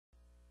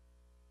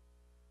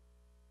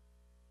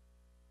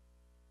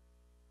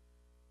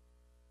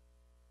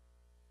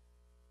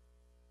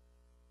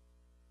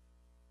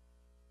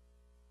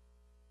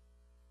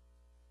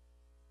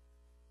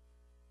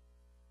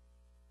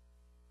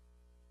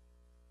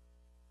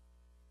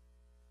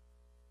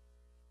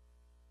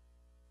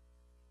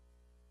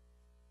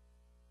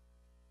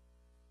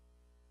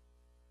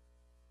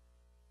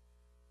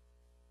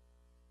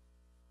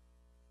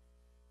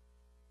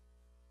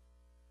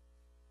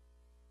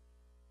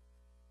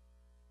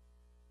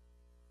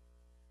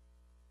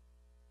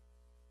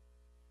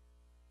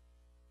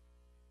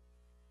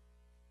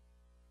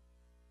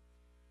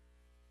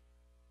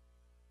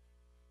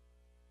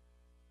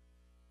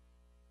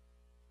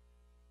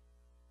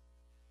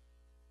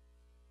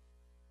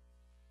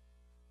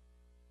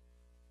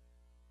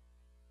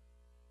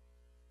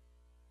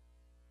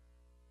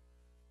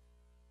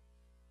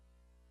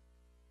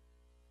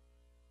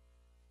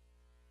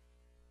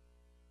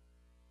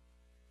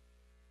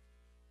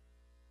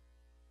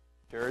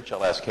Church.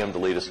 I'll ask him to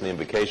lead us in the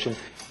invocation.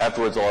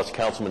 Afterwards, I'll ask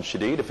Councilman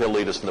Shadid if he'll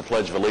lead us in the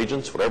Pledge of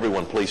Allegiance. Would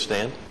everyone please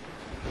stand?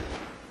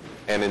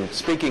 And in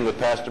speaking with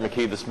Pastor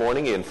McKee this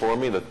morning, he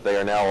informed me that they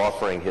are now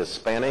offering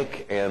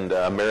Hispanic and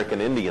American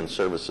Indian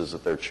services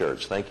at their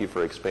church. Thank you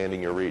for expanding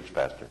your reach,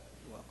 Pastor.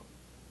 You're welcome.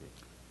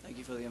 Thank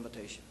you for the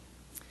invitation.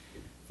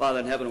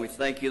 Father in heaven, we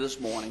thank you this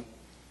morning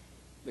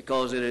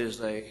because it is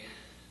a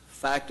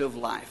fact of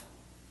life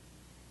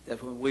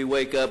that when we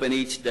wake up in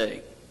each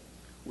day,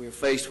 we are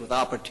faced with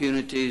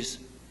opportunities,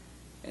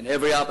 and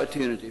every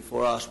opportunity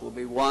for us will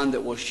be one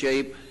that will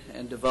shape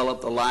and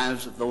develop the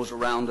lives of those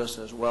around us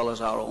as well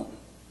as our own.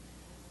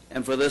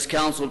 And for this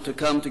council to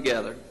come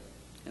together,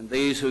 and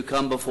these who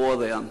come before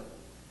them,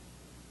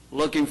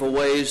 looking for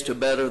ways to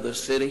better the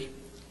city,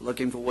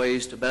 looking for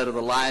ways to better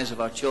the lives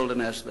of our children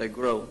as they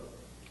grow,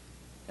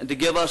 and to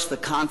give us the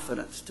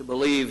confidence to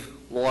believe,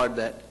 Lord,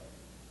 that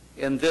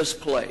in this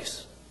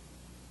place,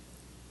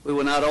 we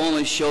will not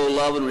only show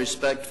love and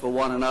respect for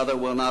one another,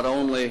 we'll not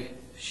only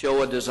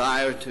show a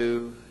desire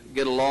to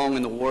get along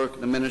in the work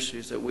and the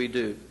ministries that we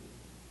do,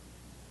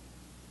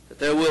 but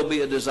there will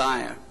be a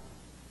desire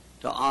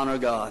to honor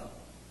God.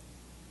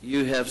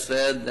 You have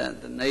said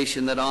that the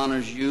nation that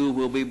honors you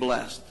will be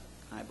blessed.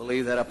 I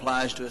believe that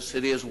applies to a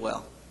city as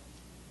well.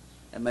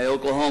 And may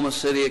Oklahoma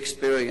City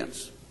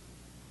experience,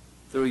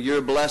 through your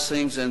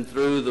blessings and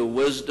through the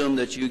wisdom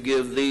that you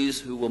give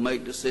these who will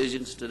make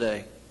decisions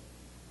today,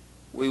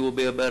 we will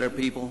be a better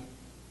people.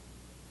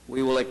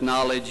 We will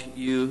acknowledge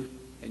you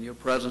and your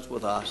presence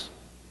with us.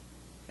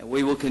 And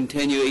we will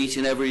continue each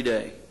and every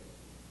day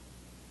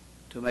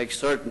to make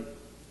certain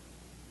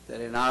that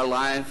in our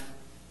life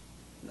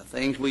and the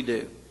things we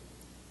do,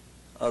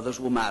 others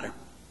will matter.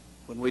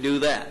 When we do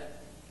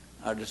that,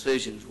 our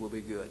decisions will be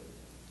good.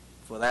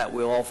 For that,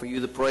 we'll offer you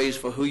the praise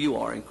for who you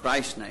are. In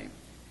Christ's name,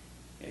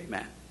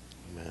 amen.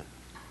 Amen.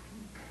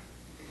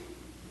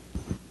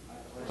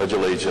 Pledge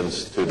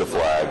allegiance to the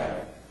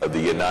flag of the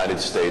United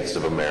States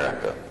of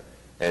America,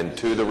 and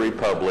to the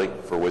republic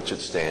for which it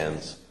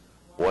stands,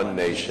 one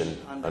nation,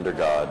 under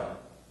God,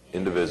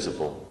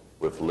 indivisible,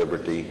 with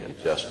liberty and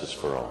justice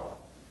for all.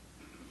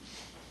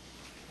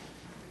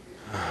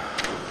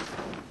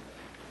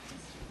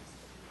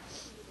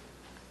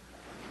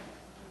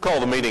 Call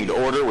the meeting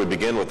to order. We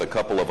begin with a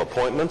couple of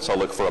appointments. I'll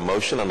look for a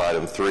motion on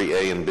item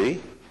 3A and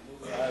B.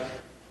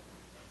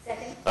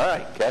 Second. All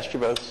right, cast your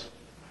votes.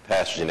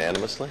 Passed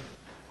unanimously.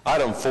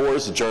 Item 4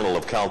 is the Journal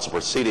of Council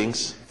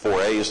Proceedings.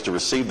 4A is to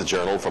receive the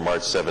journal for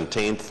March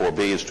 17th. 4B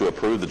is to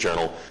approve the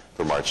journal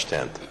for March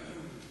 10th.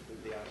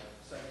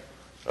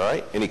 All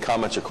right, any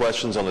comments or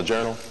questions on the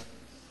journal?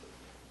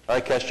 All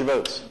right, cast your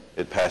votes.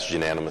 It passed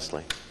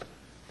unanimously.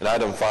 And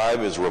item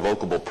 5 is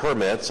revocable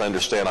permits. I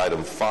understand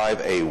item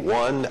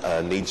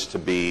 5A1 needs to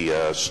be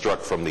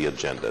struck from the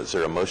agenda. Is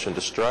there a motion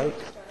to strike?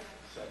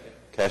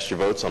 Cast your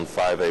votes on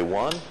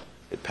 5A1.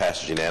 It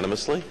passes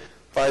unanimously.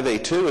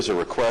 5A2 is a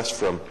request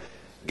from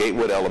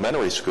Gatewood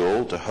Elementary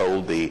School to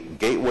hold the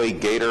Gateway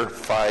Gator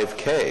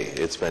 5K.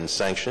 It's been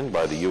sanctioned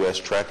by the U.S.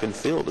 Track and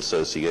Field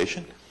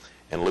Association,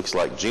 and it looks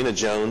like Gina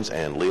Jones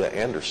and Leah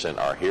Anderson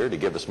are here to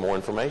give us more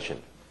information.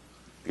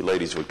 If you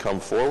ladies would come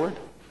forward.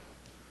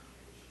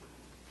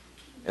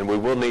 And we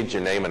will need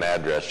your name and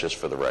address just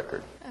for the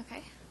record.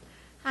 Okay.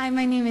 Hi,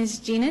 my name is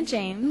Gina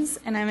James,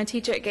 and I'm a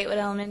teacher at Gatewood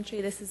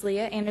Elementary. This is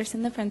Leah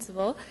Anderson, the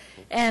principal,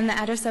 and the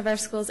address of our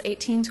school is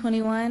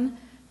 1821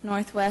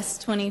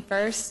 Northwest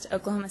 21st,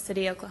 Oklahoma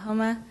City,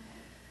 Oklahoma,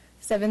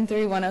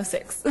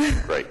 73106.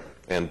 Great.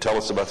 And tell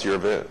us about your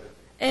event.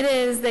 It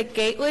is the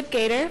Gatewood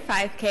Gator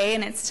 5K,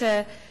 and it's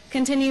to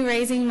continue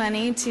raising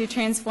money to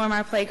transform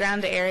our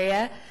playground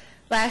area.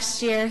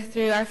 Last year,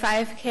 through our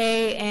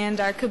 5K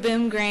and our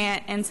Kaboom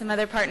grant and some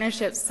other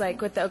partnerships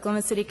like with the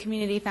Oklahoma City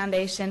Community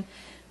Foundation,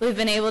 we've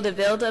been able to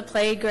build a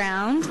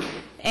playground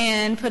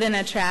and put in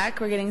a track.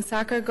 We're getting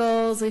soccer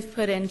goals. We've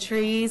put in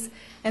trees.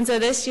 And so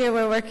this year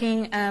we're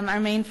working, our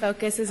main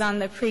focus is on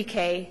the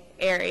pre-K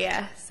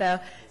area. So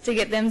to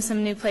get them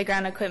some new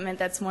playground equipment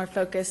that's more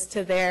focused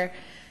to their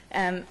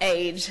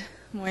age,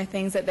 more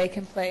things that they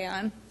can play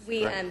on.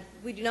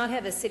 We do not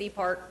have a city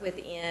park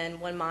within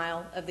 1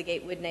 mile of the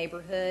Gatewood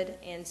neighborhood,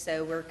 and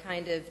so we're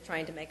kind of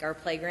trying to make our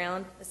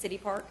playground a city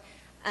park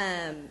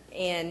and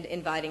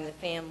inviting the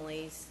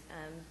families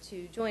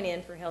to join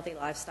in for healthy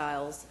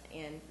lifestyles,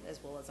 and as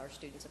well as our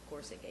students, of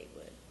course, at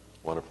Gatewood.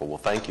 Wonderful. Well,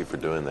 thank you for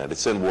doing that.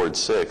 It's in Ward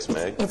 6,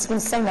 Meg. It's been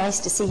so nice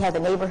to see how the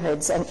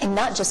neighborhoods, and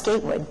not just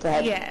Gatewood,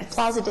 but Yes.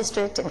 Plaza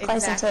District and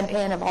Clayson Exactly.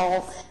 Penn have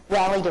all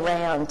rallied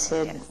around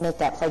to Yes. make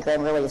that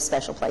playground really a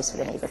special place for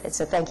the neighborhood.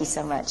 So thank you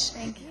so much.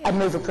 Thank you. I'd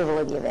move approval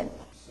of the event.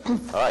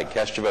 All right,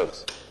 cast your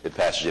votes. It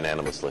passes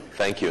unanimously.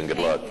 Thank you and good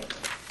luck. Thank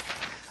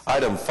you.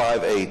 Item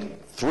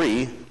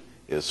 5A3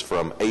 is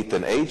from 8th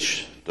and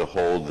H to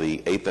hold the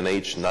 8th and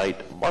H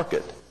Night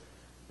Market.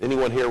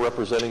 Anyone here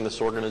representing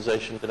this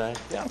organization today?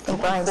 Yeah, I think come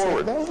on Brian's here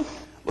forward. today.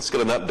 Let's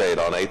get an update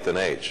on 8th and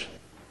H.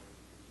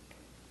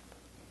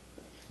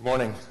 Good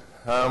morning.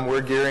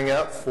 We're gearing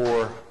up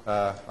for,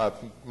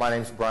 my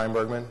name's Brian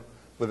Bergman,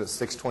 live at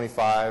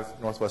 625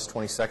 Northwest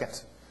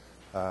 22nd,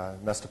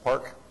 Mesta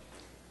Park.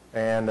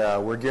 And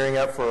we're gearing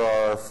up for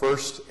our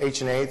first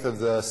H&8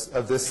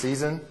 of this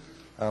season.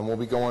 We'll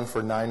be going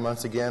for 9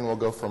 months again. We'll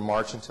go from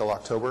March until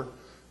October.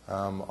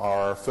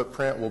 Our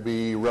footprint will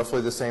be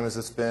roughly the same as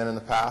it's been in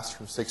the past,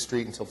 from 6th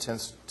Street until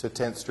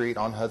 10th Street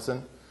on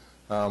Hudson.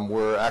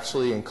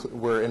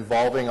 We're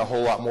involving a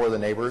whole lot more of the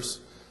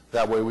neighbors.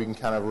 That way we can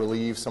kind of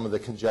relieve some of the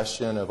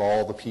congestion of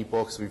all the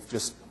people, because we've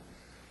just,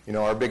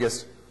 our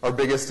biggest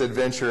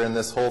adventure in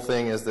this whole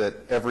thing is that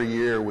every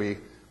year we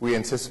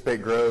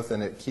anticipate growth,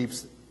 and it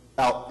keeps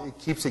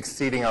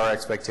exceeding our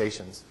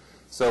expectations.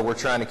 So we're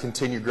trying to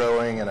continue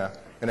growing in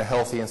a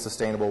healthy and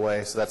sustainable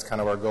way. So that's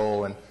kind of our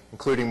goal, and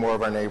including more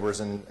of our neighbors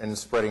and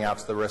spreading out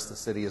to the rest of the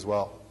city as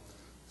well.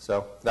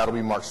 So that'll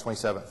be March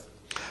 27th.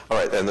 All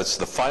right, and it's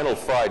the final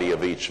Friday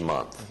of each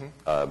month,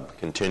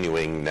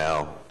 continuing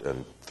now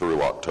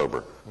through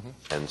October.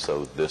 And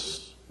so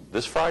this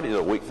Friday,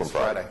 a week from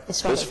Friday.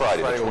 This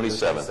Friday, the will be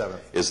 27th,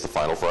 is the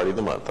final Friday of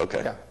the month.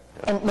 Okay. Yeah.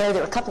 And Mayor,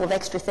 there are a couple of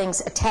extra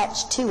things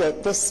attached to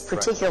it this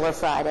particular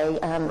Friday.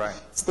 Right.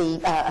 It's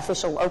the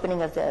official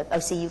opening of the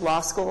OCU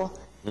Law School,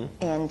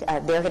 and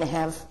they're going to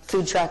have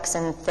food trucks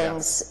and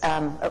things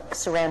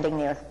surrounding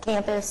their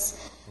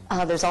campus.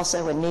 There's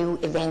also a new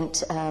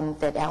event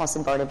that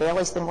Allison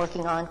Barta-Bailey's been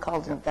working on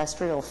called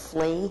Industrial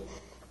Flea.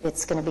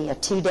 It's going to be a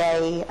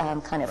 2-day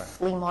kind of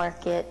flea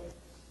market.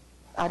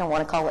 I don't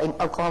want to call it, in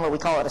Oklahoma we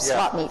call it a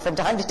swap meet from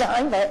time to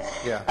time, but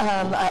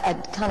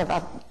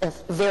a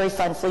very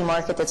fun flea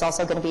market that's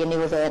also going to be a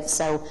new event.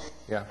 So,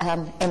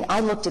 and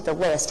I looked at the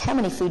list. How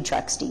many food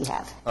trucks do you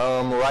have?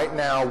 Right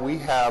now we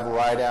have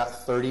right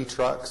at 30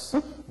 trucks,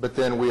 but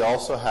then we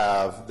also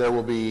there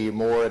will be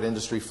more at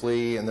Industry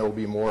Flea, and there will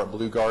be more at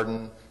Blue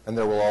Garden, and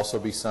there will also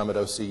be some at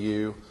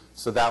OCU.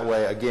 So that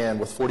way, again,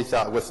 with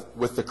 40,000,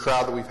 with the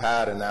crowd that we've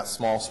had in that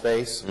small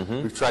space,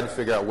 we've tried to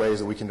figure out ways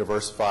that we can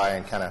diversify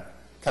and kind of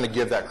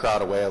give that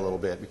crowd away a little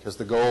bit, because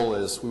the goal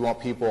is we want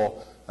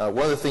people, one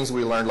of the things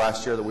we learned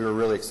last year that we were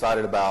really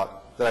excited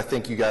about that I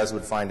think you guys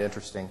would find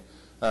interesting,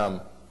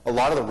 a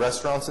lot of the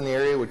restaurants in the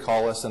area would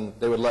call us and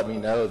they would let me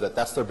know that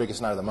that's their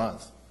biggest night of the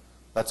month.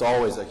 That's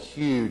always a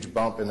huge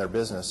bump in their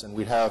business, and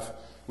we'd have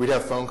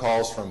phone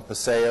calls from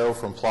Paseo,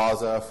 from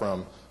Plaza,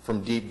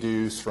 from Deep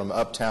Deuce, from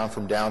Uptown,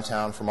 from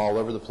downtown, from all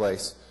over the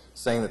place,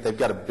 saying that they've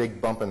got a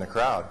big bump in the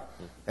crowd.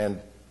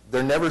 And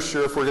they're never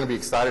sure if we're going to be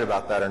excited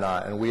about that or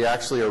not, and we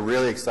actually are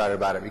really excited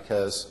about it,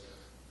 because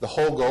the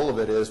whole goal of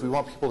it is we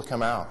want people to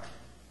come out.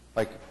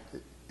 Like,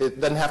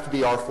 it doesn't have to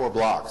be our 4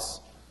 blocks.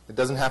 It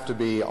doesn't have to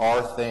be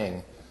our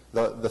thing.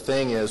 The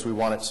thing is we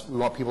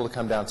want people to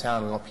come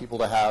downtown. We want people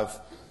to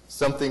have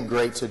something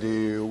great to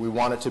do. We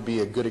want it to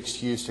be a good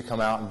excuse to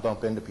come out and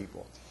bump into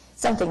people.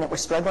 Something that we're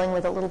struggling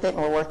with a little bit,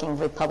 and we're working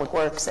with Public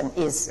Works, and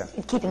is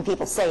keeping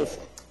people safe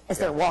as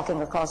they're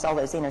walking across all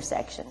those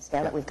intersections.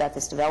 Now that we've got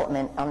this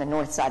development on the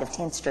north side of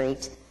 10th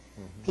Street,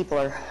 people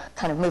are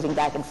kind of moving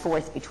back and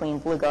forth between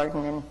Blue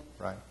Garden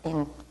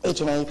and H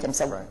and 8th, and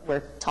so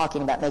we're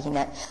talking about making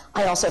that.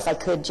 I also, if I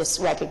could,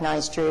 just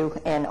recognize Drew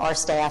and our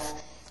staff.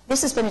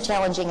 This has been a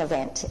challenging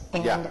event,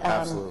 and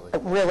I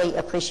really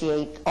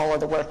appreciate all of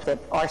the work that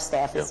our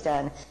staff has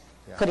done.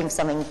 Putting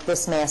something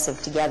this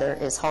massive together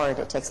is hard.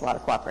 It takes a lot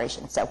of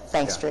cooperation. So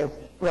thanks, Drew.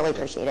 Really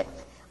appreciate it.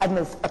 I'd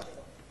move.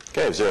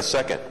 Okay, is there a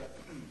second?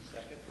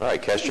 All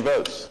right, cast your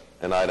votes.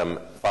 And item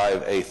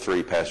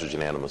 5A3 passes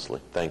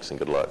unanimously. Thanks and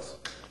good luck.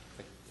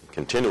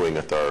 Continuing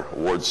with our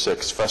Ward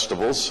 6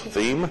 festivals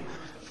theme,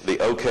 the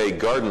OK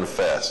Garden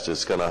Fest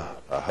is going to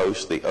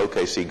host the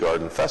OKC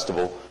Garden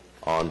Festival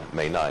on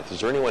May 9th.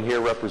 Is there anyone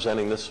here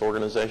representing this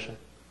organization?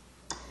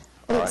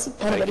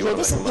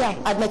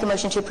 I'd make a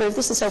motion to approve.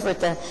 This is over at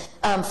the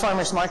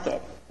Farmers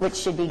Market, which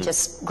should be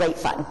just great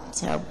fun.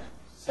 So.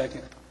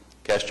 Second.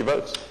 Cast your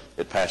votes.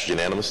 It passed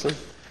unanimously.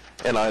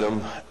 And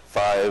item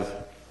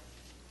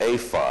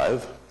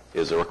 5A5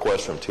 is a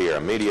request from Tierra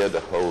Media to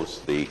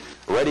host the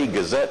Ready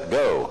Gazette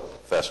Go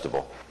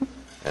Festival.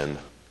 And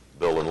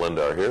Bill and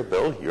Linda are here.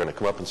 Bill, you're going to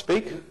come up and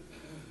speak?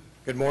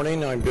 Good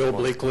morning. I'm Bill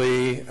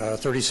Bleakley,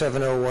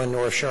 3701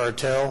 North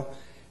Chartel.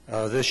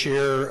 This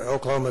year,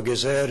 Oklahoma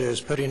Gazette is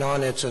putting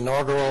on its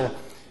inaugural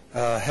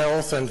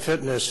Health and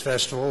Fitness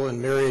Festival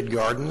in Myriad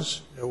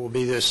Gardens. It will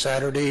be this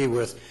Saturday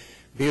with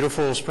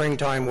beautiful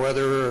springtime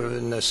weather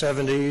in the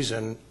 70s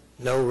and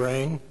no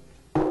rain.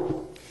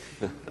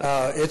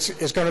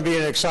 It's going to be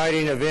an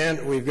exciting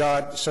event. We've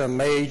got some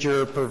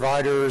major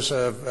providers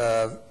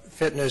of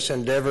fitness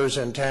endeavors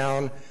in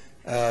town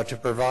to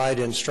provide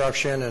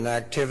instruction and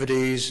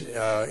activities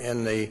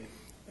in the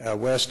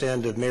west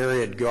end of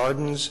Myriad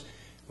Gardens.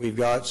 We've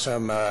got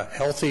some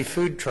healthy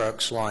food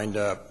trucks lined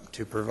up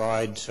to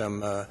provide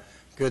some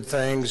good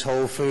things.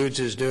 Whole Foods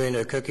is doing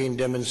a cooking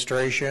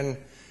demonstration.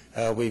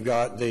 We've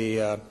got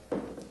the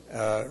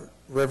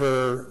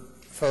river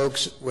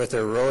folks with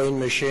their rowing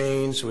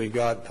machines. We've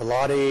got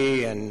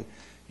Pilates and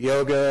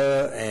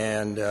yoga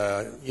and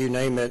you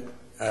name it,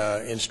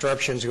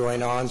 instructions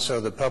going on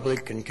so the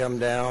public can come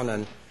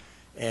down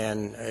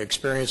and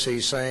experience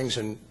these things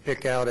and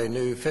pick out a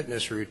new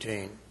fitness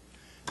routine.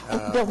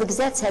 Bill, the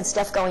Gazette's had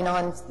stuff going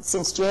on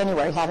since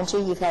January, haven't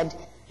you? You've had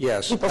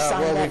Yes. People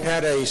signed Well, up. we've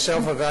had a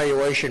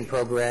self-evaluation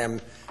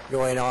program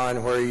going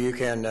on where you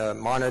can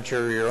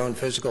monitor your own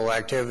physical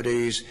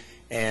activities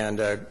and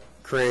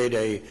create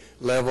a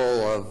level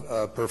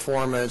of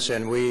performance,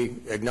 and we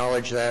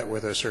acknowledge that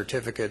with a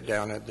certificate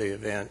down at the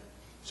event.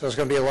 So it's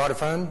going to be a lot of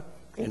fun.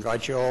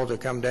 Invite you all to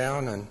come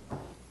down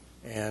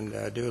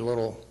and do a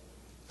little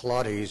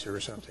Pilates or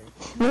something.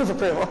 Move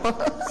approval.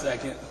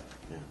 Second.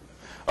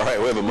 All right,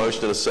 we have a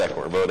motion and a second.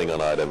 We're voting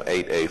on item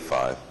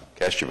 8A5.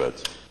 Cast your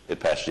votes. It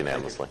passed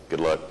unanimously.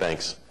 Good luck.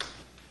 Thanks.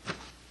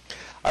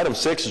 Item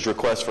 6 is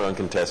request for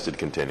uncontested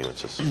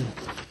continuances.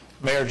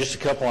 Mayor, just a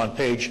couple on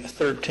page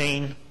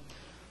 13.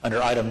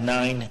 Under item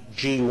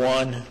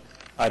 9G1,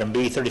 item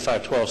B,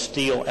 3512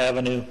 Steele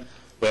Avenue.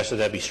 We ask that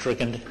that be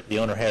stricken. The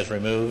owner has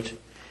removed.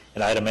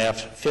 And item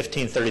F,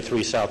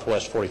 1533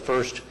 Southwest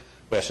 41st.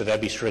 We ask that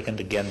that be stricken.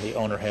 Again, the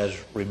owner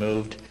has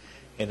removed.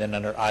 And then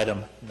under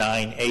item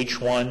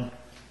 9H1,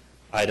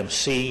 item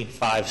C,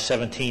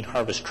 517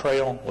 Harvest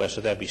Trail. We ask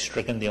that that be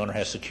stricken. The owner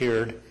has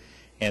secured.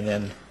 And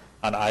then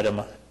on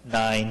item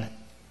I1,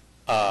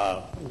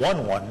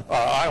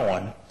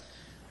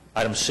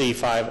 item C,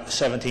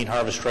 517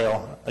 Harvest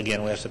Trail.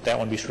 Again, we ask that that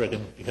one be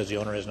stricken because the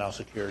owner is now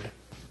secured.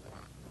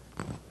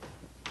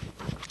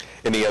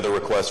 Any other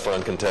requests for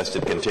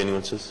uncontested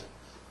continuances?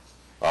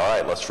 All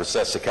right, let's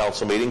recess the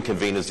council meeting,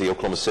 convene as the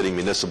Oklahoma City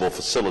Municipal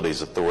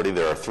Facilities Authority.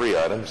 There are 3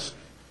 items.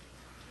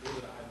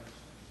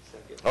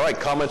 All right,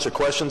 comments or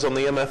questions on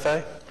the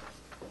MFA?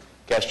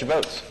 Cast your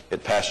votes.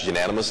 It passes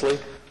unanimously.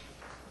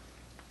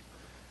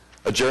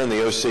 Adjourn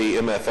the OC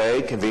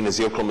MFA, convene as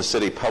the Oklahoma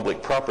City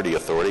Public Property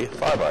Authority.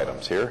 5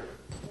 items here.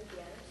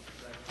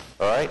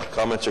 All right,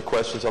 comments or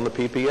questions on the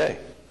PPA?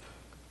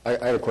 I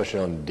have a question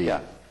on D. Yeah.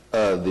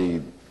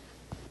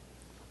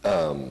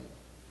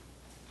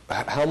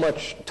 How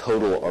much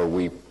total are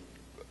we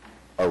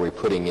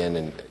putting in?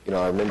 And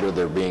I remember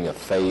there being a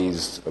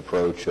phased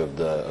approach of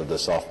the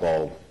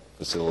softball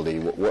facility.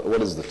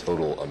 What is the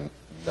total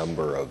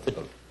number of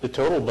The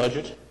total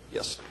budget?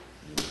 Yes.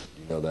 Do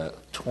you know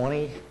that?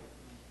 20.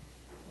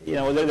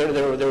 There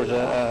was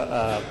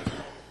a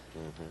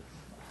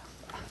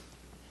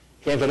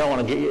James, I don't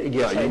want to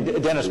guess.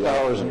 Dennis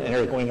Bowers and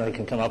Eric Winger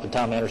can come up, and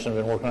Tom Anderson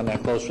have been working on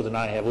that closer than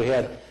I have. We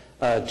had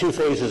 2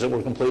 phases that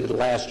were completed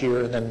last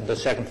year, and then the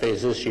second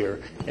phase this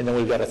year, and then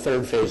we've got a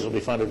 3rd phase that will be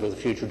funded with a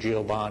future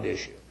GEO bond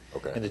issue.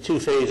 Okay. And the 2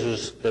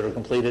 phases that are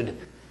completed,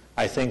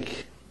 I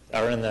think,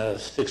 are in the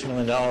 $6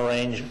 million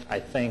range, I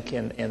think,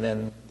 and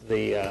then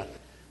the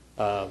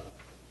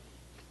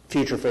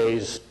future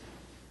phase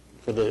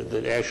for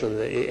the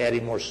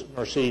adding more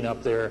seating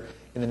up there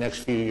in the next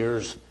few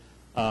years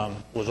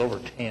was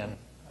over 10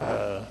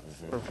 or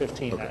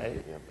 15. Okay.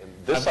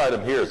 This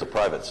item here is a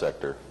private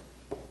sector,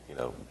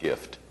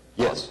 gift.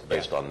 Yes.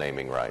 Based on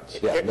naming rights.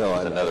 Yeah, no,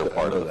 it's another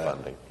part of the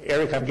funding.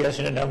 Eric, I'm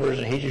guessing the numbers,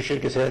 and he just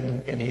shook his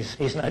head, and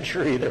he's not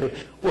sure either.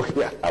 How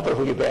about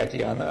we get back to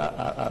you on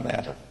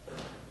that?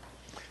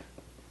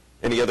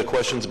 Any other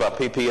questions about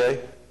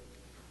PPA?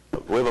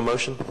 Do we have a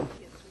motion?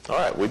 All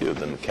right, we do.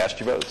 Then cast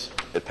your votes.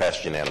 It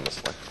passed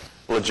unanimously.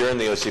 We'll adjourn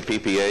the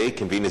OCPPA,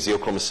 convene as the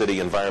Oklahoma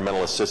City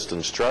Environmental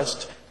Assistance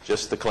Trust.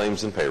 Just the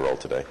claims and payroll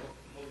today.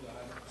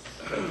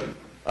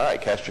 All right,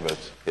 cast your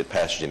votes. It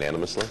passed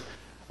unanimously.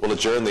 We'll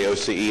adjourn the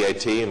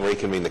OCEAT and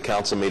reconvene the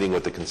council meeting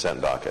with the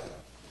consent docket.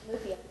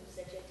 Move the item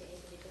subject to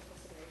individual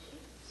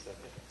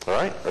consideration. All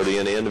right, are there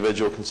any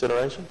individual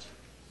considerations?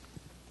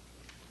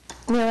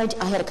 Mayor,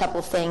 I had a couple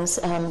of things.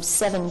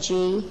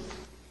 7G,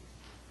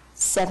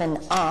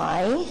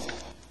 7I,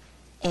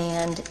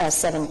 and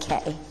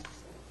 7K.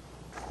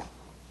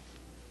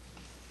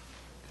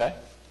 Okay.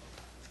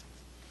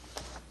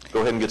 Go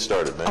ahead and get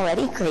started, man.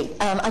 Alrighty, great.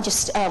 I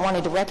just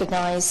wanted to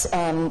recognize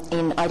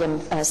in item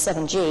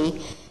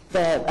 7G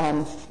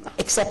the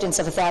acceptance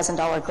of a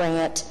 $1,000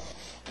 grant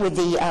with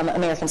the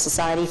American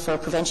Society for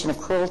Prevention of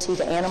Cruelty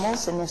to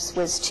Animals, and this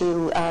was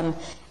to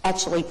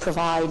actually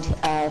provide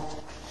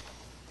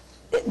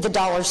the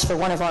dollars for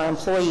one of our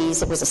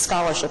employees. It was a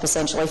scholarship,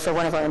 essentially, for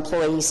one of our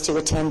employees to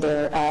attend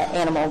their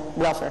animal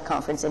welfare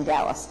conference in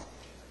Dallas,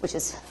 which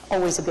is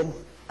always a good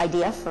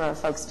idea for our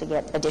folks to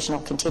get additional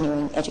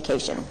continuing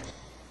education.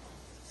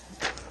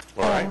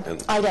 All right.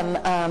 Item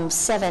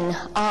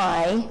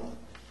 7I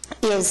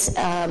is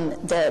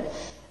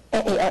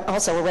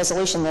also a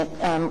resolution that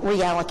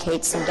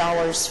reallocates some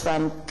dollars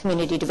from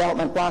community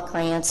development block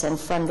grants and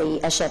from the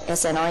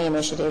SNI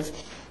initiative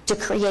to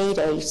create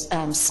a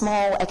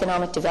small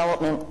economic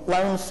development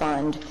loan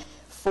fund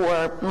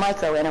for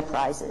micro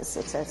enterprises.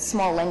 It's a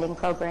small lending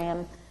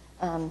program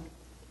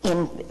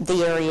in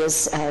the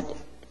areas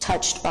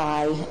touched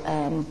by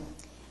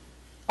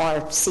our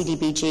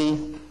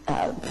CDBG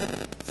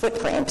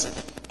footprint.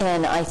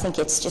 And I think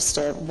it's just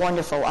a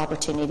wonderful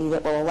opportunity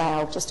that will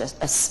allow just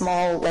a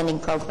small lending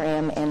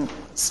program and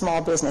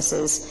small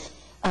businesses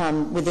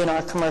within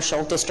our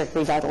commercial district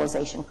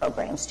revitalization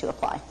programs to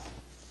apply.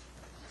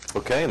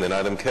 Okay, and then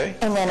item K?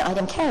 And then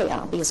item K,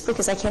 I'll be as quick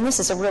as I can.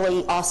 This is a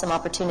really awesome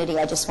opportunity.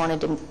 I just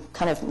wanted to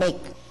kind of make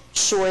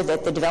sure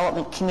that the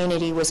development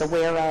community was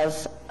aware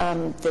of.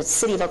 The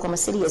City of Oklahoma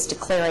City is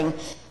declaring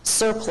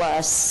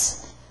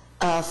surplus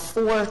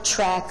 4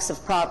 tracts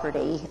of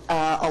property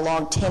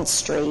along 10th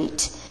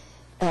Street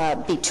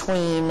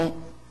between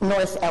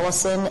North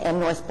Ellison and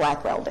North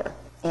Blackwelder.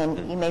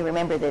 And you may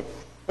remember that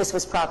this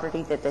was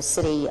property that the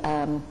city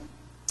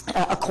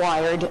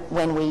acquired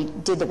when we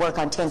did the work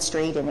on 10th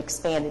Street and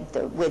expanded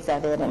the width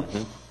of it.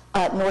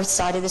 And north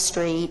side of the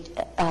street,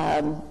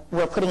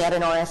 we're putting out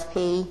an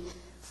RFP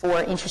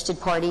for interested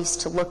parties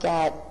to look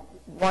at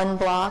 1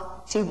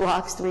 block, 2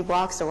 blocks, 3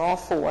 blocks, or all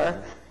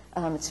 4.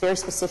 It's very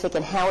specific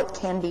in how it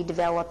can be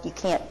developed. You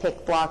can't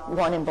pick block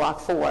 1 and block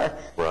 4.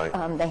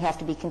 Right. They have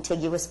to be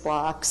contiguous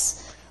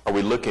blocks. Are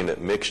we looking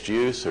at mixed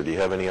use, or do you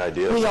have any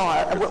idea? We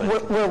are.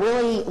 We're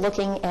really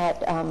looking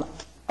at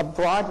a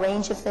broad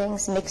range of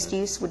things. Mixed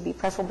use would be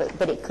preferable,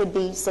 but it could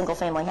be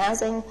single-family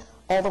housing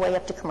all the way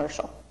up to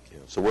commercial.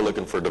 So we're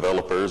looking for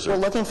developers. We're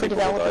looking for people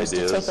with developers to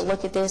ideas. take a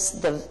look at this.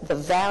 The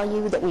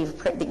value that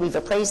we've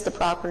appraised the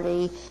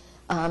property,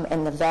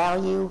 and the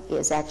value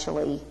is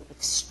actually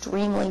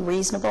extremely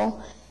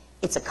reasonable.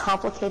 It's a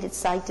complicated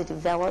site to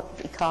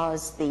develop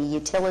because the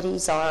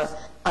utilities are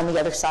on the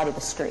other side of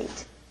the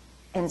street.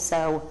 And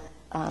so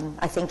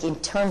I think in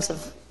terms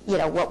of,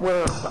 what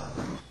we're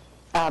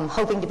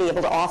hoping to be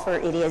able to offer,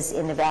 it is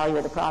in the value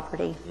of the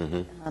property.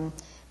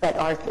 But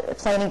our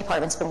planning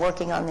department's been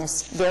working on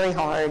this very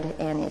hard,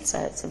 and it's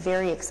a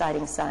very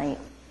exciting site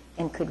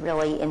and could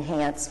really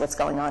enhance what's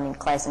going on in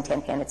Class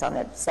 10 Penn. It's on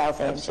the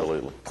south end.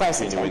 Absolutely. Class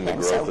 10 Continuing the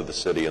Penn. growth of the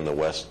city in the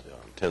west,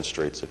 10th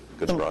Street's a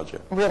good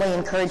project. Really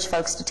encourage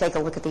folks to take a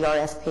look at the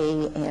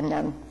RFP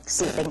and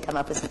see if they can come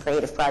up with some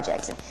creative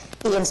projects. And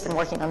Ian's been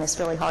working on this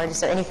really hard.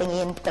 Is there anything,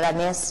 Ian, that I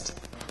missed?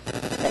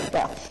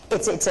 Well,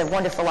 it's a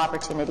wonderful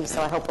opportunity,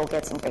 so I hope we'll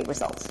get some great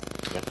results.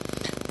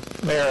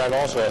 Mayor, I've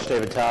also asked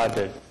David Todd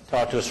to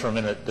talk to us for a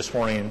minute this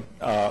morning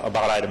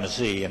about item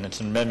Z, and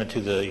it's an amendment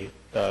to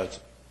the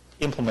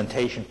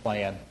implementation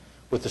plan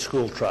with the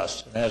school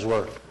trust. And as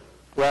we're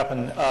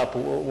wrapping up,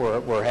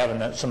 we're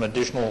having some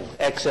additional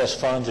excess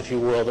funds, if you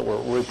will, that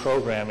we're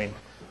reprogramming.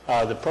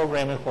 The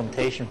program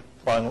implementation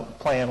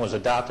plan was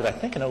adopted, I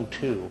think, in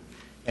 '02,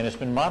 and it's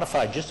been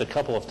modified just a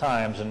couple of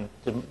times. And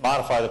to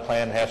modify the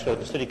plan, it has to go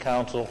to the city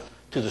council,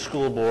 to the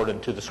school board,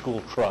 and to the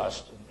school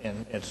trust.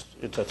 And it's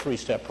a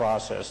 3-step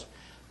process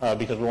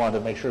because we wanted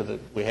to make sure that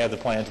we had the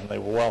plans and they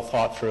were well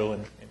thought through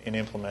and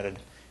implemented.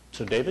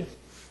 So, David?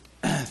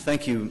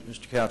 Thank you,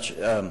 Mr. Couch.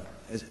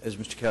 As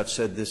Mr. Couch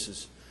said, this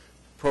is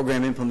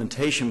program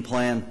implementation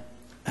plan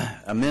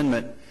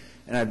amendment,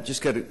 and I've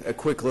just got a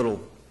quick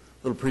little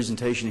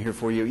presentation here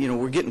for you.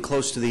 We're getting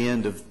close to the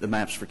end of the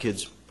Maps for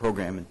Kids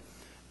program,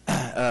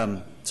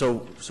 and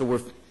so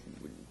we're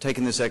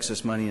taking this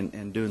excess money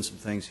and doing some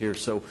things here.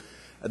 So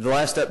the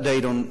last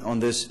update on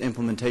this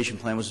implementation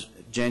plan was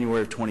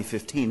January of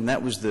 2015, and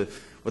that was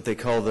what they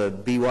call the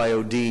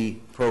BYOD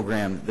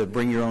program, the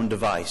Bring Your Own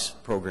Device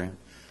program,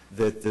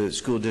 that the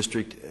school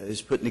district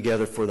is putting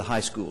together for the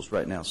high schools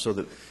right now so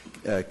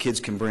that kids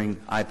can bring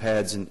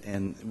iPads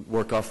and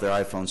work off their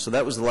iPhones. So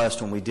that was the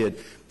last one we did.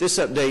 This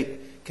update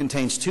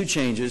contains 2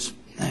 changes,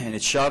 and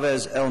it's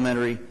Chavez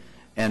Elementary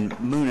and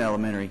Moon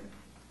Elementary.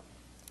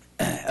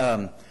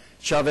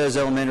 Chavez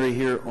Elementary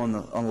here on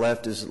the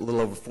left is a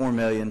little over $4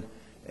 million,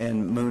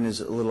 and Moon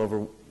is a little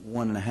over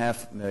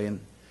 $1.5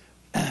 million.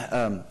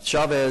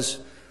 Chavez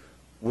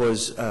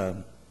was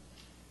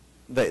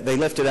they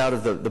left it out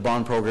of the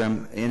bond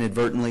program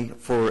inadvertently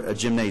for a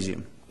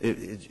gymnasium.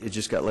 It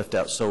just got left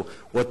out. So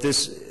what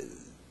this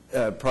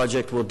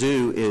project will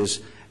do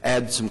is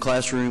add some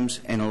classrooms,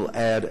 and it'll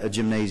add a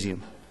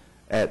gymnasium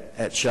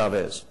at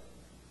Chavez.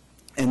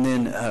 And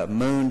then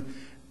Moon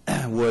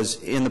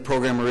was in the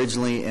program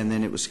originally, and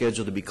then it was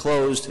scheduled to be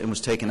closed and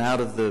was taken out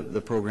of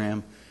the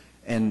program.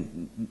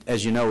 And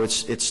as you know,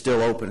 it's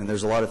still open, and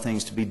there's a lot of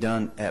things to be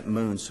done at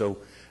Moon. So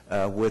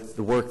with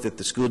the work that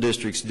the school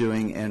district's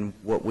doing and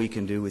what we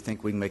can do, we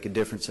think we can make a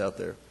difference out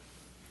there.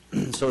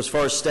 So as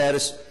far as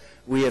status,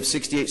 we have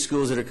 68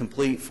 schools that are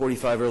complete,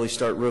 45 early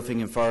start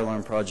roofing and fire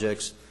alarm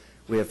projects.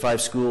 We have 5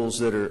 schools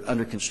that are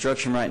under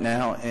construction right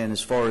now, and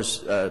as far as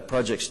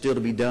projects still to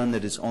be done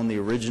that is on the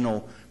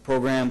original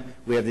program,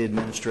 we have the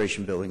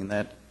administration building, and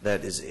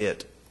that is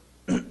it.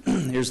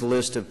 Here's the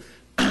list of,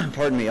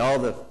 pardon me, all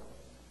the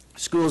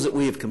schools that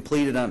we have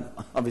completed. I'm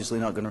obviously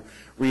not going to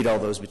read all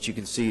those, but you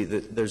can see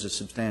that there's a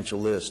substantial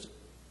list.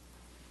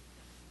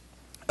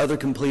 Other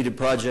completed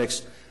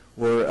projects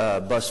were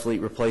bus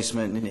fleet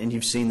replacement, and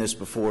you've seen this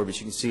before, but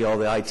you can see all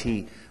the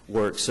IT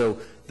work. So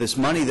this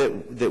money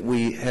that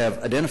we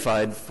have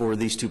identified for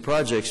these 2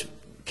 projects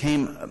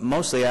came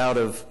mostly out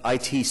of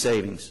IT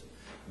savings,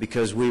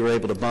 because we were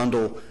able to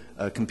bundle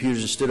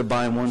computers. Instead of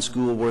buying 1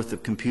 school worth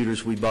of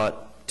computers, we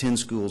bought 10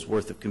 schools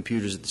worth of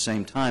computers at the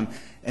same time.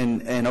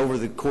 And over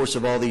the course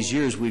of all these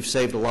years, we've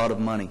saved a lot of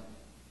money.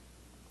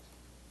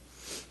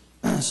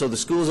 So the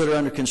schools that are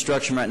under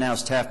construction right now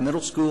is Taft Middle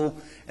School,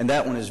 and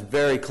that one is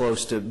very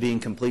close to being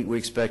complete. We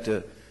expect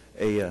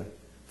a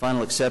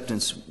final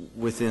acceptance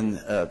within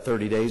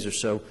 30 days or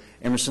so.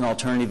 Emerson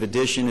Alternative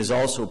Addition is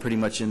also pretty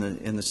much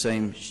in the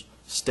same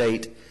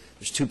state.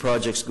 There's two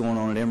projects going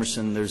on at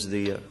Emerson. There's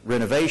the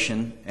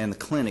renovation and the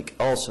clinic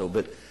also,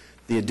 but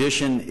the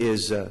addition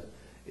is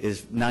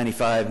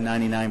 95,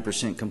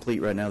 99% complete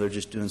right now. They're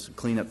just doing some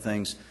cleanup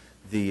things.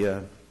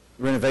 The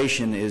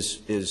renovation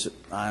is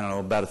I don't know,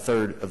 about a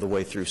third of the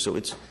way through, so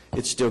it's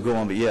still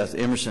going. But yes,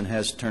 Emerson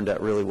has turned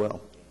out really well.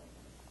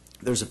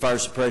 There's a fire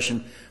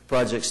suppression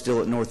project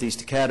still at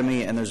Northeast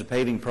Academy, and there's a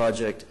paving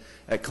project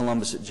at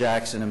Columbus at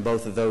Jackson, and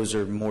both of those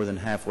are more than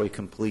halfway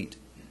complete.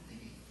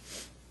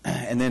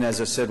 And then,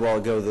 as I said a while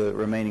ago, the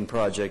remaining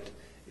project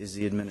is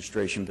the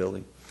administration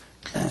building.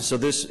 So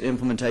this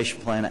implementation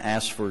plan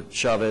asks for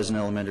Chavez and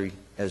Elementary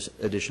as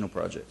additional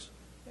projects.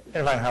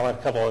 And if I can highlight a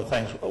couple other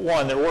things.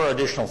 One, there were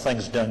additional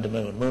things done to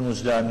Moon. Moon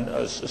was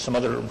done, some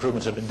other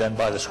improvements have been done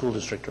by the school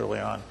district early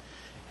on.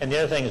 And the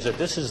other thing is that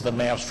this is the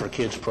Maps for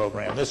Kids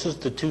program. This is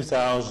the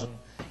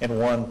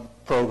 2001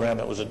 program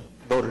that was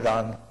voted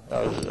on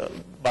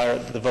by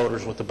the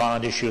voters with the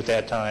bond issue at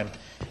that time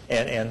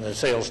and the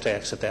sales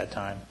tax at that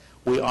time.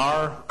 We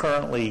are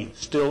currently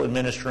still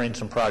administering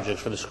some projects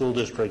for the school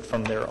district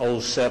from their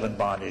 07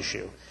 bond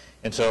issue.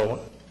 And so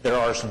there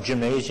are some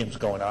gymnasiums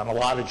going on, a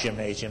lot of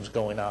gymnasiums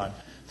going on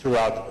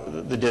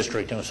throughout the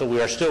district. And so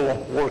we are still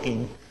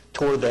working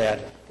toward that.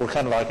 We're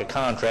kind of like a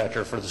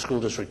contractor for the school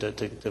district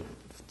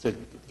to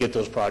get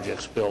those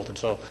projects built. And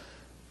so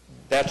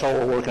that's all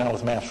we're working on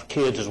with Maps for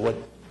Kids is what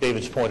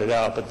David's pointed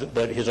out,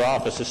 but his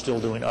office is still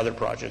doing other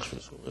projects for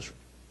the school district.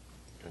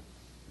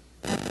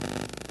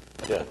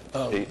 Yeah.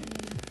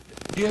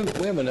 We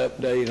have an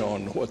update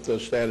on what the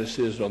status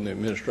is on the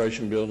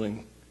administration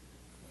building.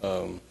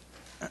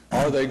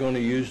 Are they going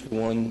to use the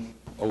one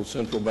old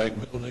Central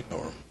Bank building,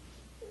 or?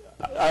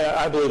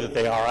 I believe that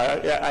they are.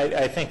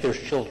 I think they're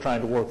still trying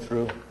to work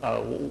through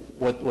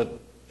what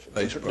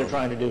they're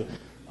trying to do.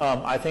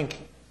 I think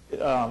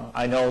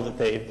I know that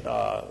they've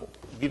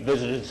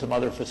visited some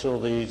other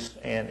facilities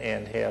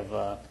and have,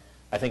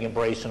 I think,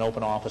 embraced an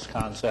open office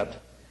concept.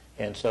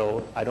 And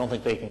so I don't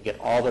think they can get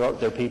all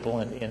their people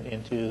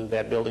into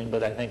that building,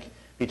 but I think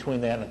between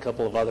that and a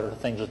couple of other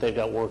things that they've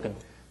got working,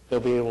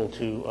 they'll be able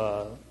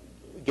to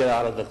get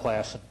out of the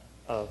class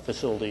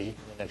facility in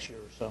the next year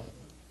or so.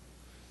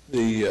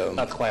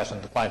 Not class,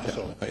 the client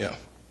facility. Yeah.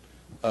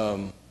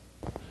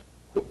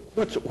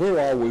 Where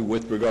are we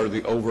with regard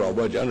to the overall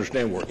budget? I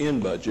understand we're in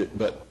budget,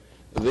 but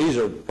these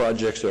are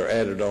projects that are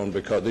added on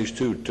because these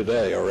two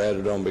today are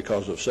added on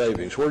because of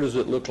savings. Where does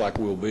it look like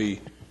we'll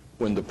be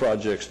when the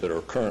projects that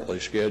are currently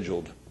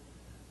scheduled,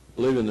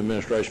 leaving the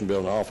administration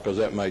building off because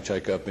that may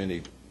take up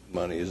any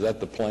money? Is that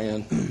the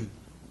plan?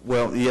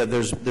 Well, yeah,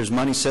 there's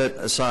money set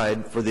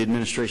aside for the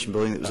administration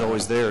building that was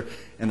always there,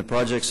 and the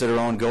projects that are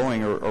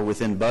ongoing are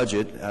within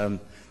budget.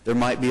 There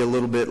might be a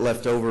little bit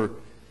left over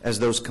as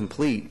those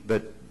complete,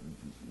 but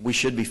we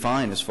should be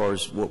fine as far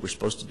as what we're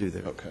supposed to do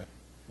there. Okay.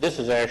 This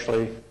is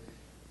actually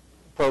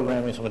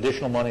programming some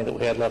additional money that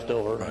we had left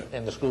over, right,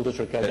 and the school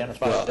district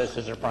identified this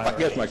as their primary. I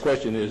guess my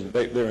question is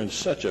they're in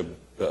such a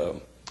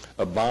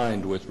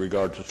bind with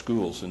regard to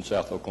schools in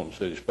South Oklahoma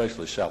City,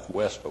 especially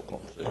southwest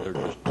Oklahoma City. They're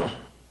just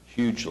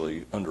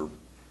hugely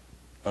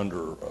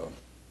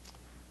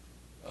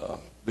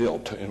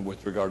built in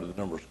with regard to the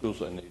number of schools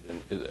they need.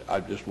 And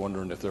I'm just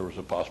wondering if there was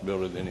a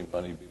possibility that any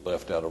money be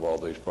left out of all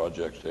these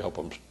projects to help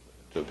them,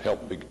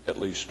 at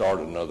least start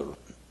another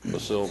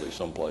facility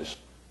someplace.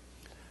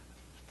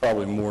 It's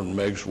probably more in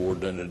Meg's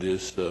ward than it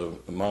is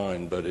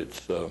mine, but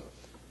it's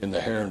in the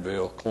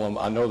Heronville,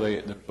 Columbus. I know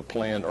there's a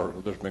plan, or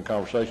there's been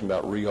conversation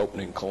about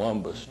reopening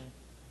Columbus,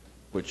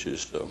 which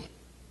is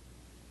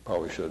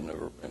probably should have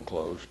never been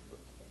closed.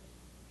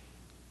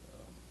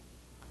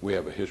 We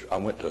have a history. I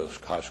went to a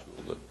high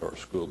school or a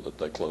school that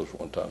they closed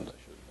one time. They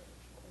should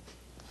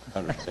have. I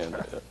understand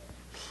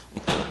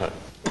that.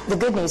 The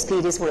good news,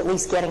 Pete, is we're at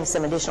least getting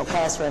some additional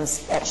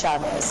classrooms at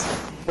Chavez,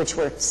 which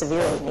were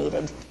severely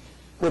needed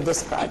with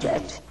this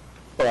project.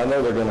 Well, I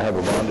know they're going to have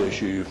a bond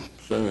issue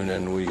soon,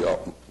 and we,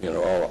 ought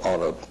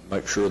to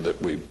make sure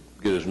that we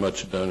get as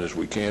much done as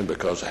we can,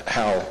 because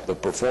how the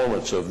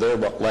performance of their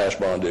last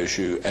bond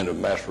issue and of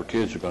Maps for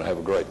Kids are going to have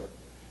a great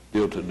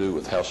deal to do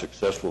with how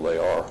successful they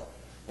are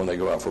when they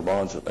go out for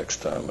bonds the next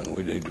time, and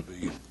we need to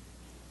be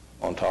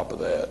on top of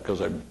that because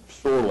they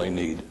sorely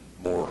need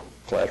more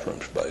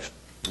classroom space.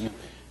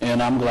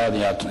 And I'm glad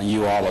that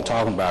you all are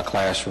talking about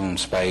classroom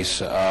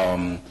space.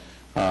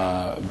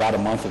 About a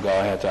month ago,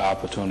 I had the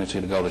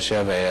opportunity to go to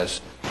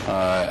Chavez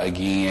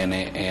again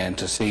and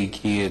to see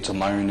kids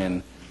learning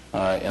in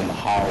the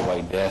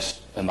hallway,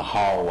 desks in the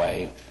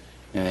hallway,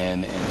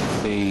 and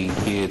to see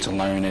kids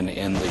learning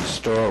in the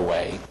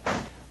stairway,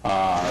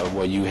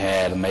 where you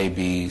had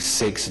maybe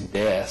 6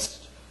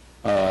 desks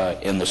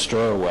in the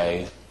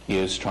stairway,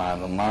 kids trying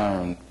to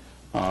learn.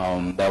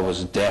 That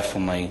was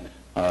definitely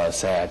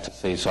sad to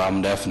see. So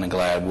I'm definitely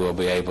glad we'll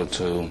be able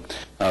to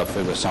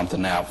figure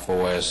something out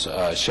for us,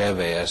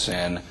 Chavez.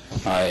 And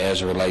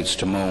as it relates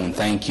to Moon,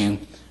 thank you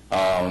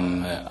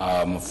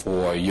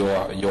for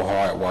your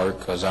hard work,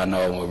 because I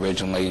know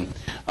originally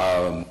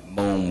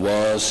Moon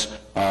was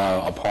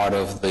a part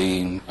of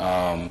the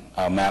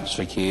Maps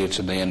for Kids,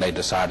 and then they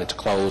decided to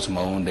close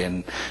Moon.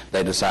 Then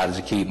they decided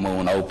to keep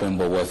Moon open,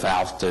 but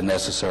without the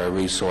necessary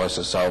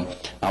resources. So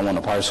I want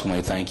to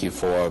personally thank you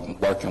for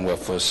working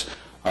with us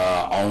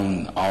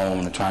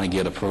on trying to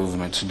get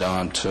improvements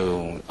done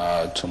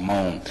to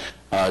Moon.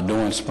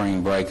 During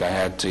spring break, I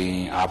had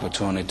the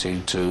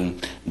opportunity to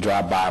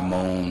drive by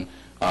Moon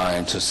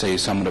and to see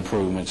some of the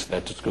improvements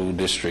that the school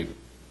district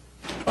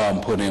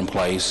put in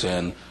place,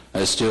 and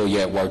there's still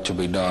yet work to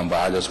be done, but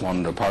I just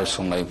wanted to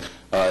personally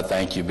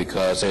thank you,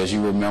 because as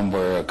you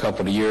remember a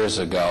couple of years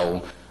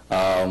ago,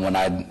 when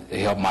I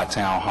held my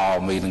town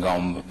hall meeting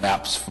on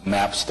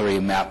Maps 3,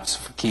 Maps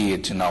for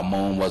Kids,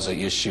 Moon was an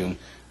issue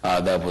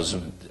that was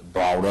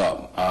brought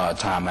up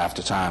time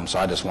after time. So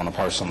I just want to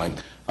personally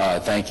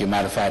thank you.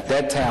 Matter of fact,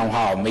 that town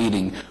hall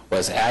meeting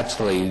was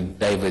actually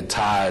David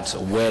Todd's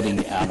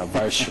wedding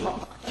anniversary.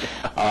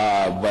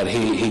 But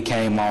he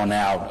came on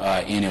out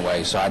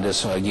anyway. So I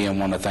just, again,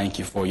 want to thank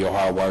you for your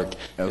hard work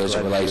as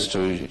it relates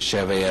to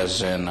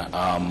Chavez and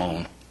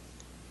Moon.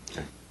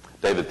 Okay.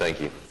 David,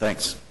 thank you.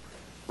 Thanks.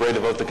 Ready to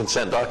vote the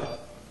consent docket?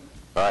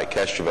 All right,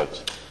 cast your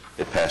votes.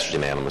 It passed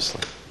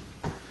unanimously.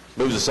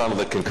 Moves us on to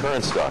the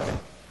concurrence docket.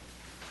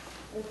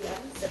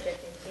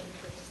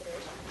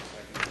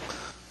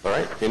 All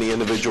right, any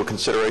individual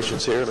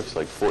considerations here? Looks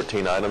like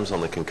 14 items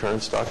on the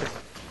concurrence docket.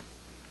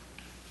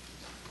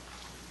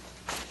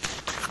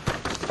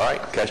 All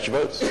right, cast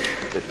your votes.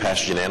 It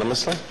passed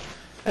unanimously.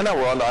 And now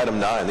we're on to item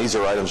 9. These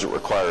are items that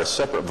require a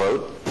separate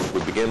vote.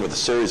 We begin with a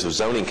series of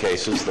zoning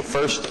cases. The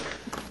first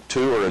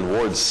two are in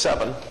Ward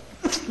 7.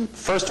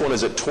 First one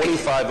is at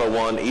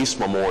 2501 East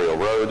Memorial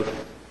Road.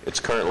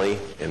 It's currently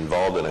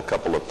involved in a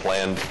couple of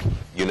planned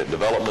unit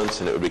developments,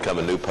 and it would become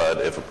a new PUD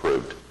if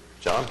approved.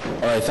 John?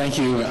 All right, thank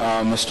you,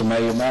 Mr.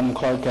 Mayor. Madam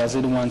Clerk, has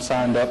anyone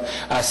signed up?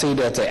 I see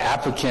that the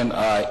applicant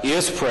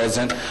is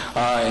present.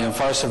 And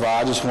first of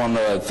all, I just want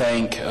to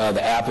thank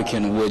the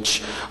applicant,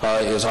 which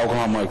is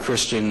Oklahoma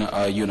Christian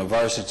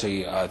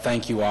University.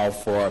 Thank you all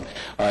for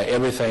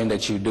everything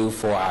that you do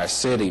for our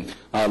city.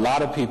 A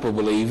lot of people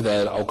believe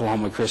that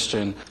Oklahoma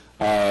Christian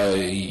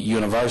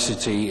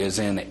University is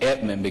in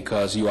Edmond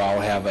because you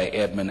all have a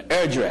Edmond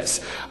address.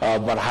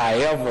 But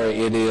however,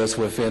 it is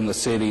within the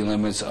city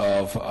limits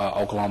of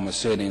Oklahoma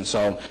City. And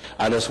so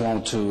I just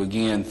want to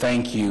again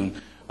thank you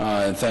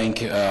and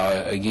thank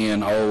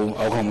again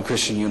Oklahoma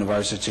Christian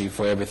University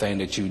for everything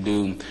that you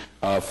do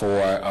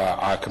for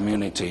our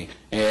community.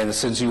 And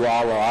since you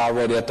all are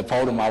already at the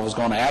podium, I was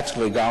going to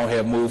actually go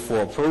ahead and move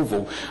for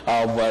approval.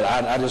 But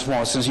I just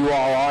want, since you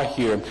all are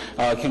here,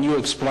 can you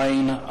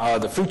explain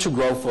the future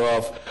growth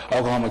of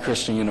Oklahoma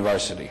Christian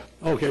University?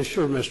 Okay,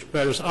 sure, Mr.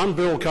 Pettis. I'm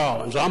Bill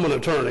Collins. I'm an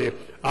attorney.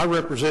 I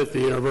represent the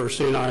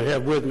university, and I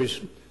have with me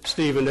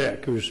Stephen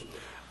Eck, who's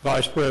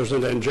Vice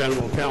President and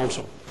General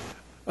Counsel.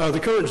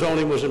 The current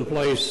zoning was in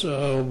place,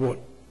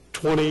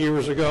 20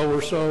 years ago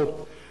or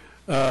so.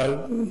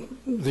 The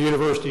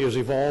university has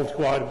evolved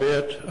quite a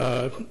bit,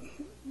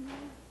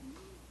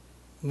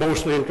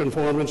 mostly in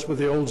conformance with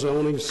the old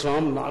zoning,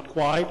 some not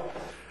quite.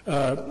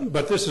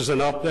 But this is an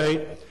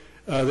update.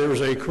 There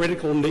is a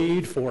critical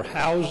need for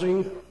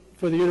housing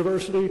for the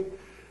university.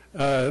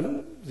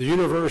 The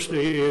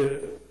university,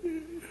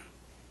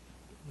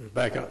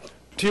 back up,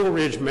 Teal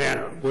Ridge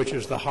Manor, which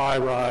is the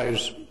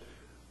high-rise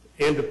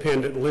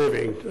independent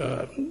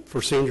living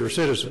for senior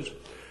citizens,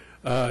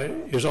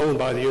 is owned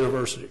by the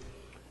university.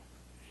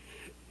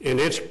 And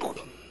it's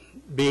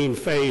being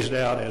phased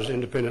out as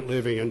independent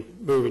living and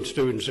moving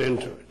students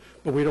into it.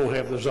 But we don't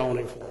have the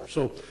zoning for it.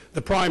 So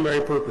the primary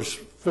purpose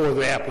for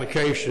the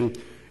application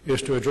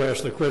is to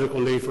address the critical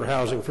need for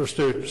housing for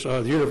students.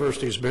 The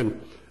university has been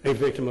a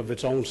victim of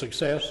its own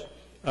success.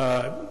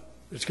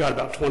 It's got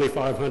about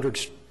 2,500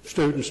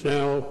 students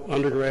now,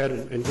 undergrad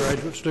and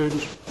graduate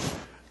students.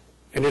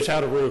 And it's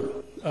out of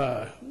room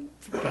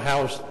to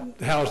house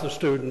the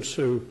students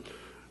who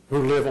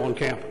live on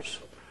campus.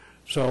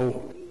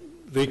 So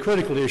the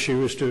critical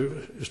issue is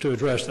to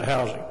address the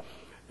housing.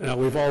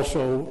 We've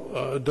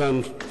also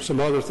done some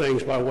other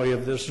things by way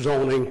of this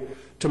zoning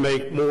to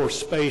make more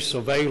space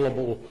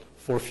available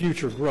for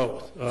future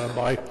growth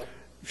by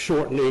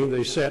shortening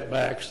the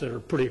setbacks that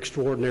are pretty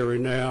extraordinary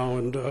now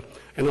and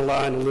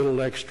allowing a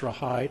little extra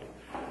height.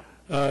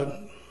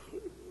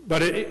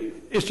 But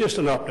it's just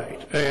an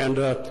update.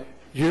 And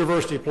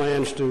university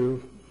plans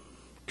to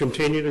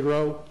continue to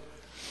grow.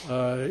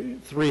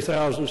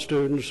 3,000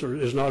 students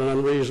is not an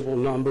unreasonable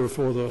number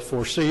for the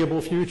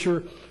foreseeable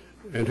future,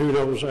 and who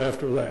knows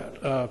after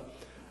that.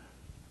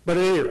 But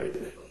at any rate,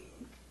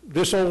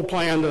 this old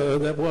plan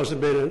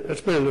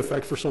that's been in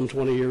effect for some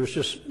 20 years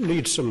just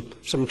needs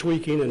some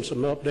tweaking and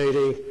some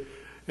updating,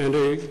 and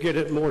to get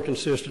it more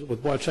consistent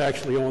with what's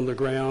actually on the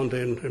ground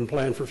and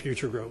plan for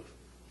future growth.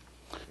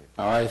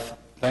 All right,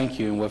 thank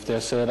you. And with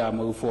that said, I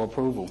move for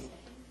approval.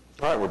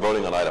 All right, we're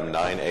voting on item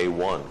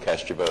 9A1.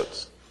 Cast your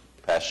votes.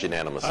 Passed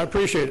unanimously. I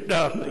appreciate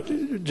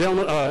it.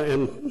 Gentlemen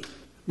and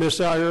Ms.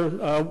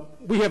 Sire,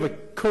 we have a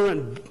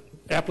current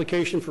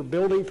application for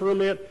building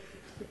permit,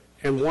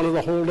 and one of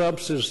the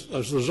holdups is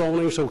the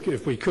zoning, so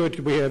if we could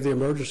we have the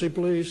emergency,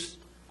 please?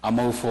 I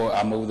move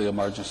the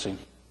emergency.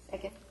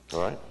 Second.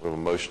 All right, we have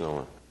a motion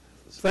on it.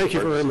 Thank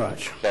you very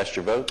much. Cast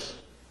your votes,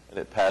 and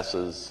it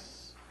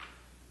passes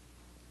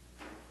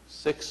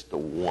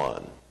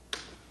 6-1.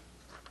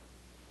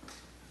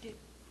 Did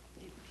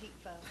Pete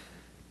vote?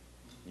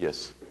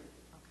 Yes.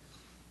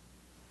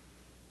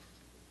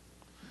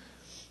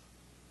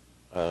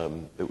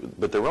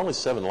 But there were only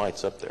 7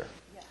 lights up there.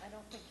 Yeah, I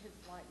don't think his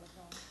light was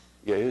on.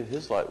 Yeah,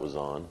 his light was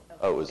on.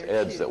 Oh, it was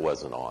Ed's that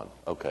wasn't on.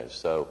 Okay,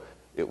 so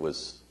it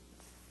was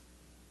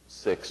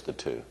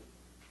 6-2.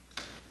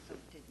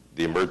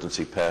 The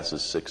emergency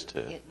passes 6-2.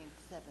 It needs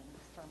 7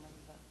 affirmative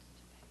votes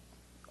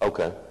to pass.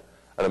 Okay.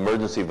 An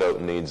emergency vote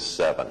needs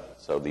 7,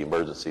 so the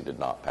emergency did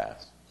not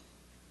pass.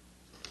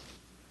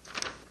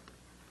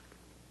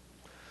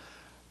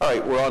 All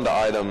right, we're on to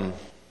item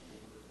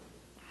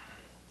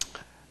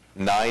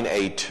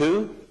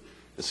 9A2.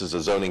 This is a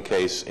zoning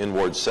case in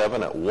Ward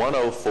 7 at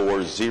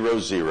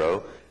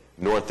 10400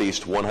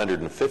 Northeast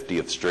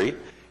 150th Street.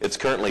 It's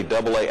currently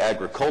AA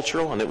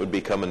agricultural, and it would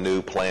become a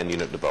new planned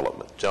unit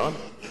development. John?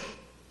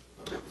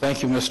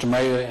 Thank you, Mr.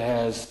 Mayor.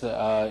 Has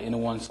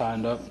anyone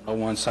signed up? No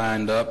one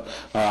signed up.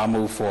 I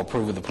move for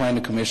approval. The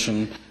Planning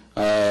Commission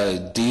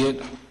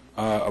did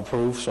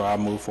approve, so I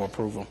move for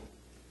approval.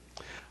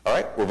 All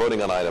right, we're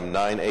voting on item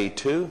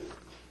 9A2.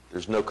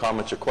 There's no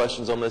comments or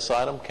questions on this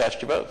item.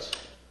 Cast your votes,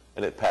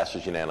 and it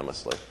passes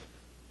unanimously.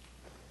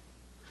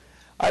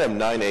 Item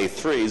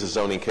 9A3 is a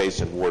zoning case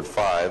in Ward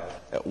 5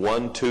 at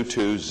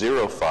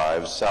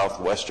 12205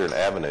 Southwestern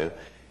Avenue.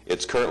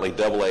 It's currently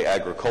AA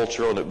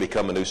agricultural, and it would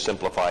become a new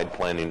simplified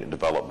planning and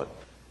development.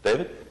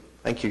 David?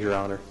 Thank you, Your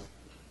Honor.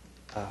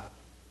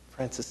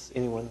 Francis,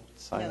 anyone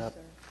sign No, up? sir.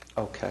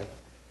 Okay.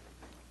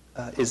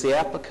 Is the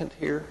applicant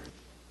here?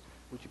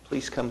 Would you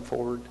please come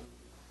forward?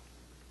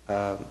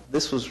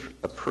 This was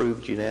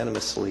approved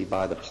unanimously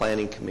by the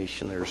Planning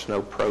Commission. There's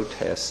no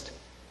protest.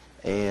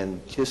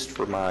 And just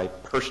for my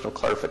personal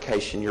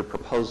clarification, you're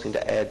proposing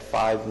to add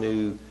 5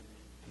 new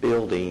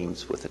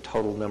buildings with a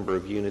total number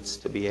of units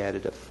to be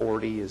added of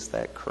 40. Is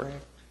that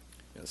correct?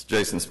 Yes,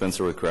 Jason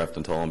Spencer with Craft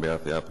and Toll on behalf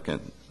of the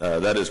applicant.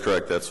 That is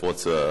correct. That's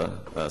what's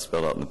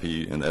spelled out in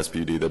the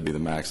SPUD. That'd be the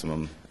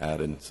maximum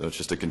added. So it's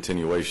just a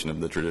continuation of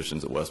the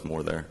traditions at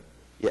Westmore there.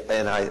 Yeah,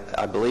 and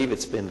I believe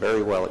it's been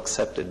very well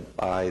accepted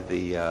by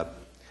the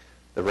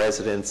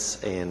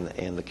residents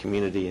and the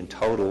community in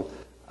total.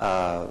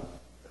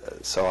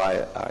 So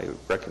I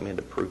recommend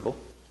approval.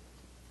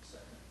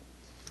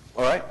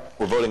 All right,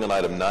 we're voting on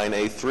item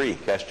 9A3.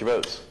 Cast your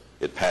votes.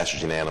 It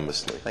passes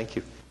unanimously. Thank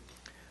you.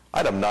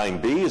 Item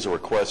 9B is a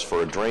request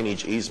for a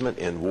drainage easement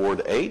in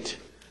Ward 8.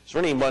 Is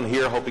there anyone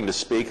here hoping to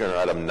speak on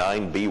item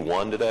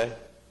 9B1 today?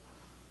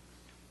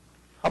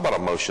 How about a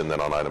motion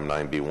then on item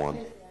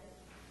 9B1?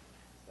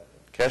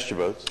 Cast your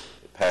votes.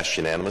 It passed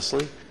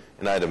unanimously.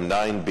 And item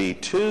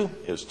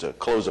 9B2 is to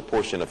close a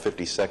portion of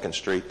 52nd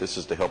Street. This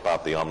is to help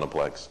out the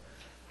Omniplex.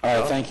 All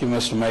right, thank you,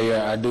 Mr.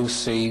 Mayor. I do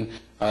see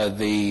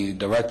the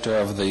director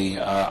of the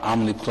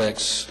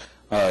Omniplex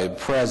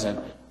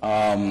present.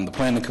 The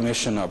Planning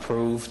Commission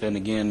approved, and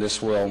again, this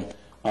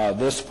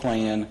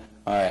plan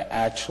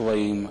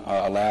actually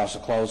allows the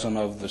closing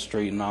of the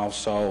street and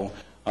also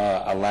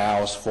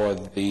allows for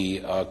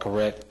the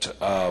correct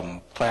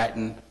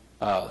plating.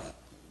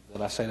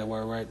 Did I say that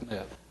word right?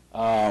 Yeah.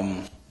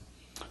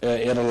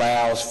 It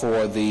allows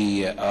for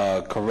the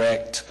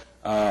correct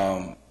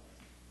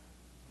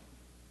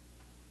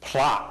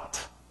plot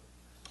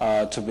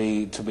to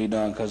be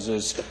done,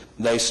 because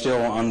they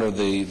still under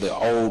the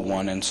old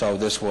one, and so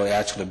this will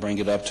actually bring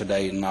it up to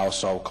date and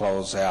also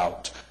close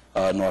out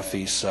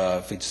Northeast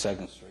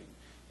 52nd Street.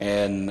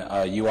 And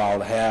you all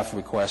have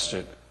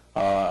requested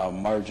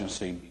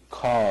emergency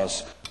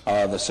because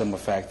the simple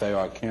fact they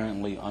are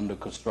currently under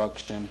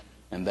construction,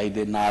 and they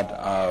did not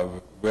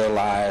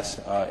realize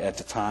at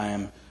the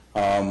time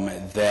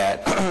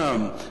that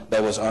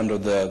that was under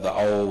the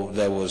old,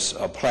 that was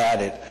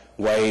platted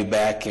way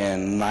back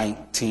in the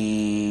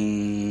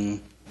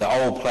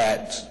old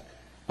plat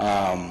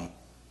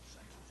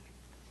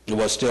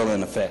was still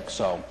in effect.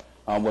 So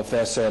with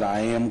that said, I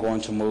am going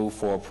to move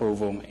for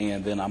approval,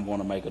 and then I'm going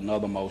to make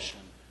another motion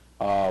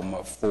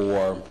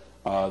for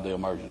the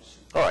emergency.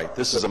 All right,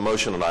 this is a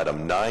motion on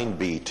item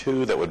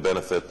 9B2 that would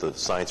benefit the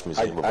Science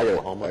Museum of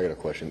Oklahoma. I got a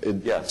question.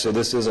 Yeah. So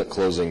this isn't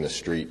closing the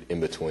street in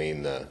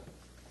between the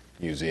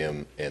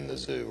museum and the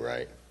zoo,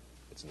 right?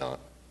 It's not.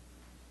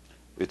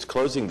 It's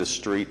closing the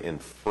street in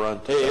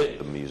front of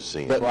the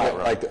museum. But right,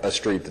 like a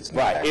street that's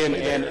not actually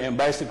there. And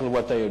basically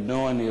what they are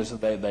doing is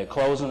they're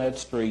closing that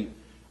street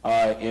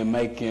and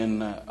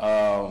making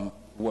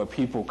where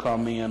people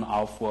come in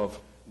off of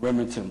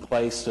Remington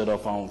Place stood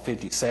up on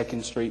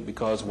 52nd Street,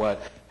 because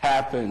what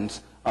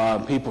happens,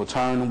 people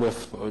turn on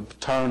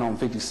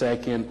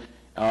 52nd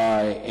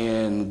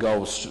and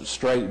go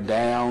straight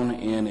down,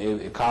 and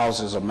it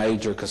causes a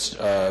major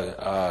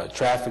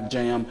traffic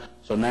jam.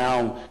 So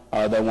now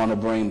they want to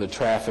bring the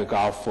traffic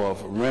off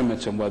of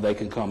Remington where they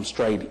can come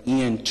straight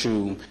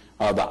into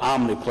the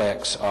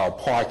Omniplex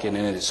parking,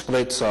 and it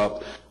splits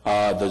up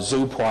the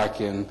zoo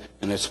parking,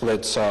 and it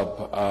splits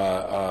up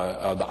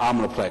the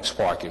Omniplex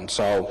parking.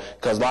 So,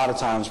 because a lot of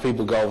times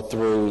people go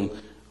through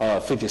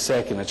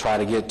 52nd to try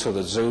to get to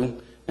the zoo,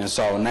 and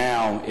so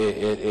now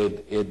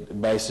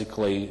it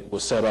basically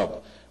was set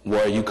up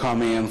where you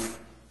come in,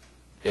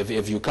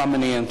 if you're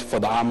coming in for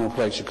the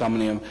Omniplex, you're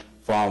coming in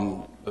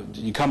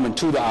you come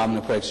into the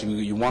Omniplex,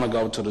 you want to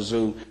go to the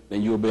zoo,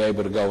 then you'll be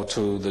able to go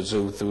to the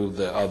zoo through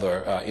the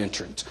other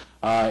entrance.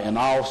 And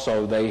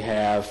also they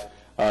have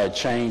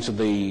changed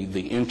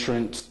the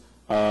entrance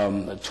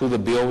to the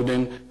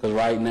building, because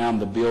right now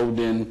the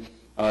building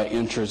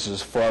entrance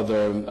is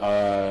further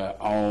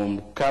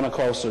on, kind of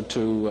closer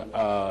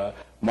to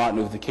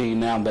Martin Luther King.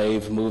 Now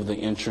they've moved the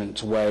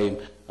entrance way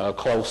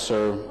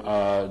closer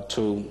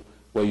to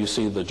where you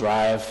see the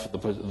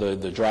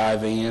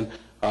drive-in.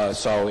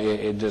 So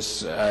it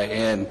just,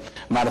 and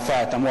matter of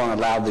fact, I'm going to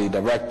allow the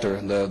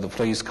director, the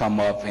police, come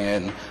up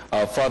and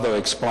further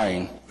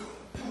explain.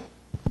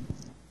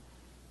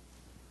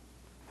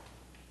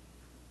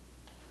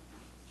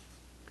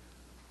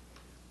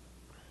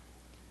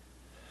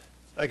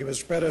 Thank you,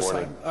 Mr. Pettis.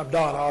 I'm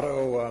Don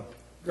Otto,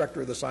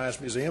 Director of the Science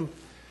Museum.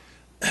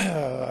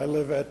 I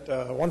live at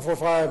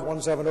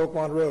 14517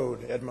 Oakmont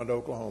Road, Edmond,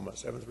 Oklahoma,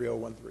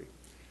 73013.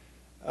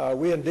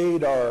 We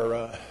indeed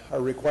are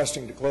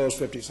requesting to close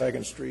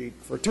 52nd Street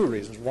for two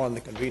reasons. One, the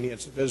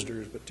convenience of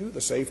visitors, but two,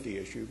 the safety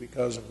issue,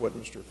 because of what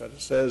Mr.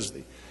 Pettis says,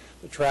 the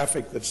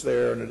traffic that's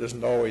there, and it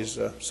isn't always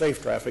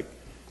safe traffic.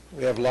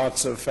 We have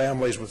lots of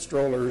families with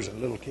strollers and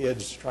little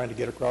kids trying to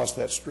get across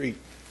that street.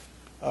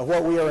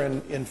 What we are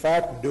in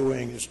fact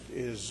doing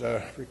is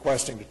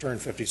requesting to turn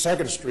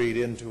 52nd Street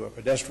into a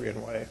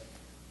pedestrian way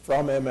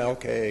from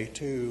MLK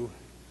to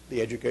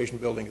the education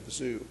building at the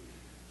zoo.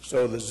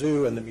 So the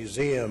zoo and the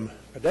museum,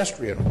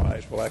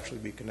 pedestrian-wise, will actually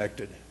be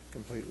connected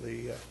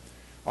completely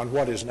on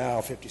what is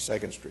now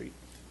 52nd Street.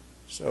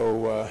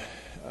 So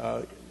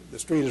the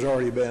street has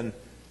already been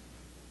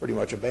pretty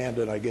much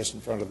abandoned, I guess, in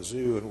front of the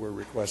zoo, and we're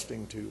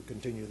requesting to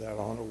continue that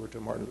on over to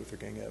Martin Luther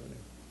King Avenue.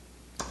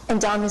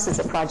 And Don, this is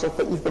a project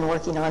that you've been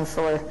working on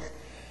for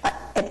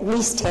at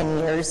least 10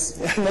 years,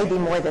 maybe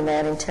more than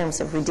that, in terms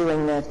of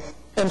redoing the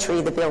entry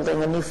of the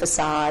building, a new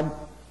facade,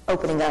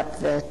 opening up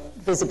the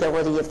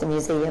visibility of the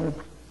museum.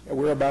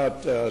 We're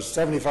about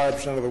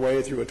 75% of the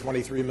way through a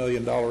 $23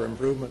 million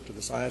improvement to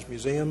the Science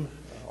Museum,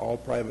 all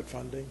private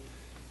funding.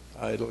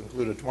 It'll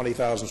include a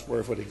 20,000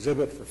 square foot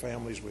exhibit for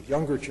families with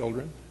younger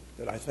children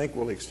that I think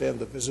will extend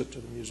the visit to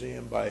the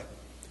museum by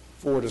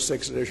 4 to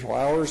 6 additional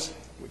hours,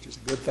 which is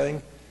a good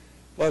thing.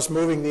 Plus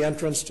moving the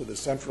entrance to the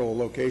central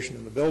location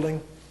in the building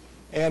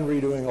and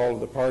redoing all of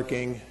the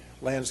parking,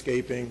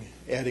 landscaping,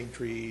 adding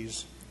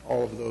trees,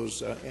 all of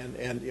those,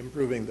 and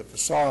improving the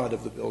facade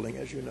of the building.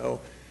 As you know,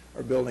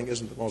 our building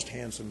isn't the most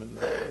handsome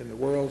in the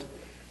world,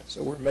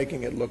 so we're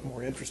making it look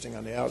more interesting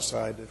on the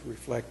outside to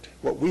reflect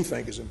what we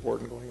think is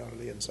important going on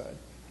the inside.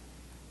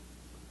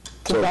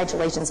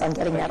 Congratulations on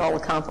getting that all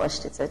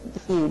accomplished. It's a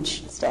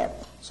huge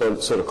step. So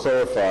to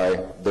clarify,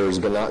 there's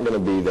not going to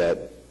be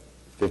that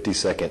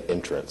 52nd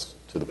entrance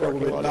to the parking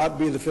lot? There will not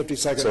be the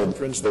 52nd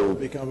entrance. There will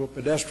become a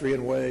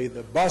pedestrian way.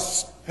 The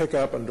bus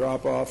pickup and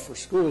drop-off for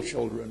school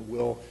children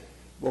will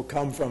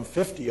come from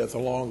 50th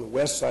along the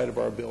west side of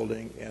our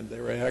building, and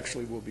there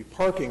actually will be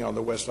parking on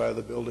the west side of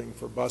the building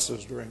for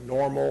buses during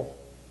normal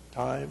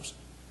times.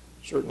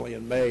 Certainly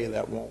in May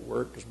that won't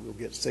work because we'll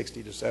get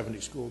 60 to 70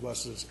 school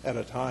buses at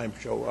a time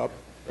show up,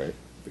 right,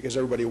 because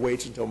everybody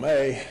waits until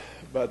May.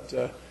 But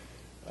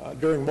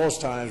during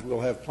most times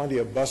we'll have plenty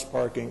of bus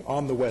parking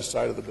on the west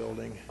side of the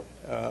building.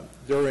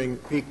 During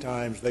peak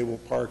times they will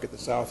park at the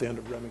south end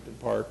of Remington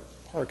Park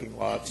parking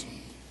lots.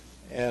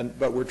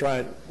 But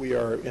we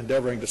are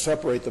endeavoring to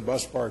separate the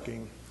bus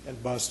parking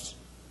and bus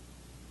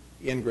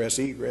ingress,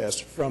 egress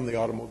from the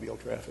automobile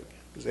traffic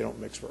because they don't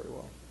mix very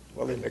well.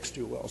 Well, they mix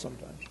too well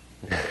sometimes.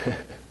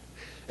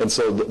 And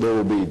so there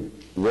will be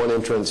one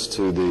entrance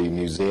to the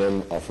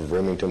museum off of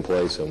Remington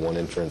Place and one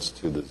entrance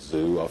to the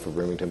zoo off of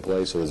Remington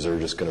Place, or is there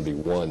just going to be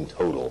one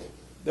total?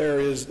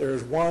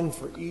 There's one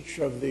for each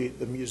of the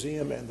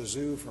museum and the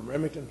zoo from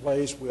Remington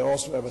Place. We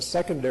also have a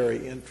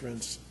secondary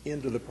entrance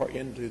into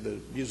the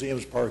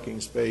museum's parking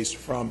space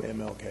from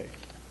MLK.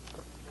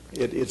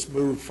 It's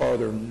moved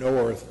farther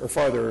north,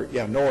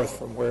 north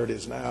from where it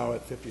is now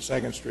at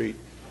 52nd Street.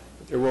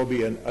 But there will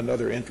be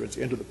another entrance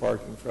into the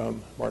parking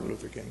from Martin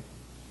Luther King.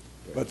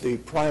 But the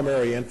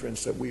primary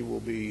entrance that we will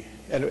be,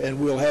 and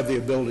we'll have the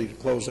ability to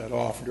close that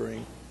off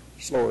during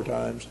slower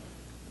times,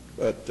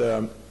 but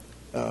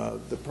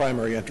the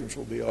primary entrance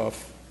will be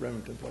off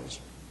Remington Place.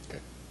 Okay.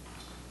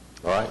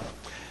 All right.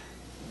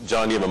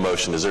 John, you have a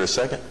motion. Is there a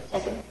second?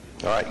 Second.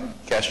 All right.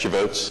 Cast your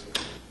votes.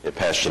 It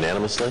passed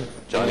unanimously.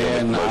 John, you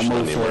have a motion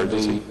on the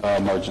emergency.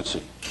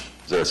 Emergency.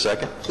 Is there a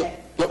second?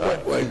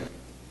 Yeah. Wait.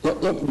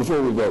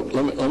 Before we vote,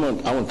 I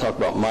want to talk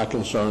about my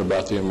concern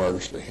about the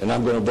emergency. And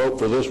I'm going to vote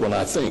for this one,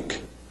 I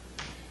think.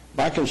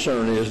 My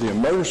concern is the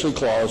emergency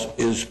clause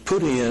is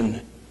put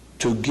in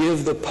to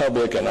give the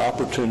public an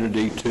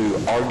opportunity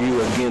to argue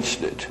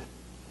against it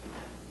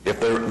if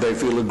they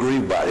feel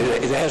aggrieved by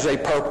it. It has a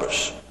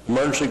purpose.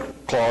 Emergency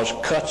clause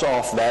cuts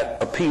off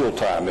that appeal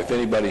time if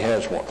anybody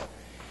has one.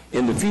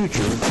 In the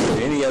future,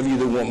 for any of you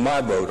that want my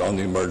vote on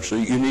the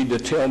emergency, you need to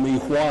tell me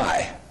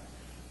why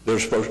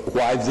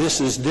why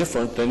this is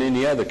different than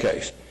any other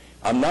case.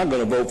 I'm not going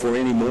to vote for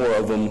any more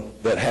of them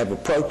that have a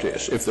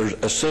protest. If there's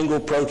a single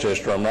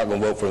protester, I'm not going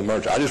to vote for the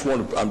emergency. I just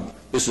want to,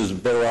 this is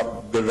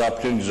good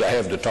opportunities I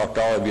have to talk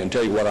to all of you and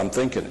tell you what I'm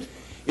thinking.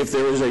 If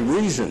there is a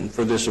reason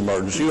for this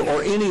emergency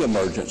or any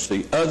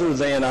emergency other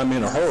than I'm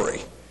in a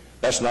hurry,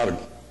 that's not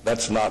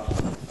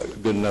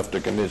good enough to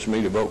convince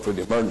me to vote for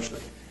the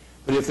emergency.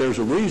 But if there's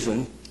a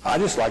reason, I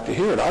just like to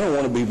hear it. I don't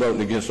want to be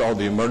voting against all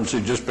the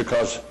emergency just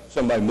because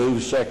somebody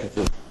moves seconds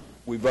and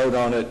we vote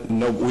on it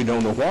and we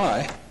don't know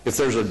why. If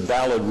there's a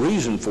valid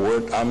reason for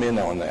it, I'm in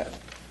on that.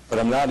 But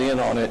I'm not in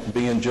on it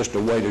being just a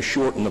way to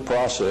shorten the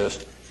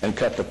process and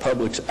cut the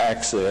public's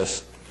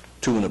access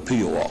to an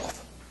appeal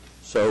off.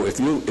 So if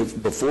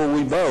before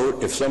we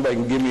vote, if somebody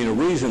can give me a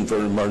reason for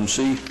an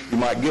emergency, you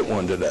might get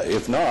one today.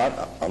 If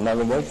not, I'm not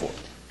going to vote for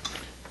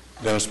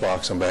it. Dennis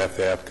Box on behalf of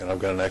the applicant. I've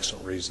got an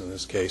excellent reason in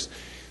this case.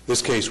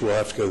 This case will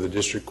have to go to the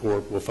district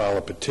court. We'll file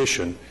a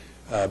petition.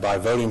 By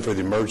voting for the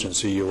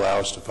emergency, you allow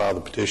us to file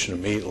the petition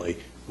immediately.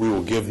 We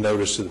will give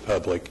notice to the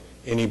public.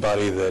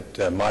 Anybody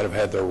that might have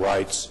had their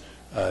rights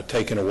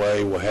taken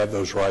away will have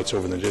those rights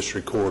over in the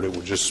district court. It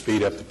will just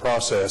speed up the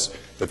process,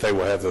 but they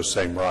will have those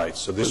same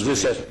rights. So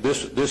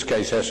this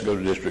case has to go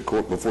to district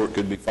court before it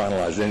could be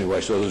finalized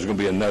anyway, so there's going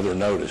to be another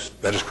notice.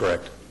 That is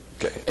correct.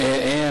 Okay.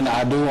 And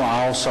I do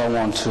also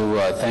want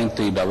to thank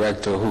the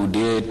director who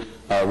did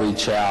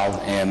reach out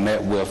and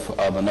met with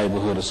the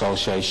neighborhood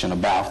association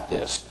about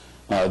this.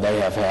 They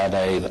have had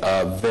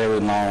a very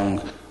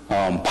long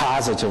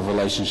positive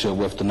relationship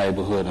with the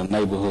neighborhood, and the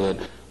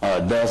neighborhood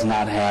does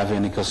not have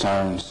any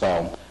concerns.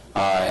 So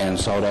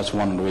that's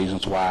one of the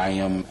reasons why I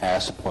am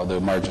asking for the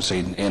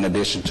emergency, in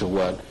addition to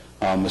what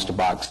Mr.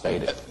 Box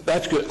stated.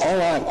 That's good.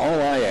 All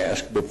I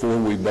ask before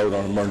we vote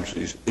on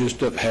emergencies is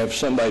to have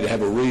somebody to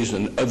have a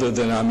reason other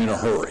than I'm in a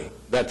hurry.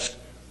 That's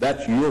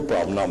your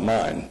problem, not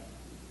mine.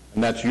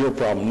 And that's your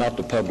problem, not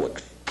the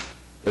public's.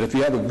 But if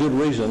you have a good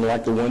reason,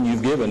 like the one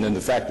you've given, and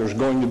the fact there's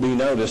going to be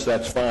notice,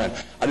 that's fine.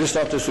 I just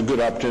thought this was a good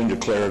opportunity to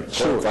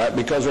clarify it,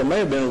 because there may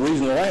have been a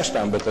reason the last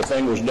time, but the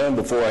thing was done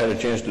before I had a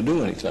chance to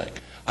do anything.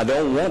 I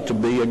don't want to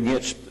be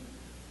against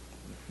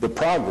the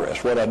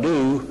progress. What I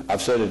do,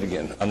 I've said it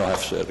again. I know I've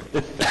said it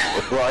again.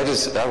 Well,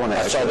 I want to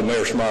I saw the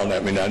mayor smiling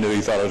at me, and I knew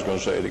he thought I was going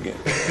to say it again.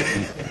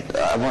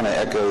 I want to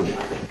echo,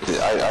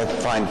 I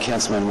find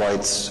Councilman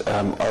White's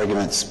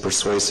arguments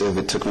persuasive.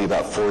 It took me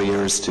about 4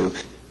 years to,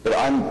 but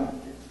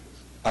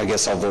I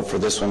guess I'll vote for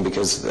this one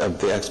because of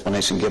the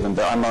explanation given,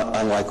 but I'm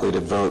unlikely to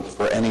vote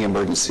for any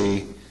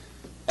emergency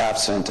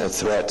absent a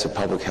threat to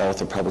public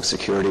health or public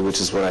security,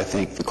 which is what I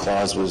think the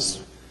clause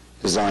was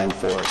designed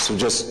for. So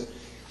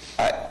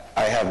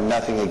I have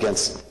nothing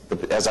against,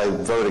 as I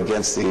vote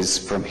against these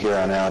from here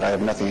on out, I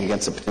have nothing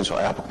against a potential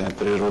applicant,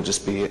 but it'll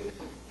just be,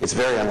 it's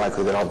very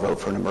unlikely that I'll vote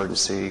for an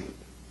emergency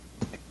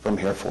from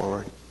here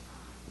forward.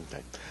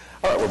 Okay.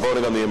 All right, we're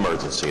voting on the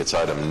emergency. It's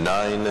item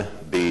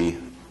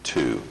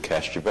 9B2.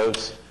 Cast your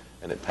votes,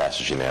 and it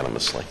passes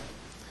unanimously.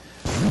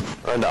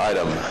 We're on to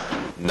item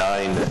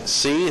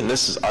 9C, and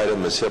this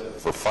item is hip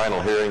for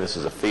final hearing. This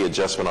is a fee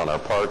adjustment on our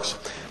parks.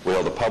 We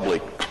held a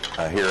public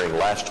hearing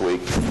last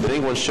week. Did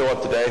anyone show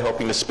up today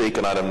hoping to speak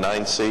on item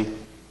 9C?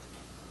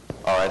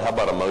 All right, how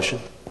about a motion?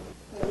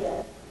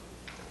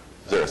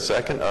 Is there a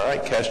second? All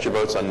right, cast your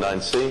votes on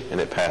 9C, and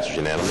it passes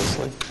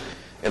unanimously.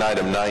 And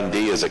item 9D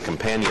is a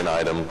companion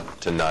item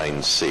to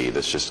 9C.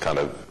 This just kind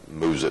of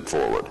moves it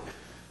forward.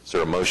 Is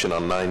there a motion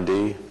on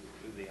 9D?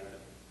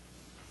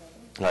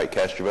 All right,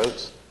 cast your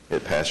votes.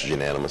 It passes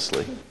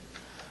unanimously.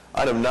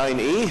 Item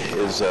 9E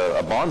is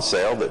a bond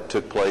sale that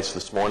took place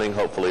this morning,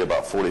 hopefully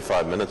about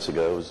 45 minutes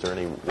ago. Is there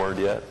any word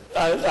yet?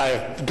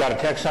 I got a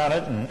text on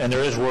it, and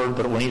there is word,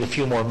 but we need a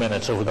few more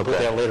minutes, so we'll put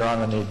that later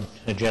on in the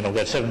agenda. We've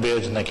got 7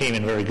 bids, and they came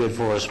in very good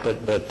for us,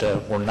 but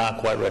we're not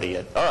quite ready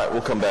yet. All right,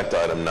 we'll come back to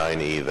item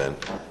 9E then.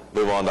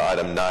 Move on to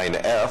item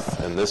 9F,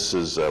 and this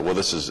is,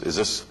 is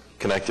this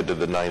connected to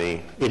the 9E?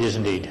 It is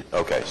indeed.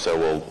 Okay, so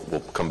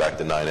we'll come back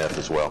to 9F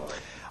as well.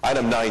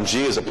 Item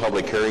 9G is a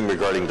public hearing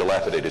regarding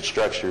dilapidated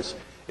structures.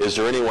 Is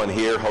there anyone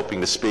here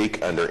hoping to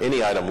speak under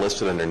any item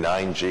listed under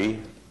 9G?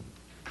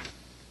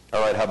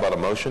 All right, how about a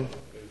motion?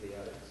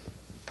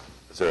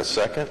 Is there a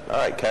second? All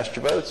right, cast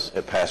your votes.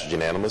 It passes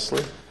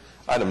unanimously.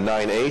 Item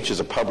 9H is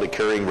a public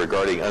hearing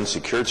regarding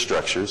unsecured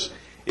structures.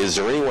 Is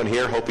there anyone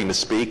here hoping to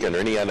speak under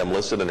any item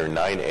listed under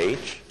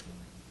 9H?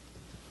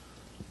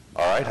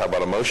 All right, how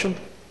about a motion?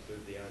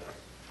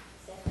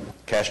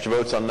 Cast your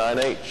votes on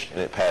 9H,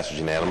 and it passes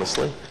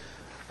unanimously.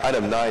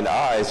 Item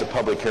 9I is a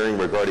public hearing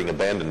regarding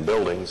abandoned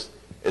buildings.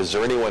 Is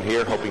there anyone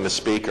here hoping to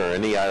speak on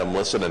any item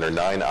listed under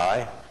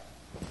 9I?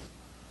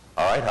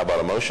 All right, how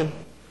about a motion?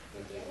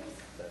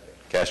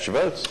 Cast your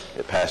votes.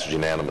 It passes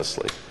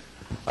unanimously.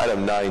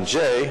 Item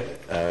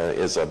 9J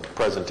is a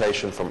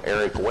presentation from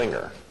Eric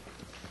Winger.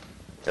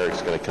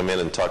 Eric's going to come in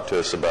and talk to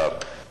us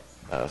about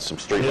some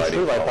street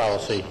lighting. Streetlight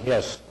policy,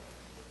 yes.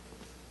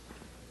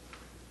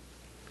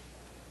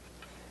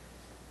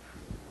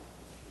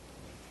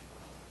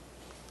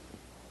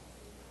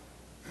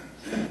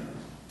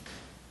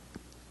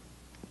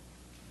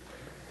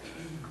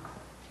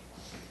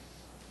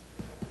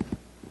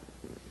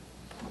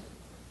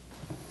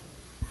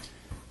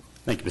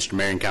 Thank you, Mr.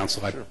 Mayor and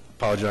Council. I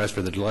apologize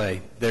for the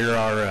delay. There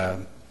are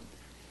a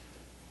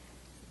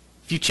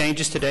few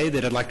changes today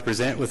that I'd like to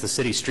present with the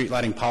city's street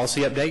lighting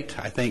policy update.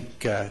 I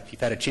think if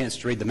you've had a chance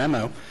to read the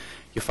memo,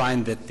 you'll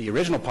find that the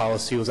original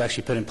policy was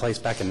actually put in place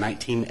back in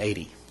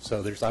 1980.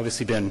 So there's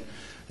obviously been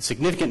a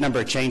significant number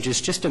of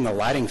changes just in the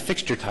lighting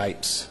fixture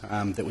types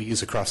that we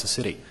use across the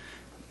city.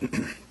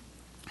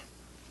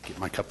 Get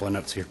my couple of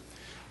notes here.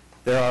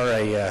 There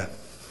are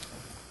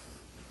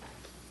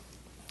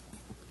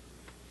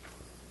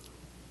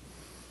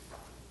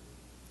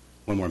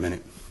one more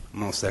minute.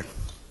 I'm almost there.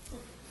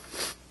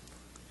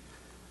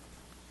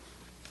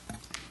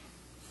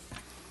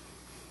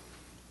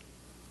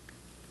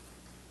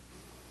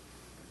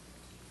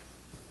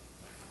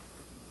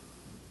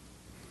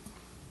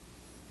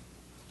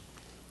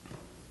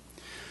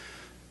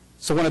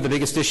 So one of the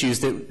biggest issues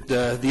that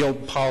the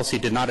old policy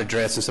did not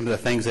address, and some of the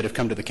things that have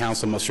come to the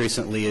council most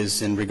recently,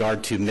 is in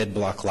regard to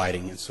mid-block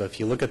lighting. And so if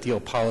you look at the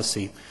old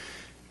policy,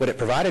 what it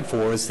provided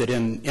for is that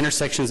in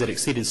intersections that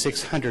exceeded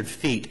 600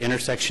 feet,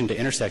 intersection to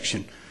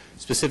intersection,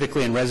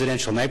 specifically in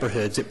residential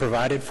neighborhoods, it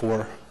provided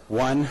for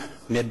one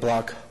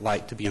mid-block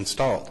light to be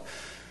installed.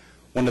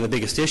 One of the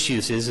biggest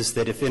issues is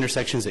that if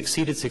intersections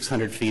exceeded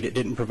 600 feet, it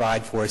didn't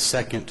provide for a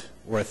second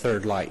or a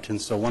third light.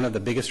 And so one of the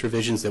biggest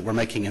revisions that we're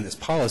making in this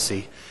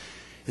policy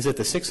is that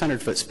the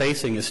 600-foot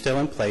spacing is still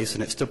in place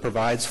and it still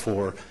provides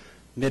for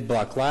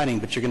mid-block lighting,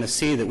 but you're going to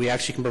see that we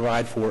actually can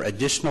provide for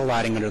additional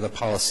lighting under the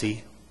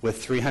policy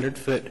with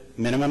 300-foot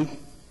minimum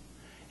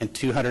and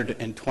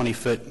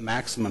 220-foot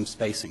maximum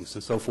spacings.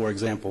 And so, for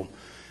example,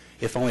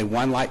 if only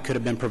one light could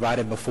have been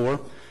provided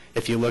before,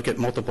 if you look at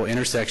multiple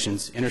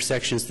intersections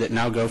that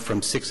now go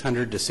from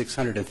 600 to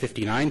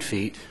 659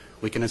 feet,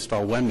 we can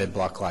install one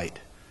mid-block light.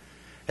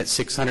 At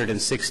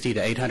 660 to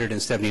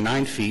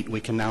 879 feet, we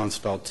can now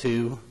install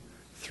 2,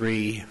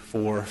 3,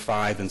 4,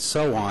 5, and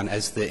so on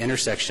as the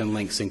intersection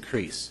lengths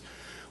increase.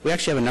 We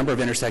actually have a number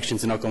of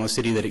intersections in Oklahoma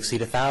City that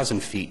exceed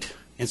 1,000 feet.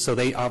 And so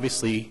they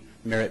obviously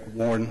merit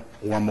one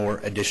or more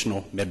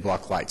additional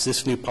mid-block lights.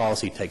 This new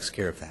policy takes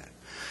care of that.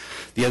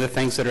 The other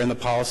things that are in the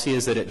policy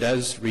is that it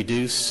does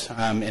reduce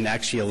and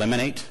actually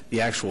eliminate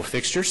the actual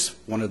fixtures.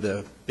 One of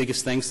the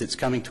biggest things that's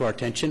coming to our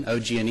attention,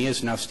 OG&E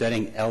is now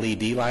studying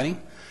LED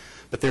lighting,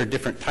 but there are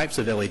different types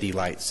of LED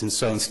lights. And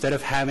so instead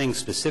of having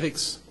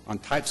specifics on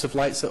types of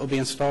lights that will be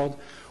installed,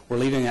 we're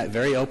leaving that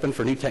very open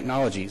for new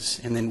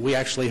technologies. And then we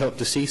actually hope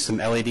to see some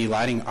LED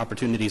lighting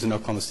opportunities in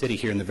Oklahoma City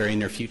here in the very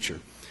near future.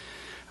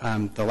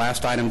 The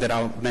last item that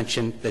I'll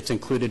mention that's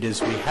included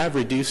is we have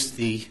reduced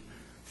the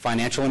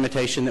financial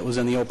limitation that was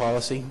in the old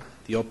policy.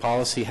 The old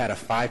policy had a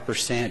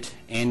 5%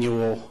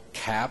 annual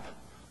cap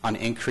on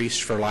increase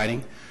for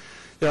lighting.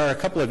 There are a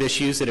couple of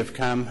issues that have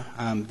come.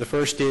 The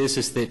first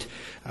is that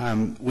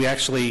we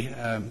actually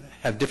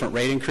have different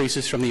rate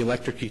increases from the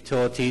electric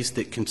utilities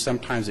that can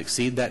sometimes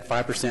exceed that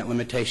 5%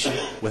 limitation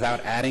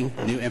without adding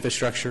new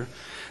infrastructure.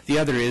 The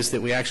other is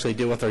that we actually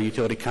deal with our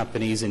utility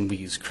companies and we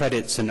use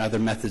credits and other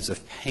methods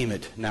of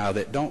payment now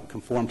that don't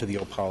conform to the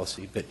old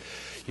policy. But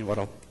what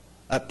I'll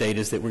update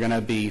is that we're going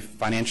to be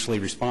financially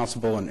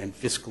responsible and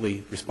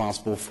fiscally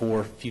responsible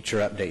for future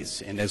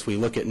updates. And as we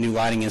look at new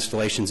lighting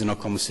installations in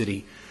Oklahoma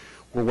City,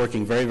 we're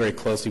working very, very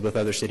closely with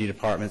other city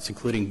departments,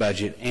 including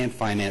budget and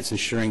finance,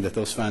 ensuring that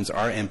those funds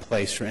are in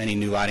place for any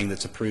new lighting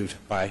that's approved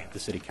by the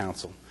City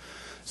Council.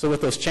 So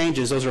with those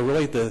changes, those are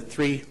really the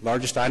three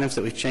largest items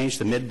that we've changed,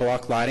 the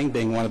mid-block lighting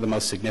being one of the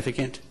most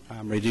significant,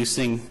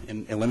 reducing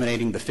and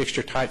eliminating the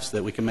fixture types so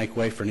that we can make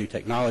way for new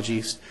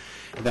technologies,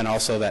 and then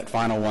also that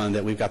final one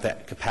that we've got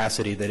that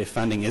capacity that if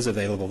funding is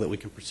available that we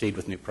can proceed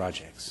with new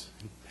projects.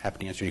 I'm happy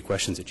to answer any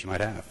questions that you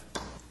might have.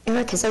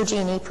 Eric, has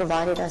OG&E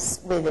provided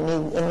us with a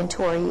new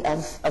inventory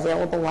of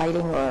available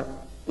lighting, or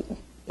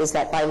is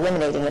that by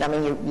eliminating it? I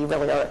mean, you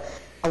really are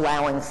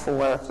allowing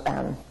for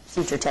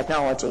future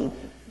technology,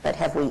 but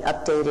have we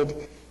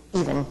updated,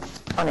 even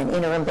on an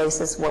interim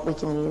basis, what we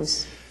can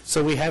use?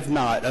 So we have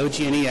not.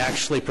 OG&E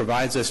actually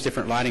provides us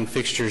different lighting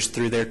fixtures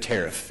through their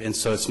tariff, and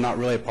so it's not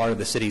really a part of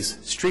the city's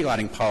street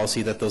lighting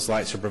policy that those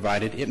lights are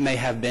provided. It may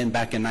have been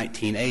back in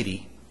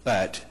 1980,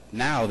 but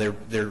now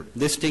they're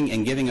listing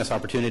and giving us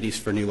opportunities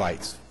for new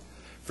lights.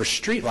 For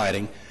street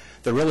lighting,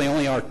 there really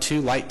only are two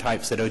light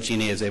types that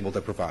OG&E is able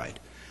to provide.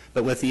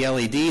 But with the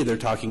LED, they're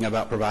talking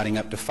about providing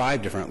up to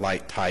 5 different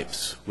light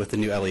types with the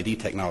new LED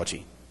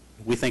technology.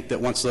 We think that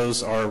once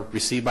those are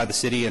received by the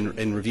city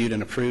and reviewed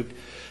and approved,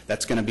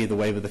 that's going to be the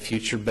wave of the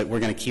future, but we're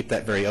going to keep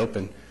that very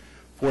open.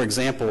 For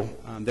example,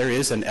 there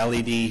is an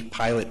LED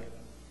pilot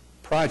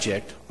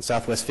project on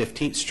Southwest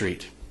 15th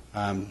Street,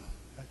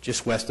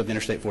 just west of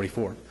Interstate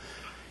 44.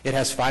 It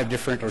has 5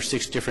 different or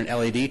 6 different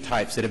LED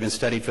types that have been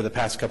studied for the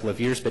past couple of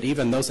years, but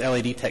even those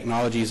LED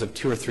technologies of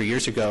 2 or 3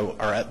 years ago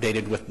are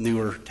updated with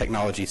newer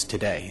technologies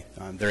today.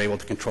 They're able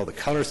to control the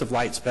colors of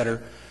lights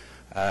better.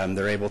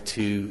 They're able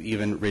to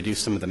even reduce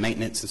some of the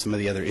maintenance and some of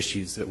the other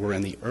issues that were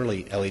in the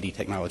early LED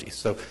technologies.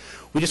 So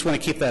we just want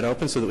to keep that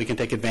open so that we can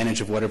take advantage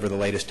of whatever the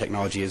latest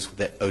technology is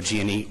that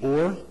OG&E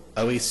or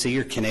OEC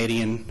or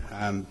Canadian.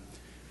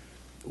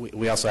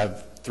 We also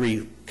have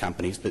 3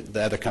 companies, but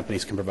the other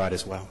companies can provide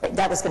as well.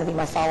 That was going to be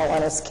my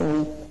follow-on, is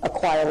can we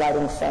acquire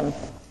lighting from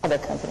other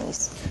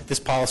companies? This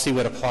policy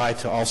would apply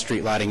to all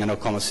street lighting in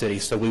Oklahoma City,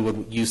 so we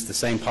would use the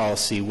same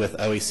policy with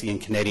OEC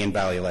and Canadian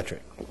Valley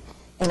Electric.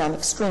 And I'm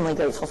extremely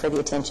grateful for the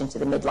attention to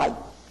the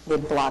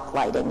mid-block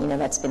lighting. You know,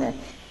 that's been a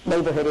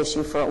neighborhood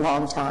issue for a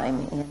long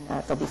time, and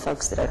there'll be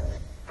folks that are,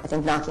 I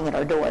think, knocking at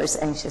our doors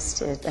anxious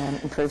to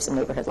improve some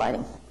neighborhood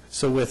lighting.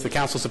 So with the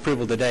council's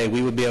approval today,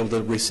 we would be able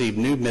to receive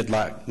new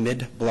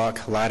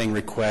mid-block lighting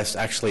requests,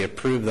 actually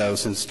approve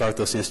those, and start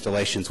those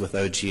installations with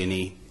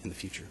OG&E in the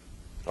future.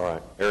 All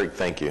right. Eric,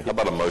 thank you. How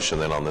about a motion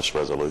then on this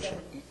resolution?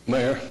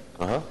 Mayor?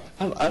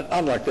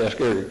 I'd like to ask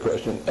Eric a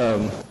question.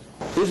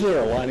 Is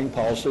there a lighting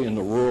policy in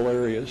the rural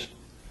areas?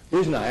 The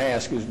reason I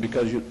ask is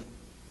because you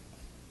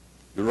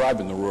arrive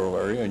in the rural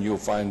area and you'll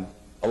find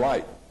a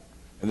light,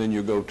 and then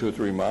you'll go 2 or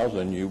 3 miles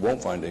and you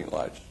won't find any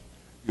lights.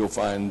 You'll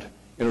find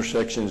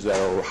intersections that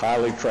are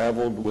highly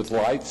traveled with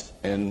lights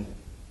and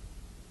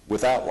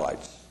without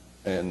lights.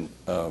 And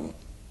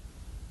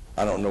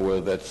I don't know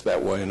whether that's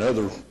that way in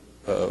other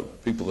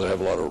people that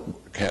have a lot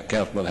of,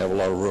 councilmen have a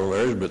lot of rural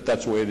areas, but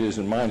that's the way it is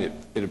in mine.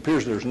 It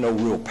appears there's no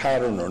real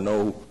pattern or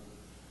no,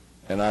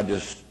 and I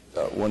just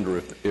wonder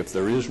if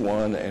there is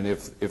one, and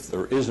if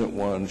there isn't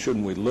one,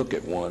 shouldn't we look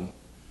at one?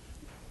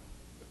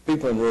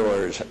 People in rural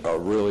areas are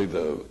really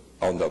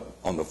on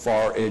the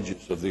far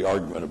edges of the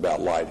argument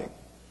about lighting.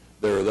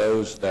 There are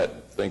those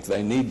that think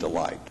they need the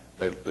light.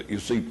 You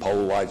see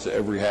pole lights at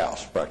every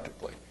house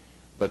practically.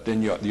 But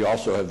then you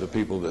also have the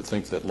people that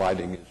think that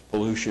lighting is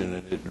pollution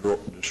and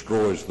it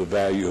destroys the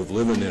value of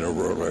living in a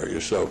rural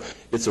area. So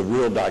it's a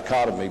real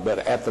dichotomy. But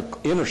at the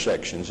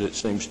intersections, it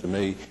seems to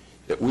me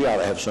that we ought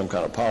to have some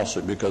kind of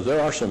policy, because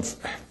there are some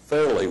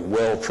fairly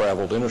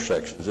well-traveled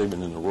intersections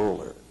even in the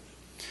rural area.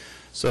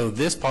 So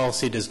this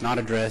policy does not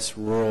address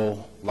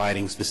rural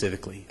lighting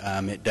specifically.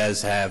 It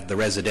does have the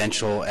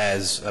residential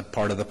as a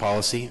part of the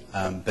policy,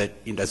 but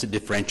it doesn't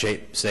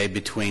differentiate, say,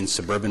 between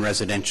suburban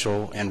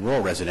residential and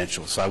rural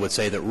residential. So I would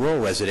say that rural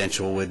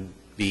residential would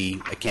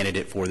be a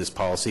candidate for this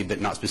policy,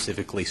 but not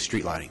specifically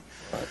street lighting.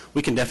 Right.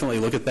 We can definitely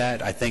look at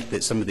that. I think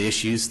that some of the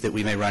issues that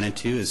we may run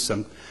into is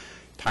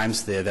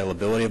sometimes the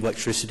availability of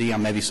electricity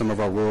on maybe some of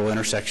our rural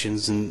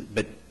intersections,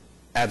 but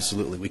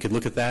absolutely, we could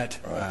look at that.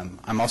 Right.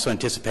 I'm also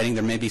anticipating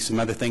there may be some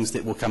other things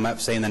that will come up,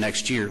 say, in the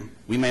next year.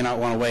 We may not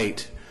want to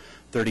wait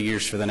 30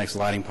 years for the next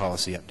lighting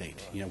policy update.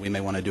 You know, we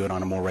may want to do it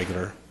on a more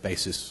regular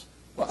basis.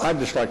 Well, I'd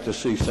just like to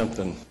see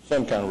something,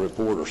 some kind of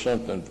report or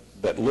something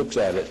that looks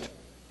at it.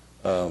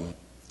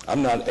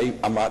 I'm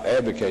not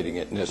advocating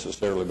it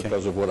necessarily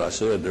because of what I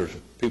said. There's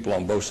people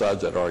on both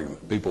sides of that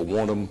argument. People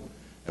want them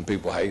and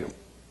people hate them.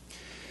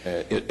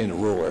 In the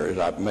rural areas,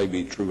 that may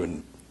be true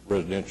in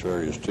residential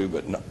areas too,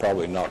 but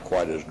probably not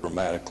quite as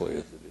dramatically as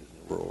it is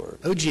in the rural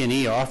areas.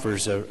 OG&E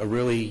offers a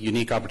really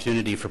unique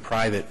opportunity for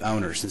private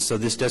owners, and so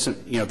this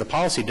doesn't, the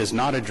policy does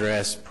not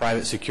address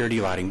private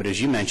security lighting, but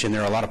as you mentioned,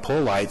 there are a lot of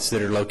pole lights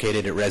that are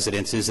located at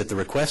residences at the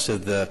request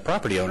of the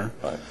property owner.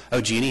 Right.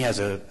 OG&E has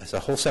a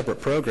whole separate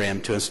program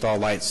to install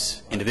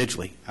lights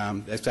individually.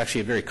 That's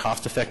actually a very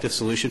cost-effective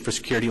solution for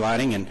security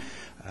lighting, and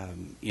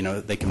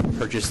they can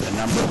purchase a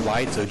number of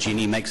lights.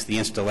 OG&E makes the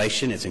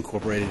installation. It's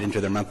incorporated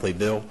into their monthly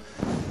bill.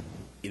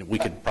 We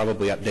could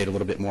probably update a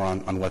little bit more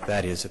on what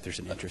that is if there's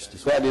an interest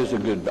as well. That is a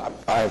good,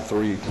 I have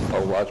 3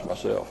 pole lights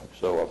myself,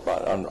 so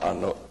I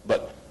know,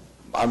 but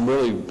I'm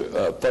really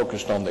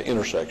focused on the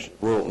intersection,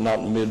 rural,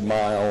 not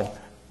mid-mile.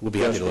 We'll be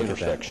happy to look at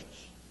that.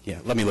 Yeah,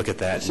 let me look at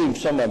that. It seems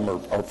some of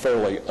them are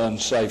fairly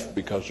unsafe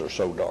because they're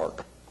so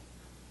dark.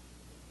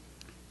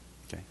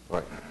 Okay.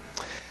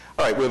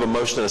 All right, we have a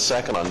motion and a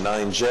second on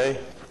 9J.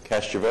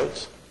 Cast your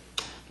votes.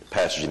 It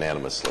passes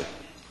unanimously.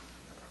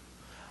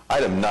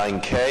 Item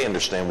 9K,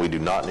 understand we do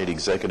not need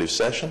executive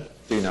session.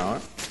 Do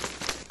not.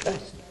 Okay.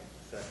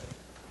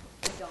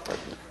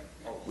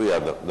 We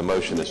have the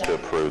motion is to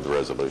approve the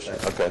resolution.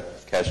 Okay.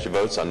 Cast your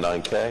votes on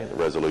 9K. The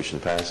resolution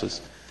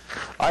passes.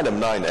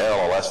 Item 9L,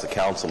 I'll ask the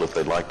council if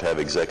they'd like to have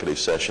executive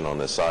session on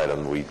this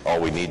item.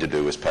 All we need to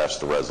do is pass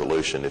the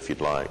resolution if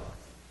you'd like.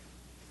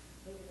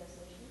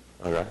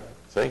 Okay.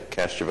 See,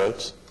 cast your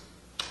votes.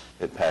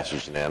 It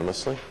passes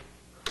unanimously.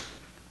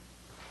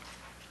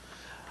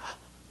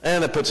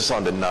 And that puts us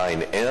on to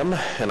 9M,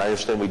 and I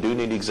understand we do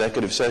need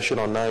executive session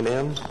on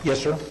 9M?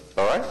 Yes, sir.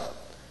 All right.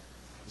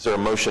 Is there a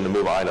motion to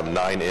move item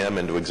 9M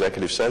into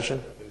executive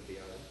session?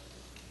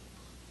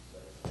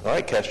 All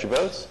right, cast your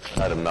votes.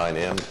 Item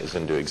 9M is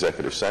into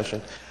executive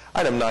session.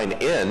 Item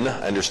 9N,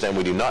 I understand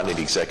we do not need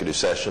executive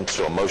session,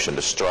 so a motion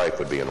to strike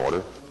would be in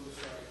order.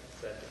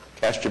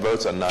 Cast your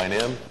votes on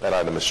 9M. That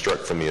item is struck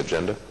from the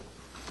agenda.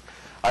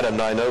 Item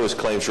 9O is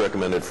claims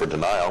recommended for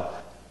denial.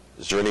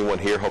 Is there anyone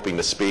here hoping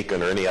to speak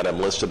under any item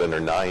listed under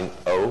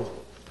 9O?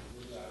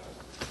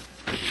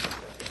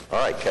 All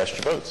right, cast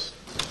your votes.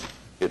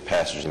 It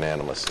passes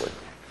unanimously.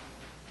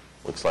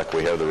 Looks like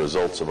we have the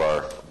results of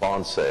our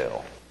bond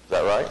sale. Is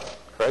that right?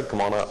 Craig,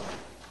 come on up.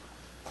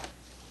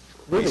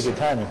 Really good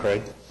timing,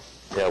 Craig.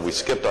 Yeah, we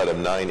skipped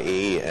item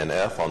 9E and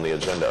F on the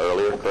agenda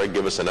earlier. Craig,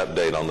 give us an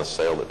update on the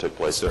sale that took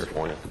place this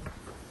morning.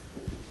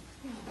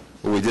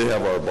 Well, we did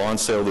have our bond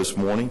sale this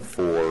morning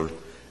for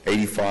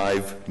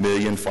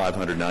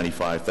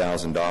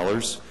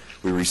 $85,595,000.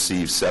 We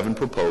received 7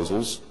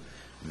 proposals.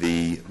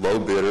 The low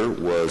bidder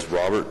was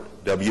Robert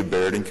W.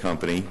 Baird and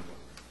Company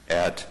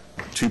at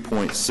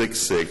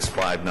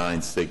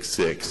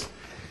 $2.665966.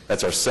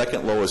 That's our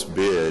second lowest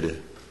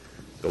bid.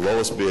 The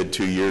lowest bid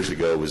 2 years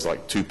ago was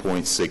like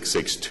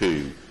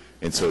 $2.662,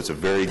 and so it's a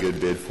very good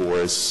bid for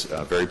us.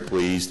 Very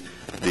pleased.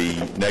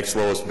 The next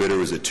lowest bidder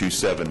was at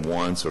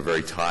 $271, so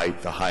very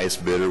tight. The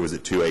highest bidder was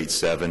at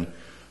 $287,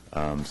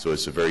 so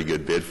it's a very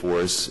good bid for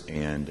us,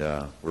 and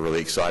we're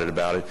really excited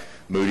about it.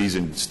 Moody's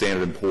and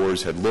Standard &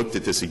 Poor's had looked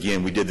at this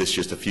again. We did this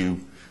just a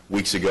few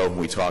weeks ago when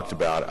we talked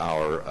about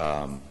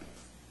our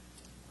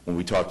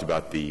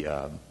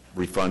the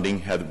refunding,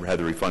 had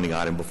the refunding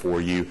item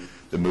before you.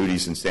 The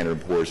Moody's and Standard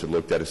 & Poor's had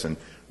looked at us and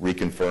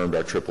reconfirmed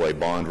our AAA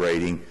bond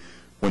rating.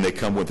 When they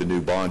come with a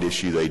new bond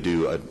issue, they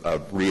do a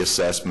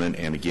reassessment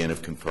and again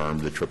have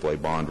confirmed the AAA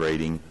bond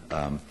rating.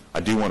 I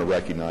do want to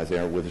recognize they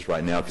aren't with us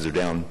right now because they're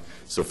down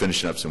still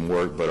finishing up some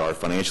work, but our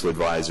financial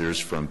advisors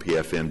from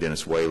PFM,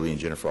 Dennis Whaley and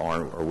Jennifer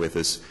Arndt, are with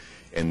us,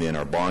 and then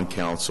our bond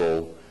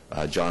counsel,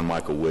 John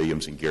Michael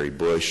Williams and Gary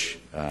Bush.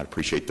 I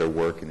appreciate their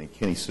work. And then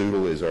Kenny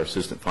Soodle is our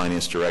assistant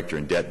finance director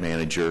and debt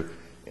manager.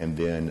 And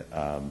then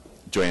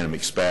Joanna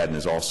McSpadden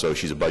is also,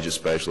 she's a budget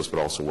specialist, but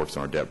also works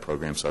on our debt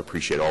program. So I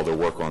appreciate all their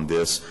work on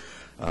this.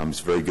 It's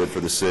very good for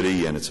the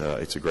city, and it's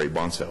a great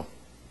bond sale.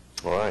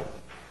 All right.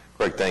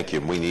 Greg, thank you.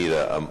 We need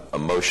a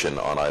motion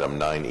on item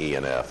 9E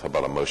and F. How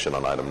about a motion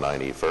on item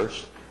 9E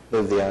first?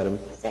 Move the item.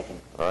 Second.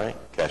 All right.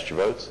 Cast your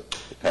votes.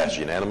 It passed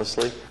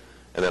unanimously.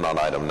 And then on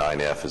item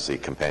 9F is the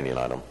companion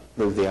item.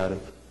 Move the item.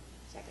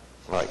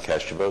 All right,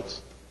 cast your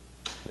votes.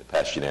 It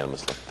passed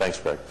unanimously. Thanks,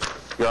 Greg.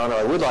 Your Honor,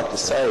 I would like to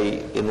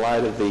say, in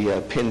light of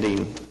the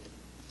pending,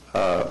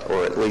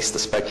 or at least the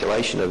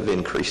speculation of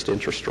increased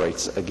interest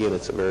rates, again,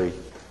 it's a very,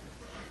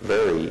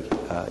 very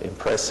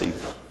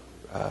impressive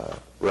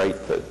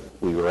rate that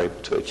we were able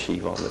to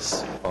achieve on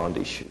this bond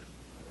issue.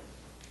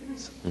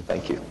 So,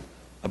 thank you.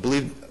 I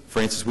believe,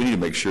 Francis, we need to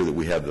make sure that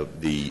we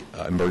have the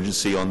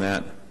emergency on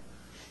that.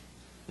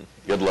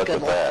 Good luck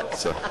with that.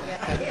 So,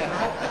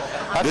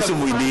 this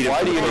one we need.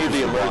 Why do you need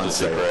the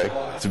emergency, Greg?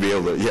 To be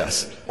able to,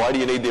 yes. Why do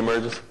you need the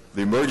emergency?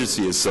 The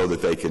emergency is so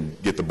that they can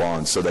get the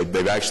bonds. So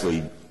they've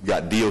actually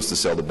got deals to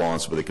sell the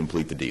bonds so they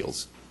complete the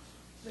deals.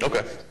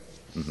 Okay.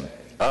 Mm-hmm.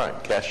 All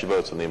right. Cast your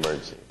votes on the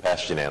emergency.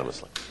 Passed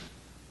unanimously.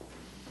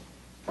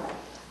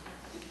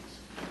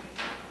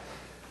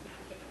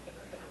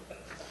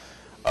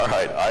 All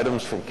right.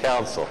 Items from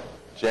council.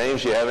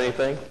 James, you have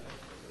anything?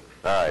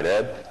 All right,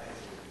 Ed.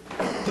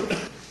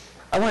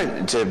 I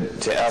wanted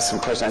to ask some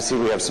questions. I see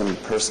we have some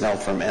personnel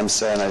from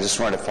EMSA, and I just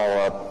wanted to follow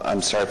up.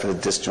 I'm sorry for the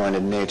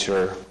disjointed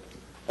nature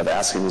of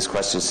asking these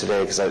questions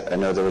today, because I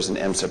know there was an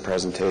EMSA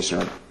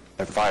presentation, or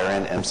a fire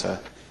in EMSA.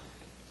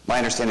 My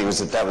understanding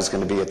was that was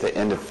going to be at the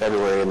end of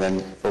February, and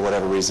then for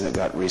whatever reason it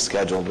got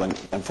rescheduled when,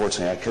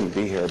 unfortunately, I couldn't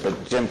be here.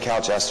 But Jim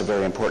Couch asked a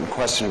very important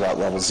question about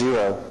level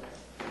 0,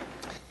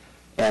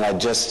 and I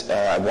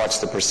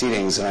watched the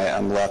proceedings, and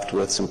I'm left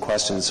with some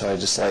questions. So I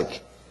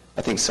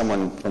think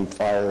someone from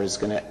fire is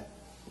going to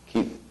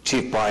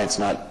Chief Bryant's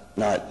not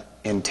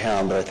in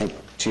town, but I think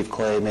Chief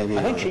Clay maybe.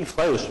 I think Chief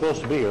Clay was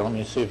supposed to be here. Let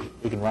me see if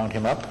we can round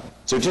him up.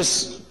 So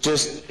just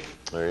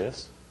there he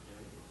is.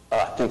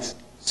 Thanks.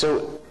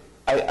 So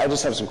I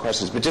just have some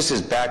questions, but just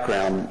as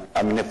background,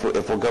 I mean, if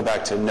we'll go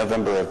back to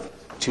November of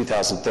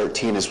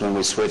 2013 is when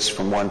we switched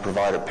from one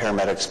provider,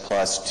 Paramedics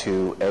Plus,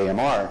 to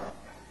AMR,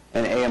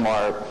 and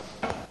AMR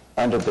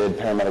underbid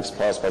Paramedics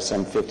Plus by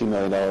some $50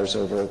 million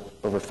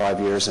over 5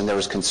 years, and there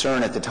was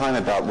concern at the time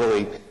about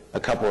really a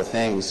couple of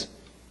things,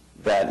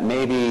 that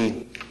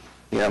maybe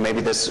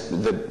this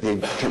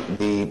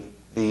the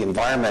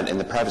environment in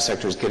the private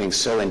sector is getting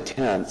so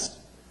intense.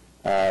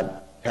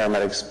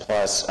 Paramedics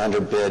Plus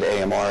underbid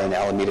AMR in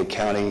Alameda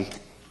County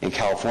in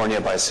California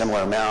by a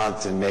similar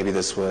amount, and maybe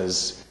this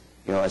was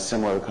a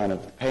similar kind of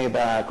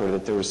payback, or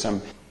that there was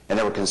some, and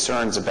there were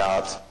concerns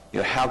about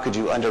how could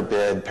you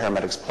underbid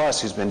Paramedics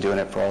Plus, who's been doing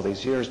it for all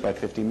these years, by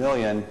 $50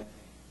 million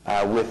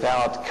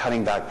without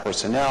cutting back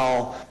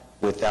personnel,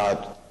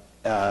 without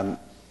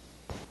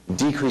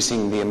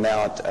decreasing the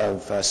amount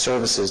of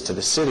services to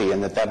the city,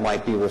 and that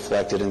might be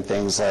reflected in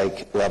things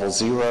like level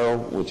 0,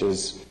 which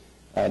is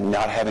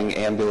not having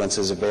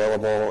ambulances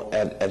available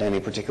at any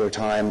particular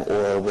time,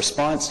 or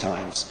response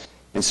times.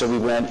 And so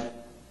we've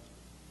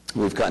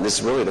gotten, this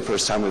is really the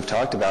first time we've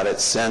talked about it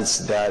since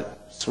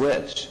that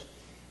switch.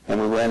 And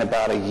we went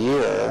about a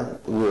year,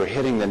 we were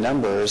hitting the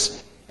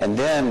numbers, and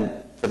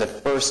then for the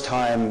first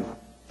time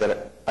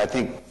that I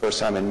think first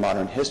time in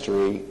modern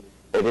history,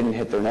 they didn't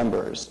hit their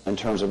numbers in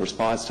terms of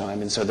response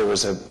time, and so there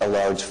was a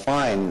large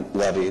fine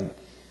levied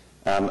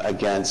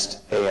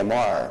against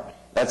AMR.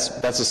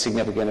 That's a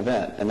significant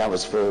event, and that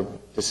was for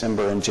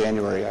December and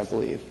January, I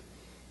believe.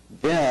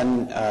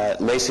 Then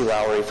Lacey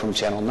Lowry from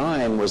Channel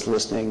 9 was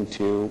listening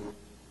to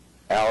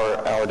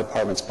our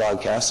department's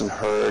broadcast and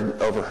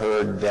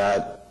overheard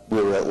that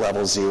we were at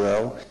level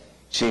 0.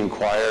 She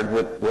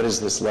inquired, what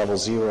is this level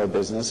 0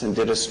 business, and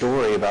did a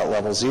story about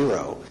level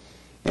 0,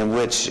 in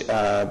which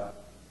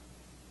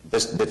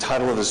the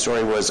title of the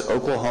story was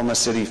Oklahoma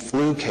City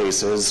Flu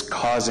Cases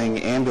Causing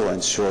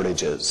Ambulance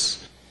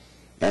Shortages.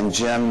 And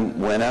Jim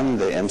Wenham,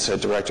 the MSA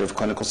Director of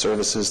Clinical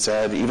Services,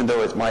 said, even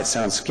though it might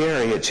sound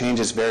scary, it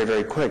changes very,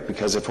 very quick,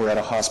 because if we're at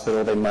a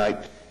hospital, they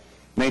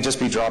may just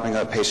be dropping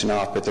a patient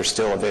off, but they're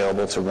still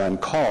available to run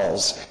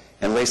calls.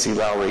 And Lacey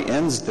Lowry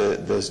ends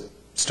the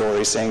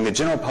story saying the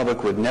general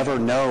public would never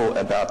know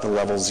about the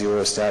level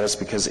 0 status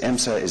because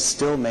IMSA is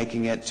still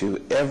making it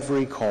to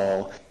every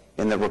call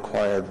in the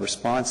required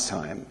response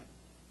time.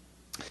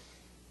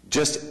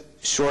 Just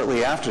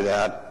shortly after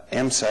that,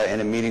 IMSA,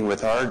 in a meeting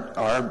with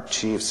our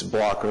chiefs,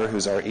 Blocker,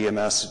 who's our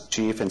EMS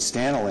chief, and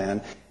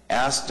Staniland,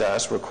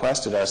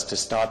 requested us to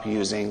stop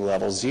using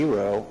level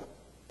 0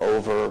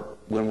 over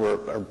when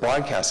we're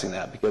broadcasting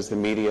that, because the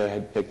media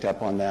had picked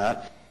up on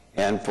that,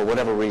 and for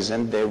whatever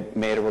reason, they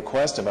made a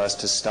request of us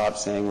to stop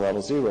saying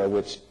level 0,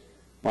 which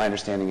my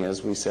understanding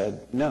is we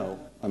said no.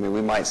 I mean,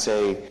 we might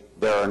say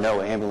there are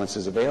no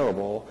ambulances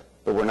available,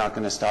 but we're not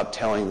going to stop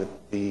telling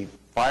the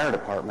fire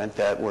department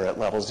that we're at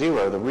level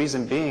 0. The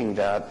reason being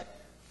that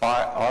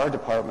our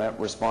department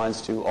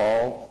responds to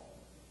all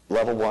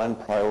level 1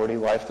 priority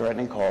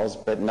life-threatening calls,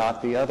 but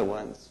not the other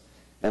ones,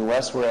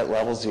 unless we're at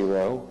level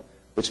 0,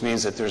 which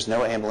means that there's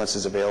no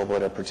ambulances available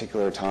at a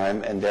particular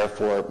time, and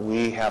therefore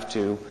we have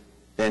to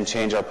then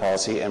change our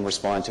policy and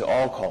respond to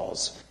all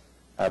calls,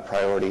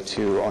 priority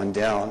 2 on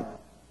down.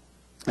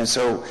 And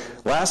so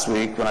last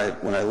week,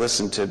 when I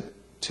listened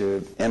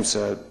to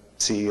IMSA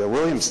CEO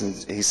Williamson,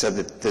 he said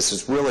that this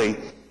is really,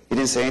 he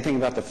didn't say anything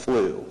about the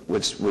flu,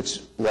 which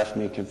left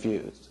me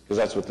confused, because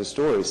that's what the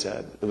story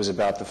said. It was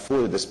about the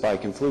flu, the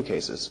spike in flu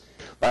cases.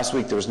 Last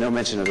week there was no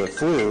mention of the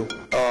flu.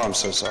 Oh, I'm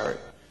so sorry.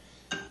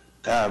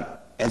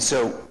 And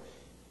so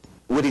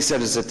what he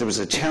said is that there was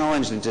a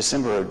challenge in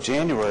December or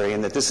January,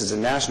 and that this is a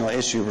national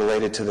issue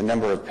related to the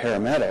number of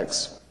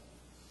paramedics,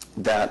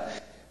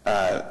 that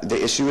the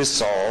issue is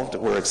solved.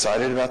 We're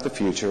excited about the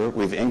future.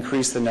 We've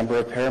increased the number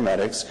of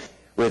paramedics.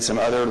 We had some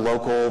other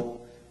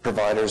local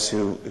providers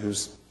who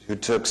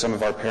took some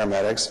of our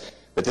paramedics,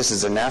 but this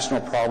is a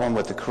national problem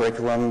with the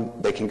curriculum.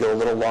 They can go a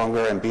little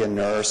longer and be a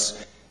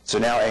nurse. So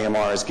now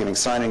AMR is giving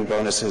signing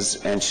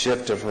bonuses and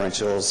shift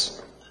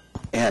differentials,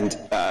 and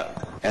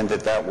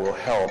that will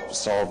help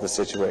solve the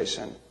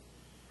situation.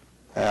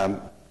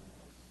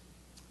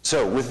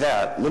 So with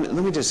that, let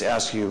me just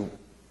ask you,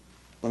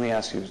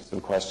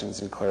 some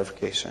questions and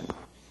clarification.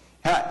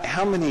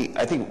 How many,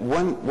 I think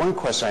one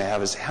question I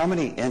have is, how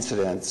many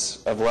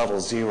incidents of level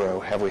 0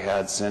 have we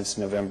had since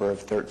November of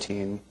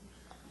 13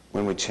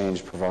 when we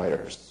changed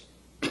providers?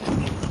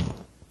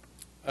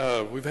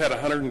 We've had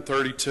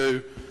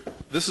 132.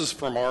 This is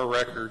from our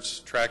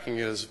records, tracking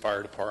it as a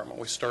fire department.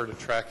 We started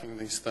tracking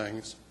these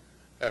things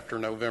after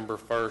November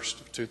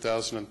 1st of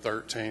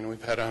 2013.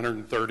 We've had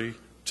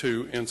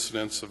 132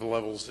 incidents of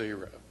level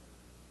 0.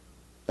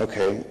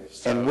 Okay.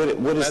 So and what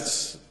is...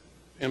 That's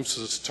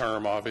IMSA's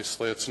term,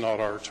 obviously. It's not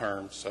our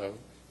term, so...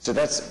 So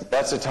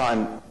that's a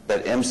time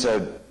that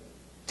IMSA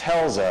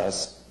tells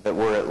us that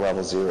we're at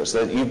level 0.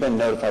 So that you've been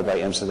notified by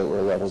IMSA that we're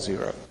at level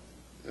 0.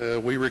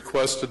 We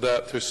requested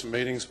that through some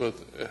meetings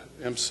with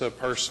IMSA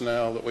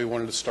personnel, that we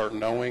wanted to start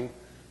knowing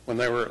when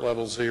they were at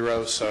level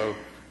 0. So,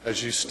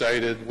 as you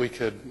stated, we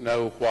could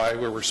know why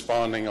we're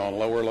responding on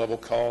lower level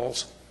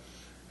calls.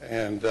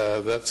 And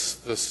that's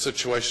the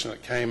situation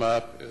that came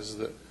up, is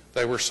that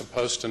they were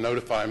supposed to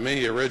notify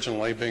me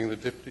originally, being the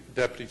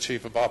Deputy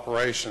Chief of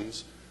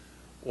Operations,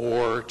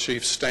 or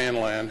Chief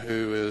Stanland,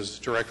 who is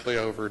directly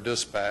over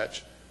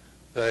dispatch.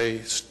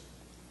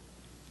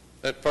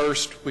 At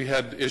first, we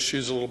had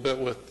issues a little bit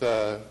with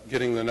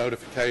getting the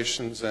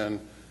notifications, and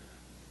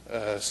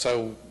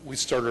so we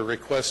started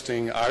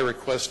requesting, I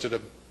requested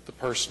of the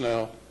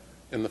personnel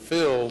in the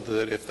field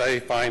that if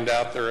they find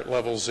out they're at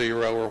level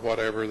 0 or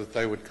whatever, that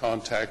they would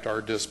contact our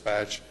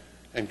dispatch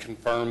and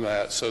confirm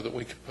that, so that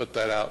we could put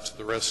that out to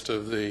the rest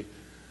of the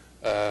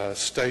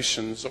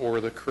stations or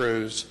the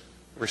crews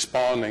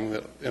responding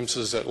that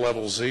IMSA's at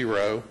level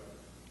 0,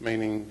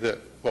 meaning that,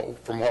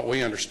 from what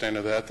we understand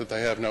of that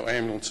they have no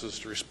ambulances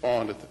to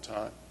respond at the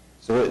time.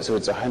 So it's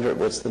 100,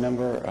 what's the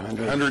number?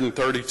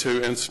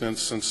 132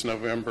 incidents since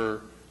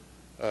November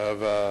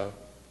of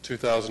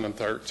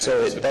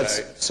 2013.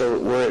 So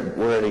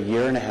we're at a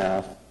year and a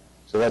half,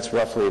 so that's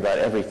roughly about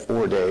every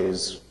 4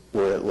 days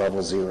we're at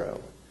level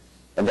 0.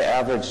 And the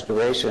average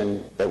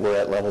duration that we're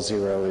at level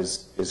 0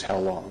 is how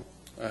long?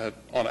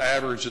 On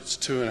average, it's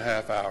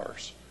 2.5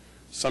 hours.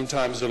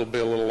 Sometimes it'll be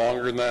a little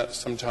longer than that.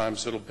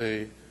 Sometimes it'll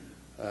be,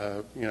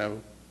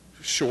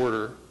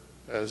 shorter.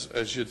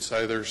 As you'd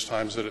say, there's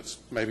times that it's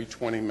maybe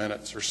 20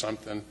 minutes or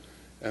something,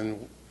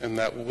 and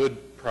that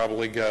would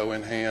probably go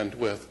in hand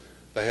with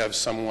they have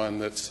someone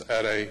that's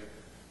at a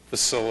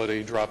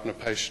facility dropping a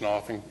patient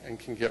off and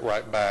can get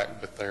right back,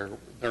 but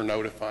they're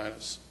notifying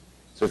us.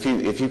 So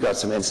if you've got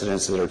some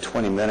incidents that are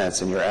 20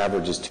 minutes and your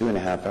average is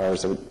 2.5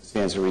 hours, that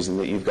stands to reason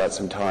that you've got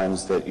some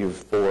times that you've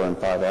 4 and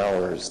 5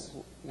 hours.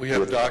 We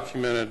have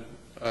documented,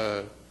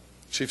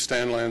 Chief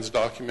Stanland's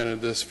documented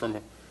this from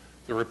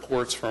the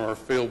reports from our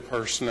field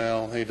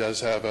personnel. He does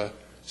have a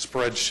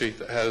spreadsheet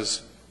that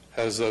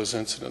has those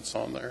incidents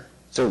on there.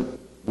 So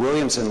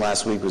Williamson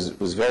last week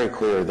was very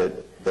clear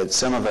that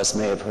some of us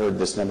may have heard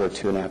this number of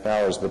 2.5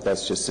 hours, but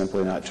that's just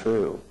simply not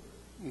true.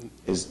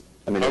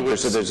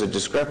 So there's a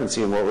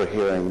discrepancy in what we're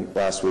hearing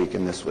last week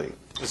and this week.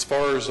 As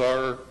far as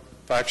our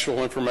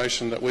factual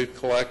information that we've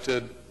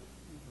collected,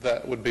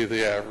 that would be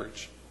the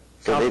average.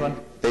 So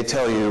they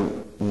tell you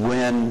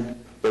when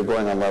they're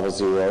going on level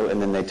 0,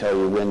 and then they tell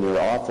you when you're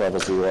off level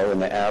 0,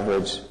 and the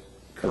average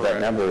of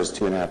that number is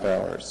 2.5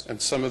 hours.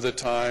 And some of the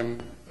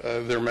time,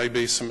 there may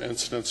be some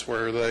incidents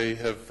where they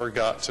have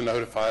forgot to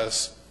notify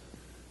us.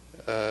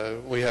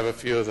 We have a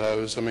few of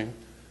those. I mean,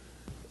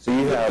 so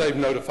they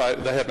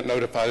haven't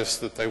notified us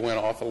that they went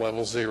off a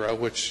level 0,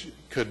 which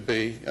could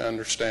be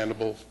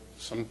understandable.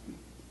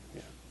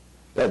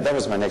 That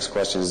was my next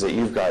question, is that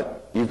you've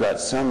got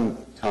some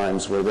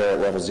times where they're at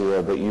level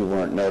 0, but you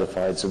weren't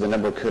notified, so the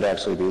number could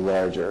actually be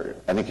larger.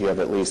 I think you have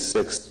at least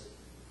six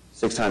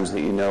times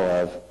that you know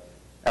of.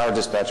 Our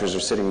dispatchers are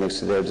sitting next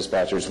to their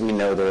dispatchers. We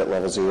know they're at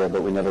level 0,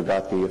 but we never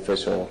got the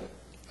official.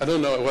 I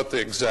don't know what the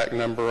exact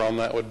number on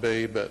that would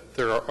be, but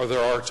there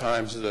are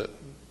times that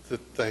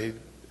they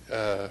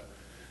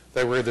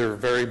were either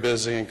very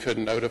busy and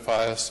couldn't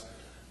notify us.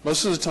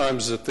 Most of the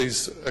times that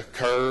these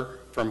occur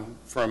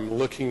from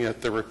looking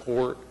at the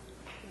report,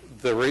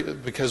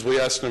 because we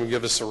asked them to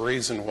give us a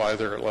reason why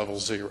they're at level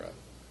 0.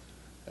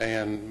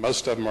 And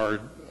most of them are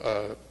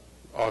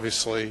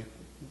obviously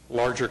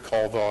larger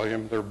call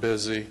volume. They're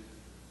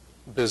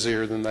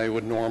busier than they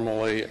would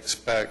normally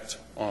expect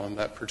on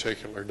that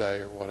particular day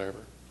or whatever.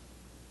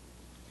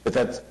 But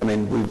that's,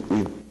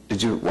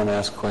 did you want to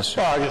ask a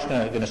question? Well, I was just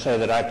going to say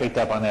that I picked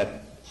up on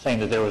that, saying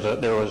that there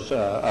was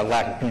a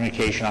lack of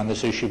communication on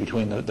this issue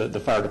between the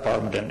fire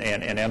department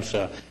and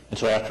EMSA. And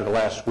so after the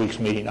last week's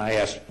meeting, I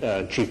asked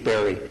Chief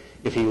Berry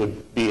if he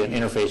would be an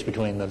interface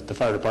between the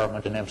fire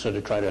department and EMSA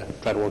to try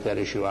to work that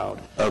issue out.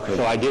 Okay.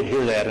 So I did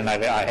hear that, and I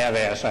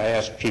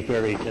asked Chief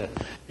Berry to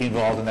be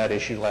involved in that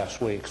issue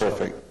last week.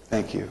 Perfect.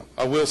 Thank you.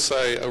 I will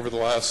say over the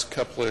last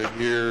couple of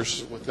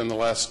years, within the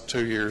last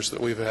 2 years, that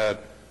we've had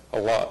a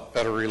lot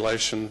better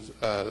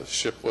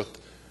relationship with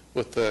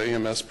the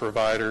EMS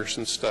providers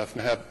and stuff,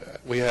 and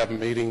we have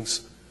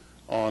meetings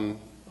on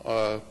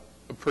a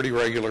pretty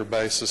regular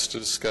basis to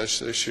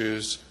discuss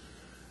issues,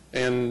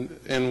 and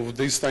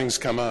these things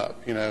come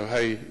up.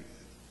 Hey,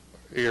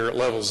 you're at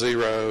level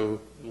 0.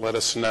 Let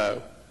us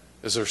know.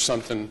 Is there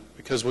something?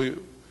 Because we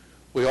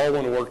all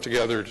want to work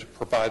together to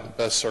provide the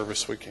best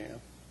service we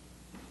can.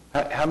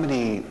 How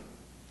many?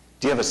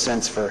 Do you have a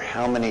sense for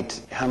how many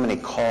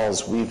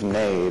calls we've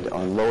made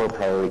on lower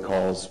priority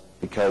calls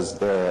because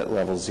they're at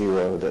level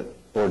 0 that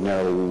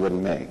ordinarily we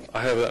wouldn't make? I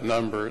have that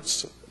number.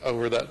 It's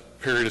over that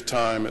period of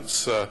time.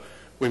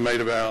 We made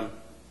about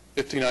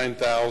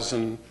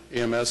 59,000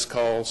 EMS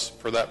calls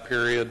for that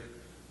period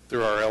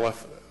through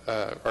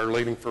our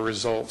Leading for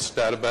Results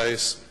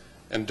database,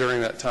 and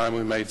during that time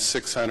we made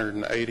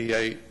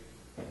 688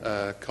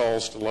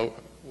 calls to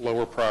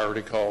lower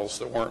priority calls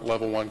that weren't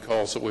level 1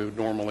 calls that we would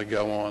normally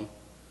go on.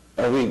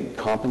 Are we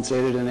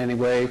compensated in any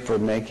way for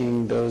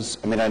making those?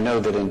 I know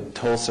that in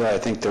Tulsa, I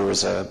think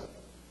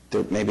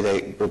maybe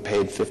they were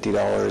paid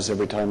 $50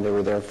 every time they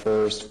were their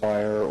first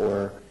fire,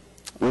 or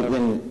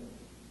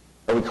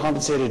are we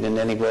compensated in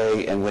any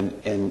way? And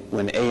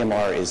when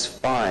AMR is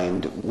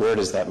fined, where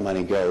does that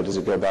money go? Does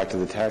it go back to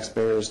the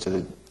taxpayers, to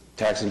the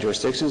taxing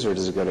jurisdictions, or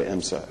does it go to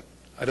EMSA?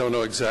 I don't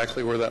know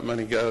exactly where that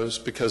money goes,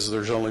 because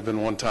there's only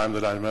been one time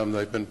that I know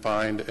they've been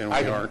fined and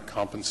we aren't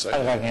compensated.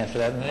 I can answer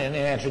that. And the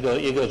answer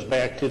it goes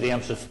back to the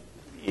EMSA,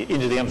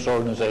 into the EMSA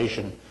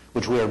organization,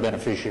 which we are a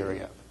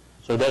beneficiary of.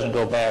 So it doesn't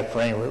go back for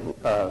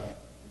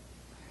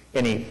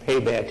any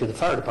payback to the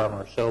fire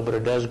department or so, but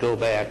it does go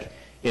back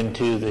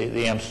into the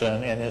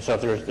EMSA, and so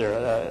if there's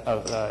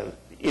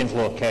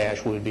inflow of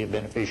cash, we would be a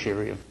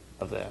beneficiary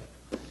of that.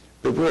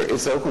 But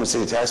it's the Oklahoma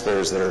City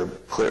taxpayers that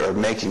are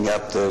making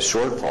up the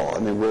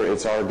shortfall.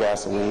 It's our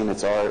gasoline,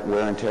 it's our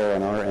wear and tear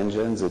on our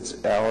engines,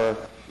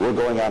 we're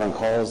going out on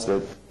calls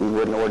that we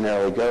wouldn't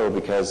ordinarily go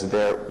because of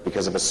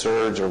a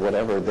surge or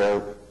whatever.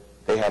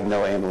 They have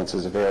no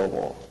ambulances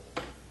available,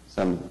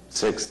 some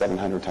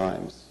 600-700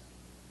 times.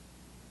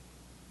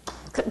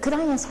 Could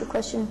I ask a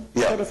question,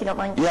 yeah. Ed, if you don't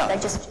mind? Yeah.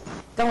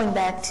 Going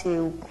back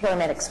to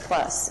Paramedics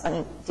Plus,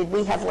 did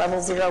we have level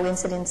 0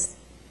 incidents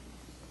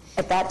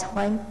at that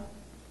time?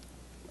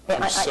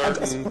 I'm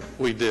certain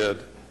we did,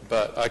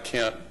 but I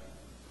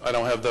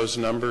don't have those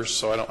numbers,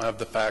 so I don't have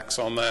the facts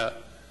on that.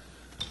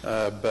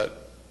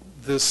 But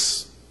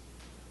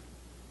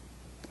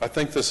I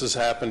think this has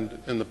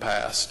happened in the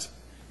past.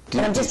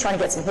 And I'm just trying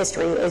to get some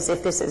history, as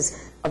if this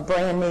is a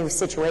brand-new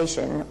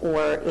situation,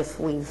 or if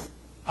we've,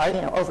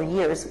 over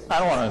years. I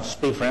don't want to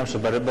speak for IMSA,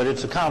 but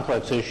it's a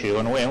complex issue,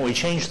 and we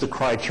changed the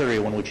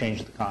criteria when we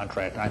changed the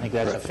contract. And I think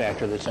that's a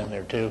factor that's in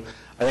there, too.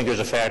 I think there's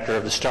a factor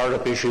of the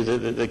startup issue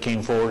that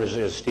came forward,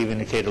 as Steve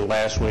indicated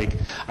last week.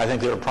 I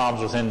think there are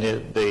problems within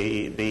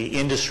the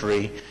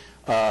industry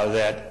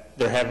that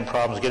they're having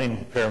problems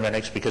getting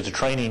paramedics because the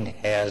training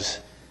has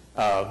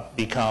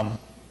become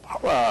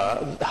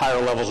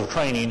higher levels of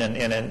training,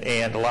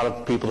 and a lot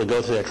of people that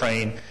go through that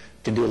training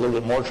can do a little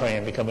bit more training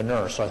and become a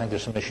nurse. So I think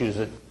there's some issues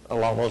that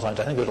along those lines.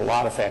 I think there's a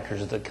lot of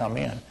factors that come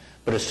in,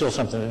 but it's still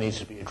something that needs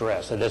to be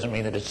addressed. That doesn't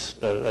mean that it's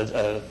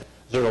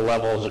zero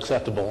level is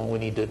acceptable, and we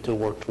need to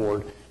work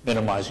toward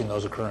minimizing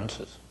those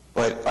occurrences.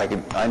 But I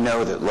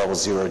know that level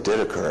 0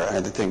 did occur.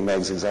 I think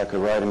Meg's exactly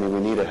right. I mean,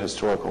 we need a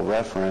historical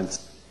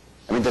reference.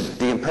 I mean,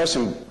 the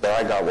impression that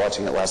I got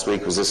watching it last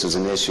week was this was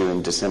an issue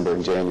in December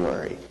and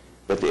January.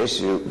 But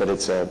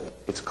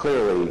it's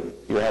clearly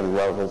you're having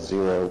level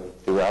 0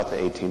 throughout the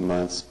 18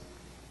 months.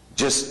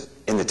 Just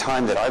in the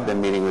time that I've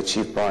been meeting with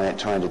Chief Bryant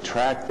trying to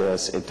track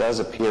this, it does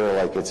appear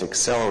like it's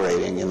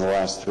accelerating in the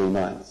last 3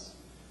 months.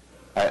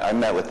 I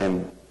met with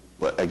him,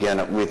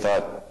 again, we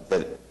thought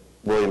that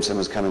Williamson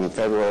was coming in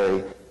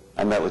February.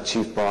 I met with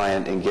Chief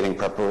Bryant in getting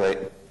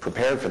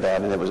prepared for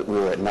that, and we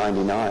were at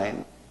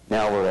 99.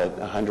 Now we're at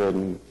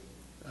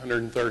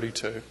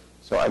 132.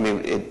 So, I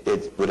mean,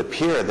 it would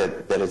appear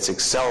that it's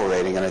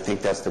accelerating, and I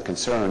think that's the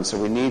concern. So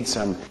we need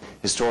some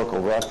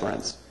historical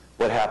reference.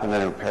 What happened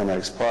in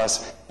Paramedics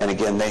Plus, and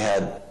again, they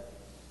had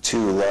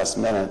 2 less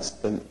minutes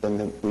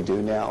than we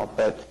do now.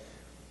 But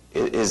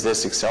is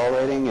this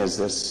accelerating? Is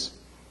this...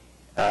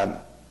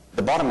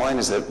 the bottom line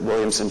is that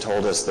Williamson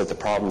told us that the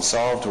problem's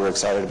solved. We're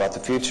excited about the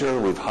future.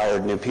 We've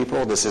hired new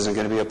people. This isn't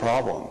going to be a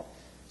problem.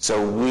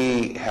 So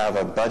we have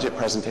a budget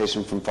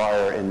presentation from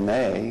Fire in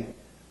May.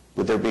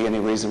 Would there be any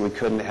reason we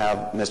couldn't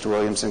have Mr.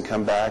 Williamson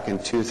come back in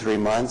 2-3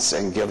 months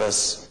and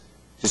just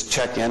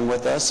check in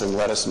with us and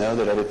let us know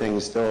that everything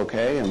is still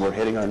okay and we're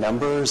hitting our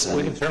numbers?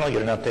 We can certainly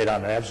get an update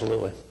on it,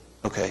 absolutely.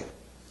 Okay.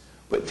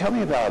 But tell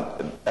me about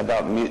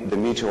the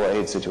mutual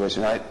aid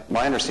situation.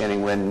 My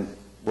understanding when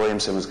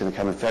Williamson was going to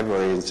come in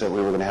February and said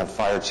we were going to have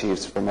fire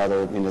chiefs from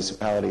other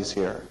municipalities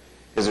here.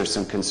 Is there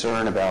some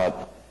concern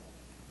about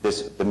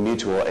the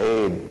mutual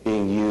aid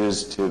being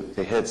used to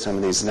hit some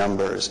of these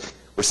numbers?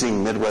 We're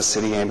seeing Midwest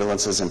City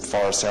ambulances in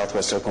far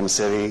southwest Oklahoma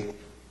City.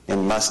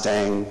 In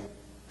Mustang,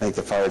 I think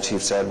the fire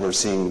chief said we're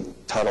seeing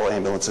Tuttle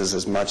ambulances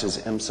as much as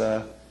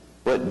IMSA.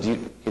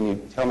 Can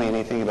you tell me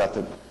anything about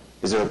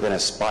has there been a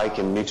spike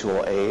in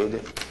mutual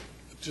aid?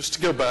 Just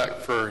to go back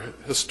for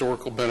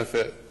historical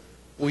benefit,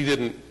 we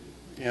didn't,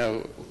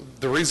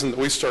 the reason that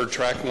we started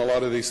tracking a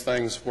lot of these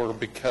things were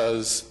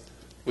because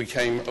we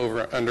came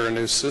over under a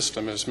new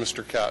system, as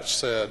Mr. Couch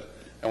said,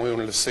 and we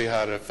wanted to see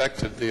how it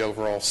affected the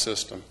overall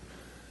system.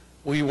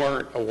 We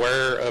weren't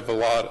aware of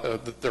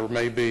that there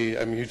may be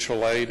a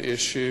mutual aid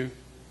issue,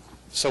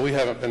 so we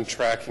haven't been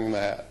tracking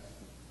that.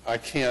 I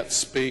can't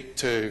speak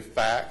to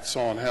facts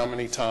on how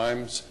many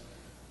times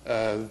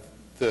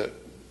that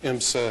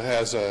IMSA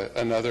has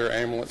another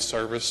ambulance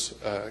service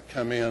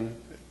come in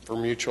for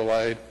mutual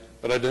aid,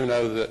 but I do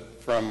know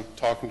that from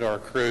talking to our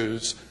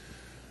crews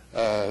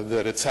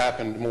that it's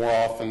happened more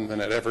often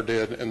than it ever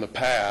did in the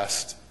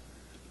past.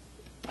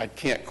 I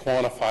can't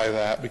quantify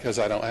that because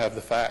I don't have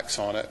the facts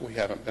on it. We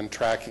haven't been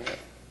tracking it.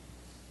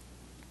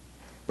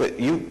 But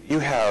you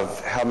have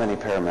how many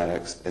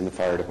paramedics in the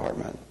fire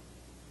department?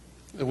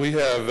 We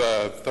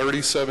have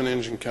 37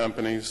 engine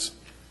companies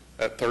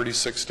at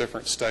 36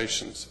 different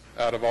stations.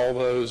 Out of all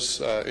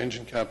those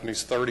engine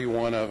companies,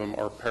 31 of them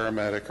are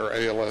paramedic or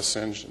ALS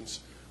engines.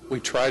 We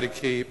try to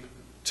keep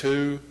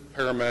 2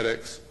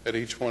 paramedics at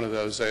each one of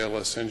those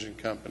ALS engine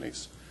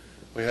companies.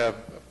 We have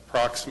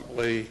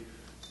approximately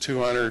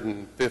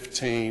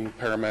 215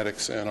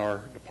 paramedics in our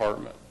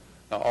department.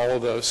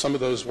 Now, some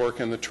of those work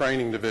in the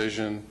training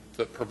division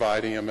that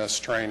provide EMS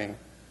training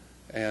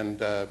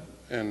and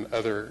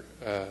other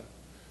work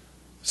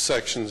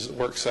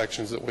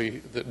sections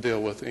that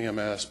deal with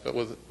EMS. But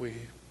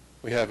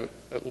we have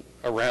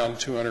around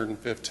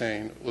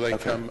 215. They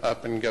come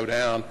up and go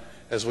down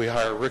as we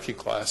hire rookie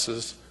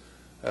classes.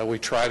 We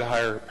try to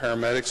hire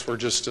paramedics. We're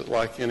just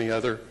like any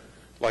other.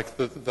 Like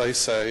they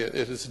say, it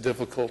is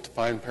difficult to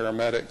find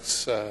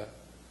paramedics,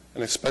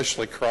 and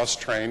especially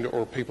cross-trained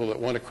or people that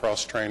want to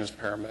cross-train as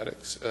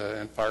paramedics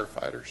and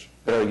firefighters.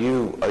 But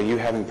are you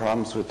having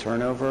problems with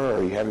turnover?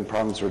 Are you having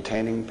problems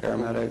retaining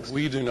paramedics?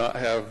 We do not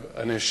have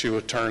an issue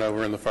with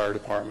turnover in the fire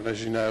department.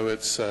 As you know,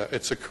 it's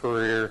a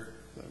career.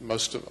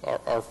 Most of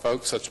our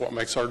folks, that's what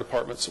makes our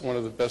departments one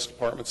of the best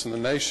departments in the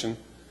nation.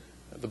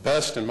 The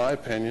best, in my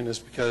opinion, is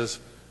because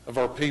of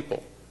our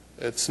people.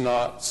 It's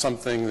not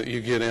something that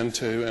you get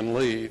into and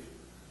leave.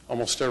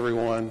 Almost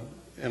everyone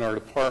in our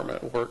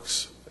department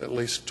works at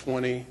least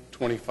 20,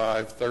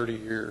 25, 30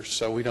 years,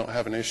 so we don't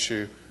have an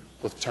issue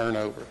with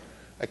turnover.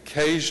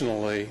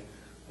 Occasionally,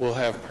 we'll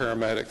have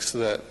paramedics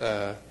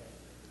that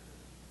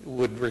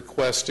would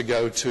request to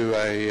go to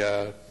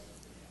a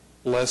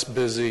less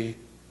busy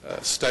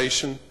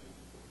station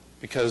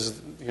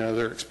because,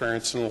 they're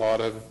experiencing a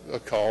lot of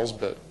calls,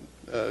 but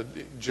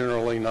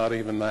generally not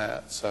even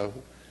that. So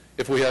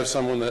if we have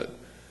someone that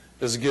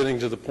is getting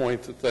to the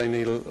point that they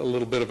need a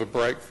little bit of a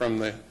break from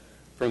the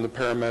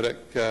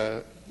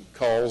paramedic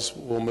calls,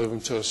 we'll move them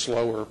to a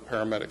slower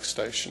paramedic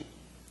station.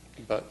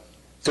 But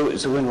So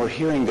when we're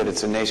hearing that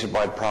it's a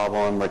nationwide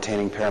problem,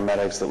 retaining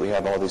paramedics, that we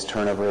have all these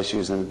turnover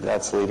issues, and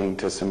that's leading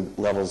to some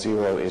level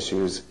 0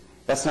 issues,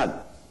 it's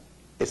not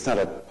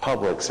a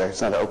public sector,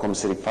 it's not an Oklahoma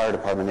City Fire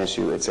Department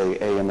issue, it's a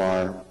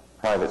AMR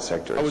private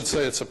sector issue. I would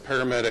say it's a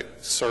paramedic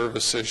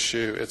service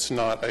issue. It's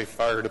not a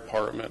fire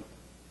department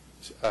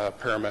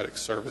paramedic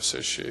service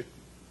issue.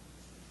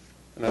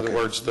 In other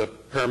words, the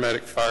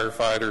paramedic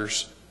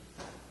firefighters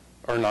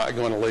are not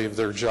going to leave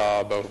their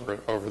job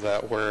over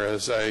that,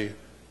 whereas a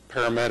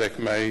paramedic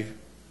may,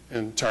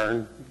 in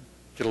turn,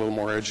 get a little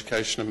more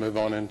education and move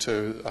on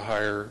into a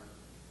higher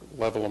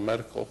level of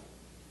medical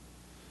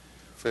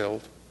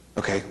field.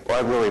 Okay.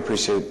 Well, I really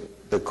appreciate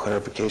the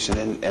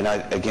clarification, and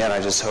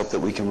I just hope that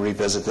we can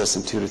revisit this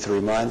in 2 to 3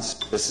 months.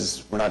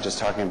 We're not just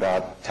talking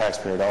about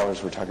taxpayer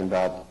dollars, we're talking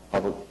about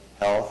public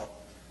health,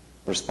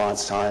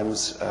 response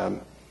times,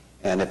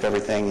 and if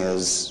everything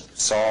is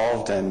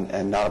solved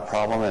and not a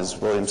problem, as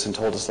Williamson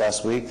told us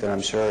last week, then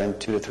I'm sure in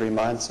 2 to 3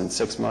 months, and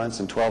 6 months,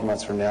 and 12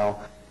 months from now,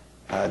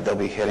 they'll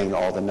be hitting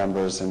all the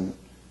numbers.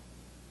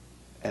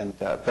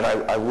 But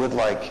I would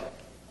like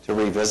to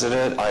revisit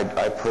it.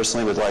 I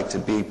personally would like to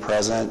be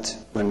present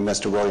when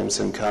Mr.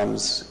 Williamson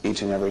comes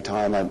each and every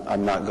time.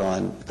 I'm not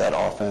gone that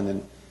often,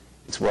 and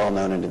it's well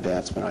known in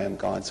advance when I am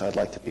gone, so I'd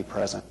like to be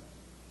present.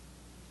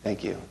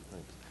 Thank you.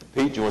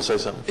 Pete, do you want to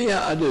say something?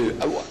 Yeah, I do.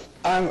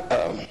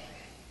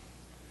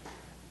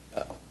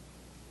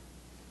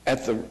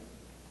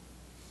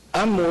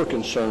 I'm more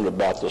concerned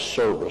about the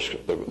service,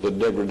 the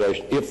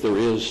degradation. If there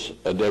is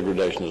a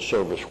degradation of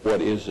service,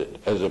 what is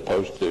it, as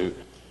opposed to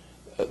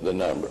the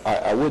number?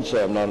 I would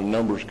say I'm not a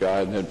numbers guy,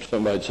 and then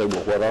somebody'd say,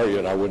 well, what are you?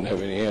 And I wouldn't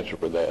have any answer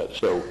for that.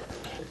 So,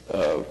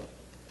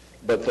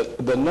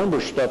 but the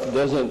number stuff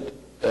doesn't,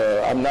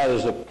 I'm not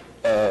as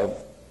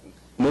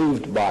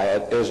moved by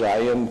it as I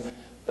am,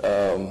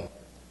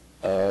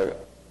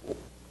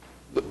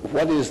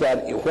 what is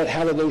that,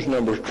 how do those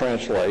numbers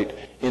translate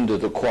into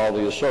the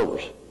quality of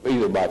service,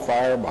 either by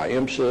fire, by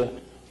IMSA,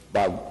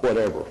 by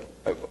whatever?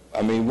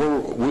 I mean,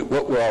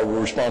 what our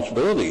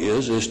responsibility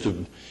is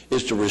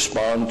to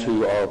respond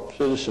to our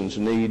citizens'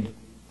 need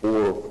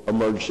for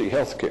emergency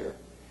health care.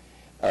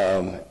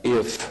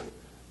 If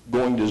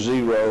going to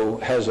zero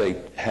has a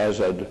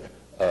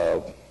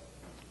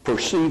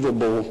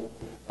perceivable,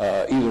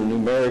 either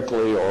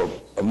numerically or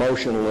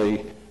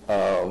emotionally,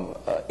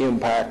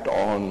 impact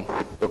on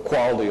the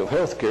quality of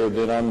health care,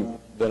 then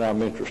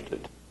I'm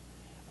interested.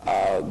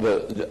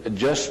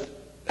 Just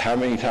how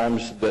many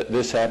times that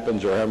this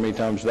happens or how many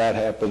times that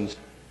happens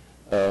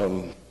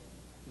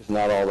is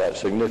not all that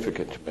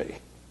significant to me.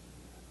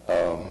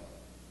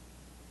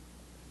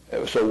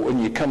 So when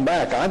you come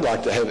back, I'd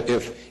like to have,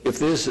 if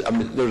this, I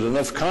mean, there's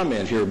enough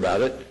comment here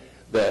about it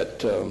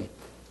that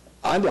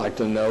I'd like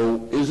to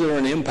know, is there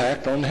an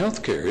impact on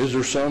health care? Is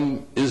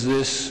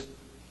this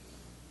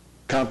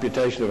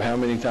computation of how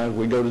many times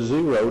we go to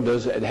zero,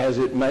 has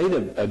it made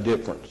a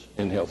difference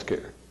in health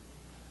care?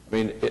 I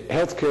mean,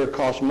 health care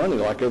costs money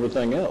like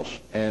everything else,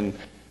 and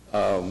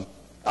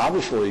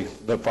obviously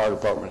the fire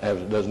department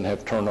doesn't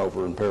have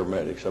turnover in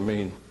paramedics. I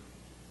mean,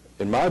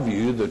 in my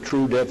view, the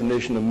true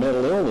definition of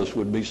mental illness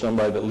would be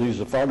somebody that leaves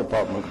the fire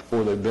department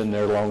before they've been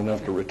there long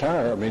enough to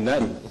retire. I mean,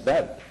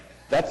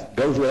 that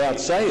goes without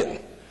saying.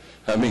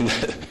 I mean,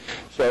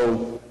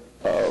 so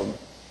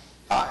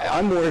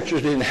I'm more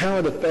interested in how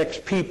it affects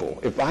people.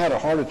 If I had a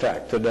heart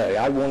attack today,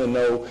 I want to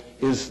know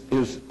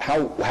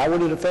how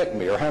would it affect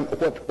me, or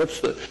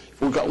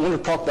if we want to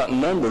talk about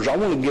numbers, I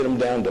want to get them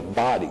down to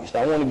bodies.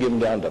 I want to get them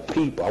down to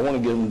people. I want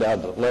to get them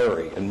down to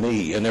Larry and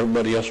me and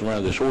everybody else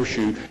around this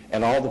horseshoe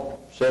and all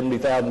the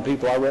 70,000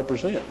 people I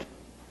represent.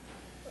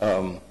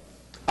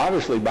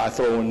 Obviously, by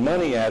throwing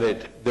money at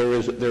it, there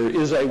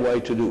is a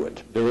way to do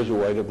it. There is a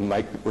way to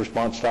make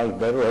response times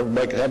better.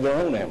 Everybody can have their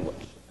own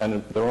ambulance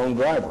and their own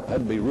driver.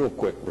 That'd be real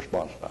quick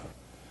response time.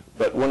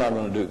 But we're not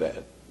going to do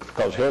that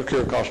because health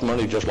care costs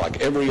money just like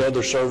every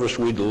other service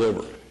we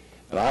deliver.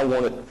 And I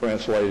want it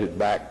translated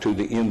back to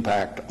the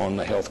impact on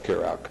the health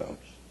care outcomes.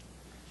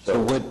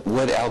 So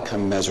what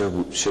outcome measure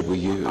should we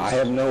use? I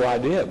have no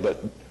idea,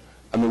 but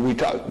I mean, we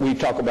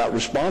talk about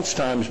response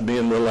times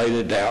being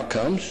related to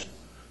outcomes.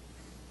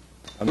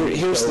 I think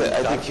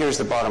here's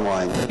the bottom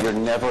line. You're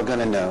never going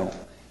to know.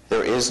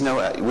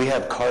 We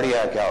have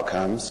cardiac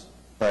outcomes,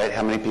 right?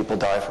 How many people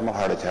die from a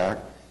heart attack,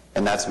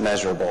 and that's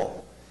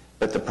measurable.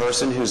 But the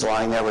person who's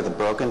lying there with a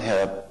broken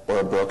hip or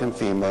a broken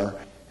femur,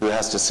 who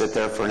has to sit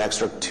there for an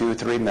extra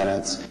 2-3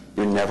 minutes,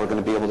 you're never going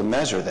to be able to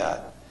measure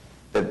that.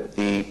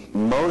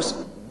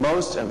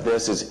 Most of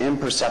this is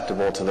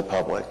imperceptible to the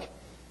public.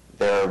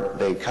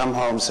 They come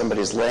home,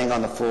 somebody's laying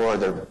on the floor,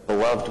 their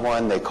beloved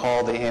one, they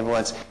call the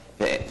ambulance.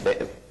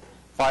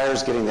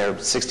 fire's getting there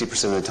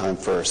 60% of the time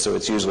first, so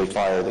it's usually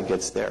fire that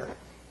gets there.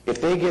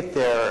 If they get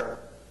there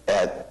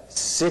at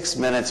 6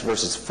 minutes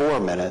versus 4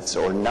 minutes,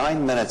 or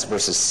 9 minutes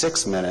versus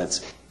 6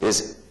 minutes,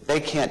 they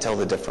can't tell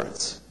the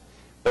difference.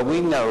 But we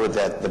know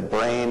that the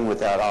brain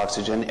without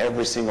oxygen,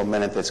 every single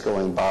minute that's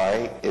going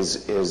by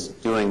is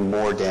doing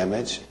more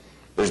damage.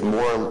 There's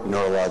more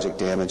neurologic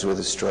damage with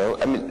a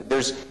stroke. I mean,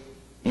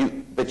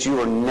 but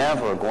you are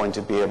never going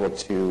to be able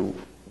to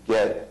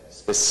get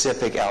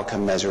specific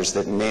outcome measures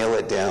that nail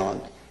it down.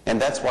 And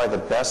that's why the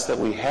best that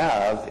we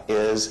have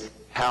is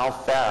how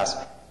fast.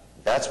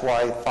 That's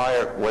why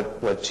fire,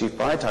 what Chief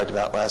Bryan talked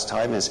about last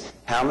time, is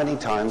how many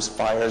times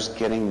fire's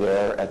getting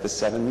there at the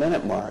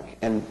 7-minute mark.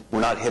 And we're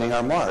not hitting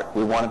our mark.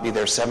 We want to be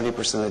there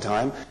 70% of the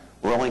time.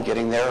 We're only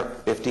getting there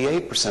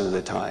 58% of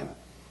the time.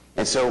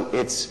 And so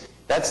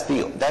that's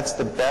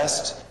the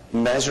best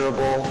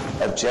measurable,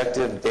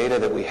 objective data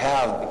that we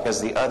have, because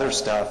the other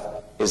stuff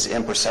is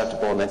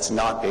imperceptible and it's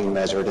not being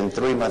measured. And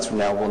 3 months from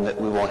now,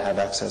 we won't have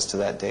access to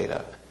that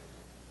data.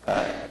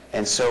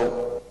 And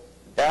so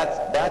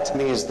that to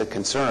me is the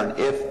concern.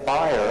 If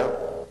fire,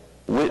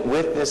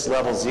 with this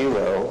level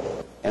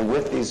 0, and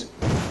with these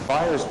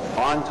fires,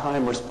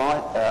 on-time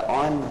response,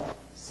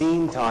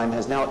 on-scene time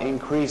has now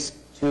increased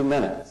 2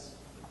 minutes,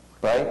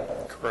 right?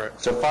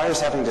 Correct. So fire's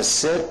having to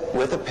sit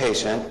with a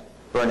patient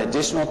for an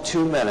additional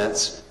 2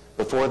 minutes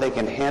before they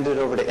can hand it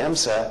over to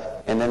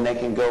EMSA, and then they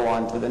can go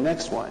on to the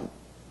next one.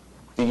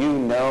 Do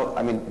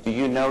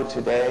you know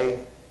today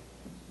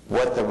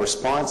what the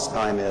response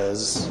time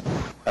is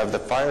of the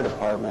fire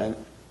department,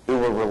 who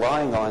we're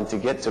relying on to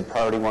get to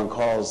priority 1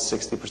 calls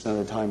 60%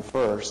 of the time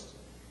first,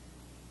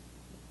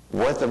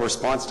 what the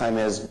response time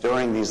is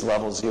during these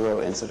level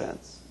 0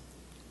 incidents?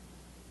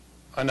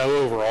 I know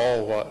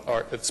overall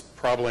it's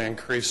probably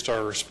increased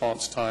our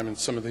response time in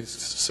some of these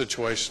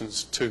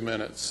situations 2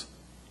 minutes,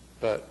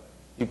 but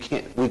we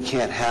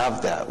can't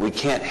have that. We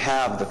can't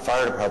have the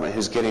fire department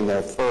who's getting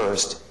there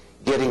first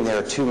getting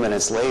there 2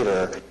 minutes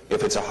later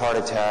if it's a heart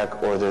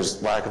attack or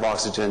there's lack of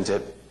oxygen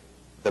to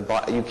the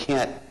body. You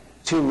can't.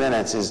 2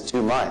 minutes is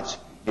too much,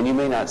 and you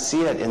may not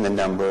see it in the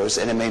numbers,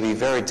 and it may be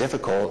very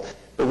difficult,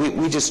 but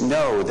we just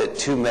know that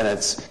 2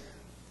 minutes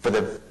for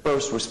the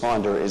first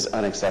responder is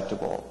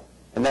unacceptable.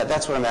 And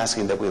that's what I'm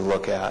asking that we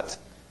look at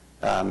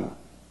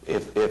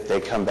if they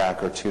come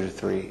back, or 2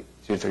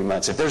 to 3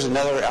 months. If there's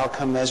another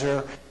outcome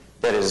measure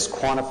that is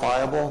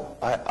quantifiable,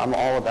 I'm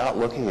all about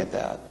looking at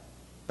that.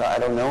 But I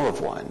don't know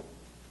of one.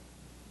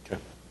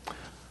 Okay.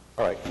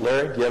 All right.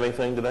 Larry, do you have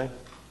anything today?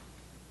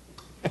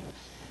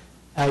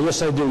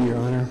 Yes, I do, Your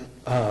Honor.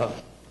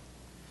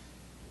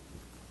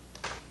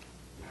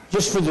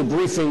 Just for the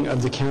briefing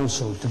of the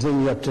council, to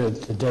bring you up to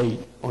date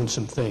on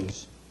some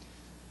things.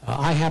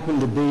 I happen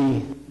to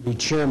be the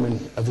chairman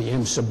of the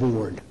EMSA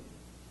board,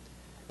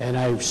 and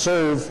I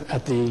serve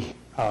at the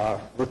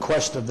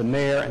request of the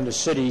mayor and the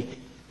city,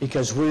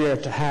 because we are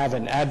to have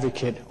an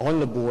advocate on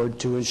the board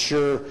to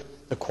ensure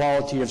the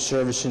quality of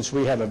service, since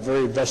we have a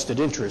very vested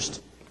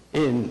interest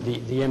in the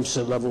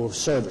EMSA level of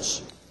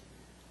service.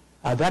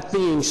 That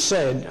being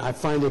said, I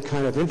find it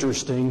kind of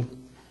interesting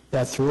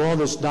that through all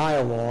this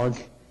dialogue,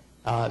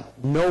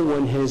 no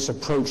one has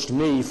approached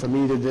me from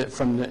either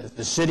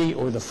the city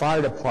or the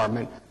fire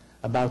department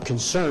about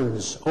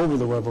concerns over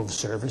the level of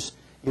service.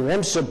 Your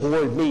EMSA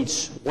board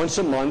meets once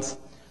a month,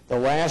 the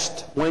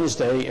last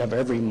Wednesday of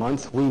every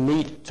month. We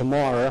meet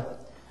tomorrow,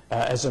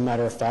 as a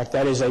matter of fact.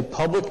 That is a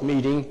public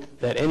meeting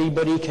that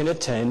anybody can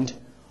attend.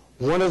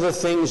 One of the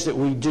things that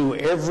we do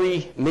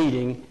every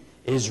meeting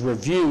is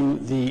review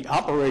the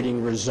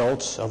operating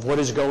results of what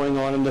is going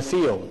on in the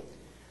field.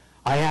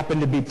 I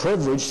happen to be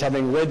privileged,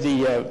 having read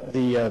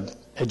the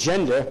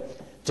agenda,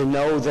 to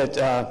know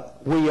that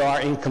we are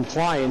in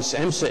compliance.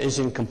 EMSA is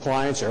in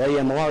compliance, or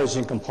AMR is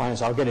in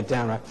compliance. I'll get it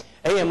down right.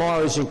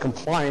 AMR is in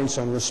compliance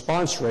on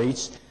response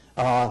rates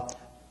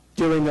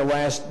during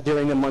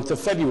the month of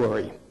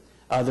February.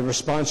 The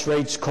response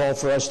rates call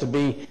for us to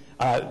be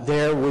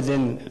there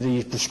within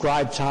the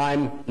prescribed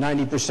time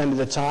 90% of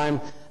the time.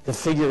 The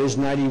figure is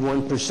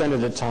 91% of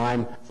the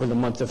time for the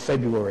month of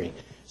February.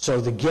 So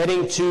the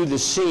getting to the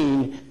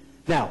scene.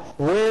 Now,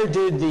 where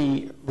did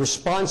the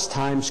response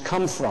times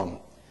come from?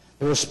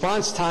 The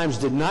response times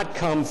did not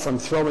come from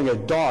throwing a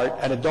dart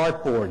at a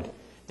dartboard.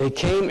 They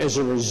came as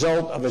a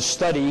result of a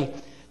study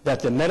that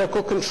the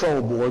Medical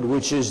Control Board,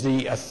 which is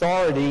the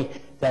authority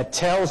that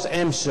tells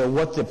EMSA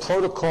what the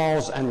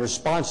protocols and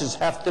responses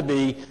have to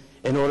be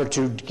in order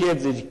to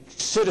give the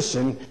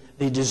citizen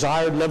the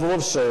desired level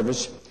of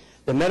service.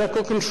 The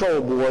Medical Control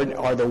Board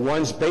are the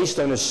ones, based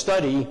on a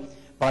study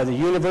by the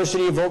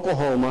University of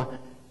Oklahoma,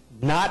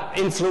 not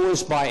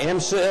influenced by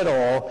EMSA at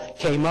all,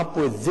 came up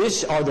with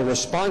this are the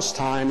response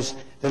times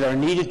that are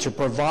needed to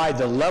provide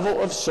the level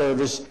of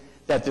service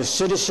that the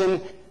citizen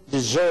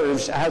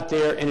deserves out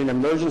there in an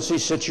emergency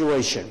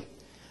situation.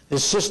 The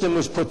system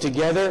was put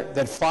together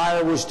that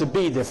fire was to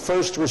be the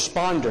first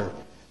responder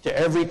to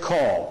every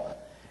call,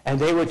 and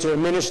they were to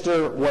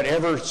administer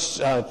whatever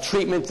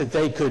treatment that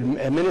they could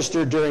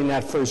administer during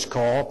that first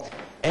call.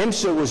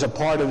 EMSA was a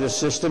part of the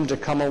system to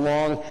come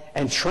along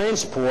and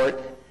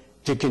transport,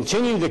 to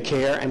continue the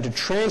care and to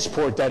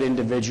transport that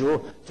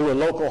individual to a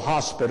local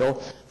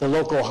hospital. The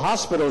local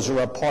hospitals are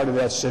a part of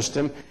that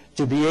system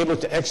to be able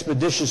to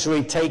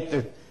expeditiously take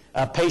the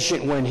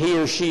patient when he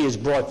or she is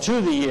brought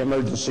to the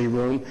emergency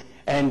room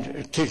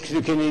and to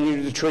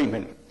continue the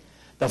treatment.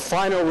 The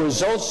final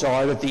results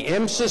are that the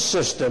EMSA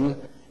system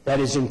that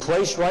is in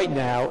place right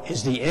now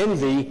is the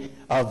envy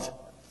of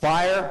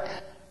fire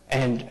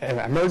and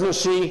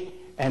emergency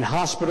and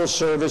hospital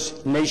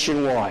service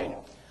nationwide.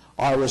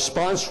 Our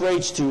response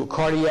rates to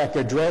cardiac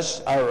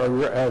arrest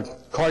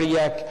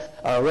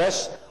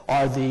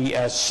are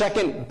the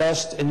second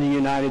best in the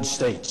United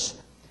States.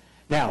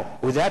 Now,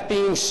 with that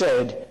being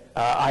said,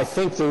 I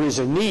think there is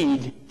a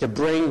need to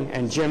bring,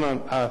 and Jim,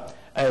 a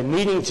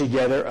meeting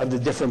together of the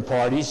different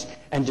parties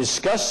and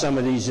discuss some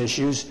of these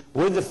issues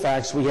with the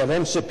facts. We have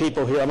EMSA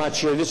people here. I'm not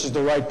sure this is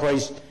the right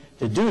place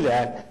to do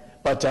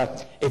that, but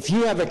if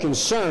you have a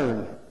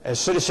concern, a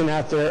citizen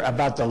out there,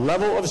 about the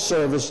level of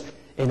service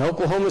in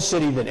Oklahoma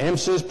City that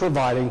EMSA is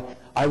providing,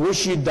 I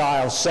wish you'd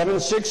dial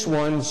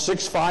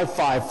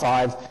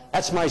 761-6555.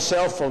 That's my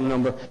cell phone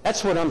number.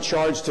 That's what I'm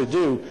charged to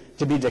do,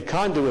 to be the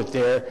conduit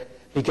there,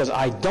 because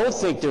I don't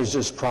think there's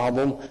this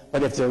problem,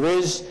 but if there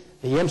is,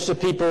 the EMSA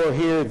people are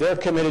here. They're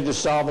committed to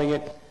solving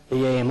it.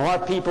 The AMR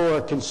people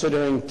are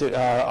considering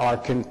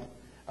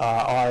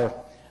are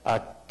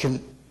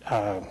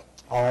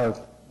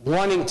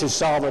wanting to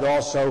solve it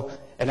also,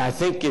 and I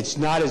think it's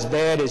not as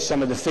bad as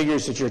some of the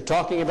figures that you're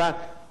talking about.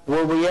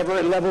 Were we ever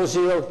at level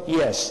 0?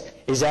 Yes.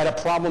 Is that a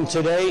problem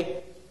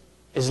today?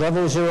 Is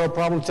level 0 a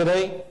problem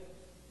today?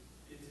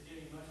 It's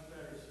getting much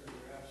better, sir.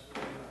 You're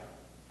absolutely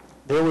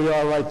right. There we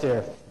are right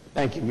there.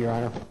 Thank you, Your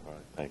Honor. All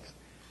right, thanks.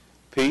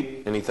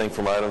 Pete, anything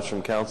from items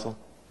from council?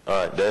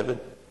 All right, David?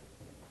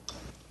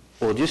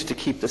 Well, just to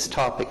keep this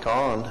topic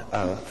on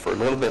for a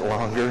little bit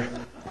longer,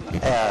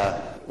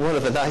 one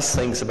of the nice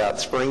things about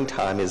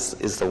springtime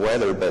is the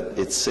weather, but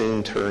it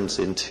soon turns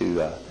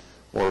into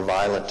more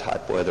violent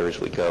type weather as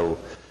we go,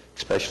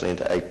 especially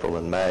into April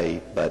and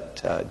May.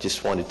 But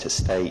just wanted to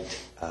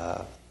state,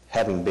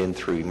 having been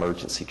through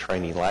emergency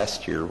training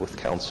last year with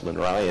Councilman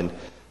Ryan,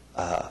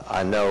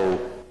 I know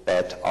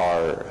that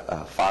our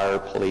fire,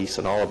 police,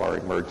 and all of our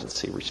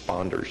emergency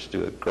responders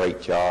do a great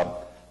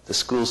job. The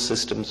school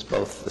systems,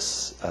 both the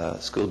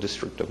School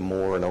District of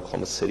Moore and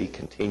Oklahoma City,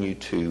 continue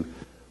to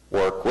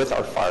work with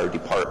our fire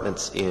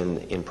departments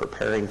in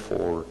preparing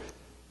for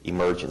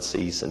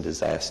emergencies and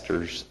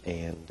disasters.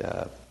 And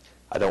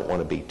I don't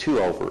want to be too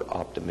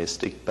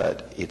over-optimistic,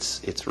 but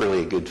it's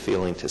really a good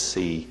feeling to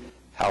see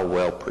how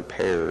well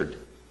prepared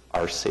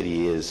our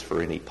city is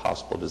for any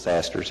possible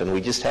disasters. And we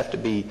just have to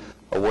be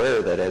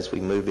aware that as we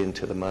move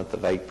into the month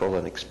of April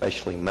and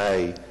especially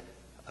May,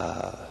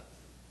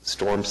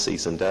 storm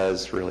season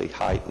does really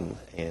heighten,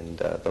 and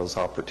those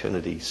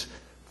opportunities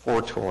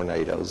for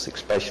tornadoes,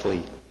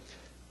 especially,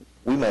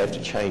 we may have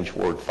to change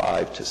Ward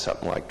 5 to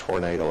something like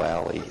Tornado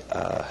Alley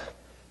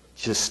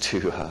just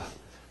to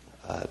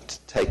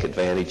take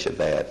advantage of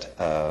that.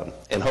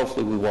 And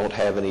hopefully we won't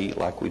have any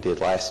like we did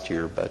last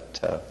year,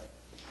 but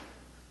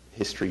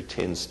history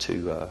tends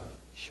to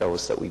show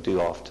us that we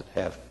do often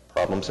have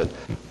problems. And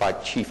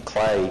like Chief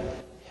Clay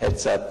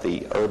heads up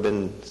the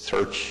urban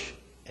search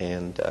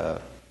and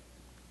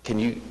can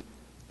you,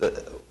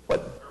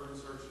 what? Urban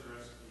Search and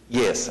Rescue.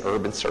 Yes,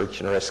 Urban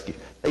Search and Rescue.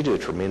 They do a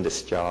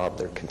tremendous job.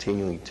 They're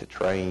continuing to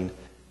train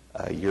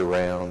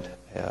year-round.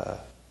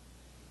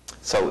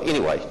 So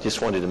anyway,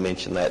 just wanted to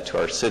mention that to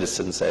our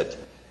citizens that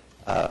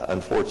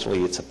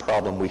unfortunately it's a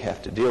problem we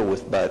have to deal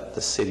with, but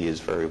the city is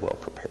very well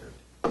prepared.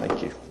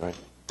 Thank you. Right.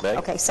 Meg?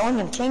 Okay, so I'm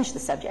going to change the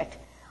subject.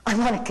 I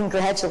want to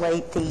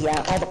congratulate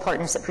all the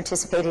partners that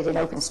participated in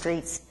Open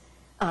Streets.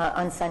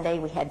 On Sunday,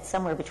 we had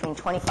somewhere between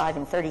 25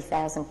 and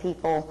 30,000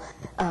 people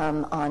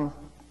on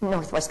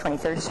Northwest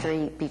 23rd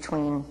Street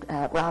between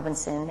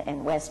Robinson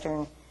and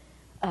Western.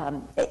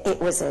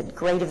 It was a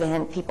great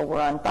event. People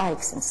were on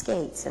bikes and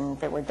skates, and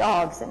there were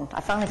dogs, and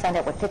I finally found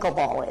out what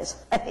pickleball is.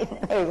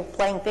 They were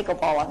playing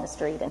pickleball on the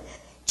street, and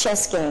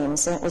chess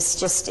games, and it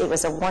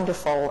was a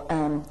wonderful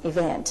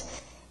event.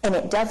 And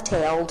it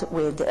dovetailed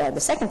with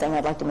the second thing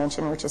I'd like to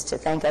mention, which is to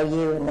thank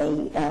OU and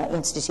the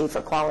Institute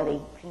for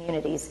Quality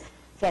Communities.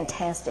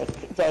 Fantastic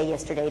day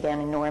yesterday down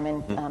in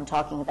Norman,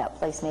 talking about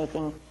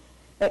placemaking.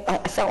 I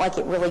felt like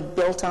it really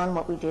built on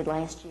what we did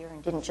last year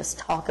and didn't just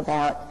talk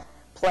about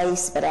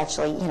place, but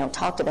actually,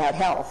 talked about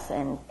health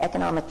and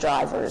economic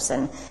drivers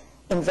and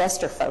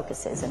investor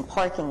focuses and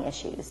parking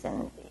issues.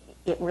 And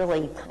it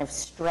really kind of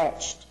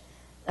stretched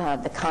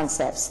the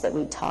concepts that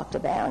we talked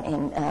about.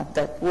 And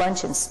the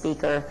luncheon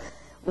speaker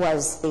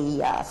was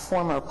the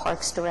former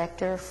parks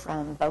director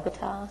from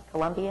Bogota,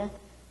 Colombia.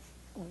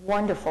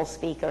 Wonderful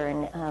speaker,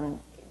 and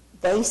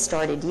they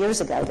started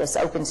years ago this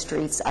Open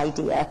Streets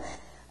idea.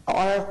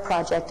 Our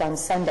project on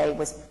Sunday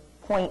was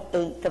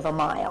 0.8 of a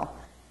mile.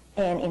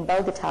 And in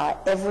Bogota,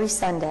 every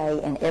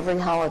Sunday and every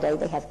holiday,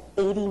 they have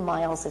 80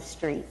 miles of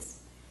streets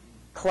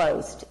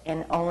closed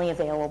and only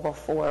available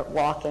for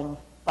walking,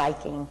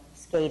 biking,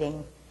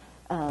 skating,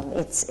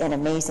 It's an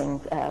amazing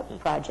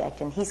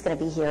project, and he's going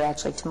to be here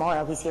actually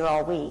tomorrow. He's here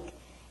all week,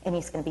 and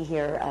he's going to be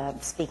here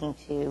speaking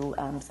to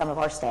some of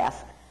our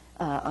staff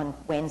on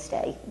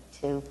Wednesday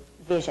to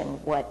vision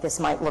what this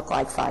might look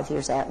like 5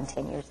 years out and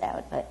 10 years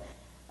out. But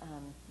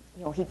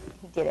he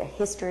did a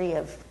history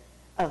of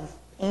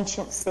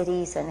ancient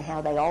cities and how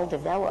they all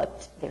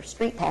developed. Their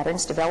street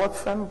patterns developed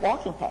from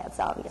walking paths,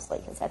 obviously,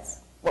 because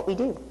that's what we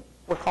do.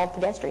 We're called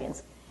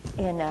pedestrians.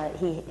 And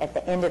he, at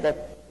the end of the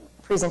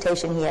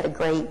presentation, he had a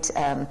great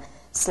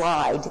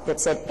slide that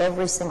said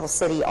every single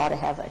city ought to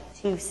have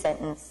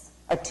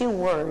a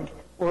two-word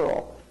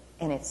rule,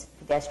 and it's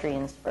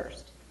pedestrians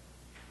first.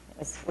 It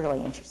was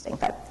really interesting,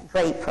 but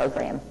great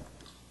program.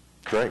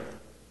 Great.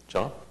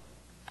 John?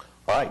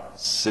 All right,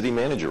 city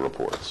manager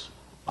reports.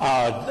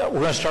 We're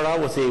going to start out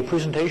with a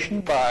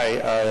presentation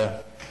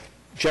by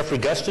Jeffrey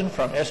Guston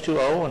from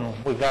S2O,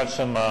 and we've got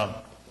some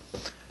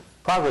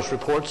progress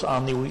reports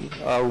on the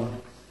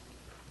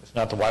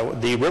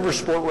River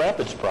Sport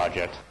Rapids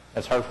project.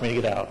 That's hard for me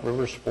to get out.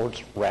 River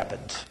Sports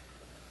Rapids.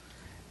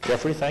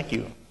 Jeffrey, thank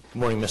you. Good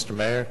morning, Mr.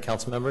 Mayor,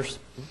 council members.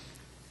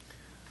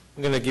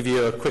 I'm going to give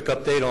you a quick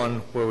update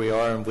on where we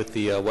are with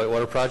the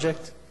Whitewater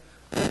project.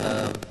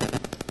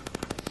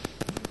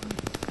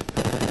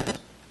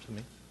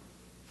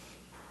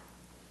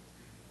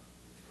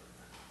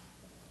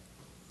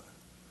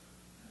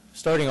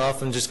 Starting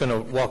off, I'm just going to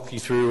walk you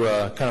through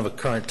kind of a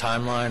current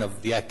timeline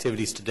of the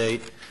activities to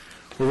date.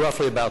 We're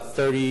roughly about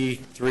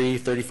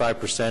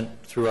 35%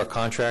 through our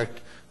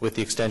contract with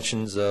the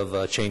extensions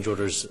of change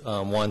orders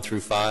 1 through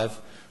 5.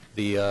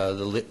 The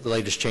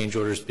latest change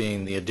orders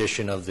being the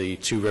addition of the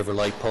 2 river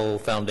light pole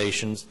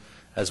foundations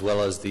as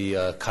well as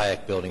the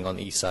kayak building on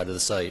the east side of the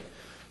site.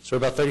 So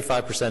we're about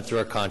 35% through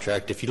our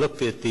contract. If you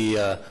look at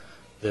the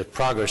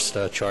progress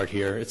chart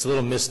here, it's a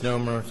little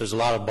misnomer. There's a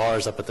lot of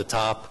bars up at the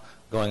top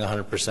going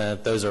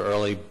 100%. Those are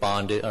early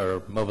bond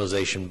or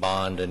mobilization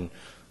bond and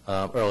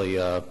early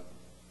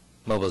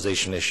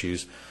mobilization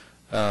issues.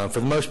 For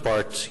the most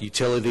part,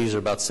 utilities are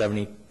about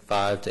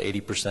 75 to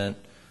 80%.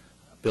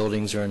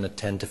 Buildings are in the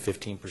 10 to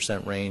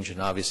 15% range,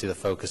 and obviously the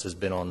focus has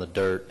been on the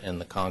dirt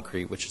and the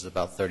concrete, which is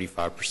about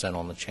 35%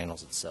 on the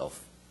channels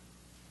itself.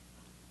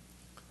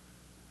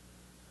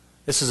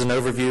 This is an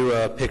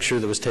overview picture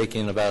that was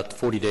taken about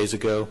 40 days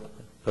ago,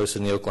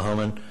 posted in the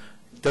Oklahoman.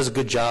 It does a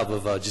good job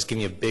of just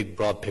giving you a big,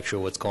 broad picture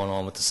of what's going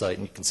on with the site,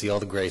 and you can see all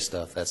the gray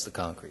stuff. That's the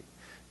concrete,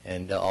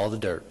 and all the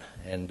dirt,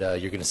 and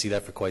you're going to see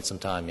that for quite some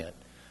time yet.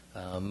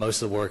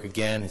 Most of the work,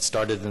 again, it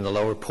started in the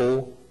lower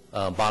pool,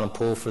 bottom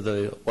pool for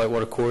the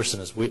Whitewater course,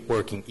 and is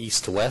working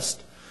east to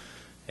west.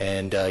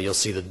 And you'll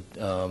see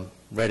the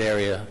red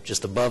area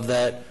just above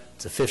that.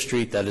 It's a 5th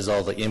Street. That is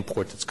all the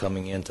import that's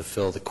coming in to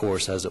fill the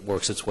course as it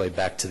works its way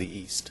back to the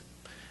east.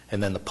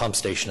 And then the pump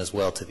station as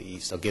well to the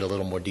east. I'll get a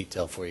little more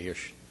detail for you here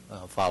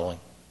following.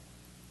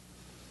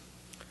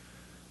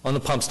 On the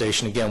pump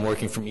station, again,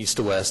 working from east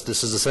to west,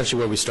 this is essentially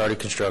where we started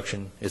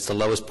construction. It's the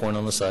lowest point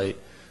on the site.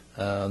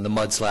 The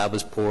mud slab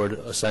was poured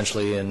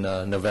essentially in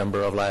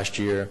November of last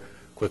year.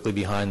 Quickly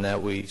behind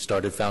that, we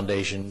started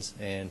foundations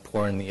and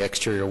pouring the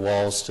exterior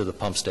walls to the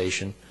pump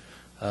station.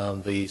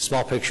 The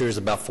small picture is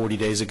about 40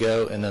 days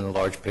ago, and then the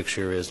large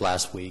picture is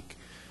last week.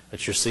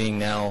 What you're seeing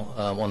now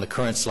on the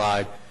current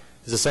slide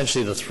is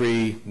essentially the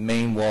 3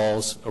 main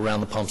walls around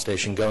the pump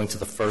station going to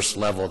the first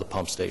level of the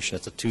pump station.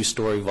 It's a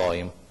 2-story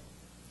volume.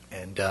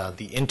 And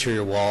the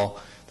interior wall,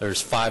 there's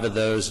 5 of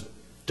those,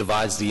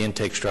 divides the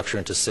intake structure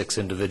into 6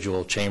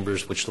 individual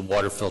chambers, which the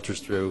water filters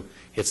through,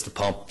 hits the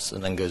pumps,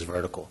 and then goes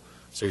vertical.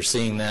 So you're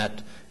seeing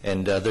that,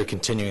 and they're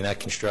continuing that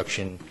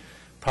construction.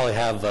 Probably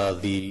have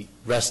the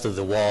rest of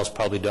the walls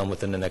probably done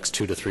within the next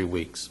 2 to 3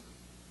 weeks.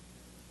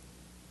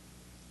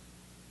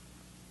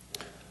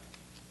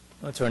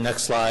 On to our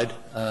next slide.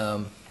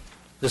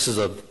 This is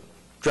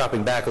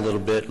dropping back a little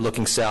bit,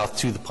 looking south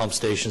to the pump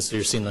station. So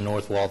you're seeing the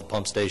north wall of the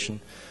pump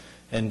station.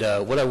 And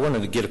what I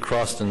wanted to get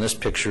across in this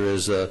picture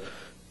is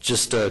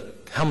just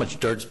how much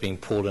dirt's being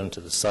pulled into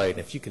the site. And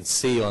if you can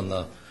see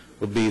on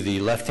would be the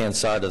left-hand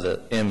side of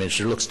the image,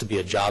 there looks to be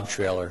a job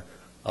trailer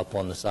up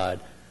on the side.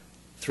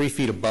 3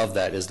 feet above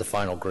that is the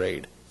final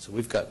grade. So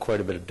we've got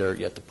quite a bit of dirt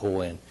yet to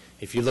pull in.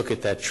 If you look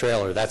at that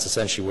trailer, that's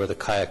essentially where the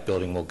kayak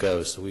building will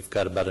go. So we've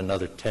got about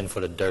another 10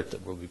 foot of dirt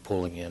that we'll be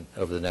pulling in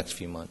over the next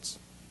few months.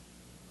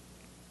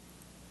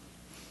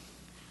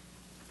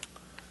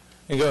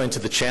 And go into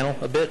the channel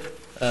a bit.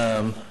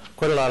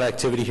 Quite a lot of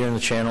activity here in the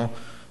channel.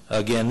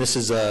 Again, this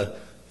is the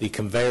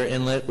conveyor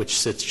inlet, which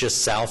sits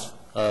just south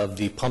of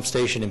the pump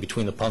station, in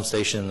between the pump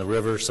station and the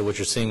river. So what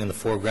you're seeing in the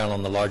foreground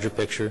on the larger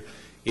picture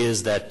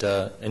is that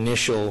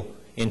initial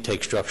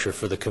intake structure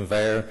for the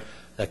conveyor.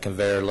 That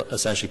conveyor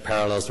essentially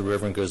parallels the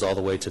river and goes all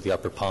the way to the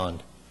upper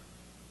pond.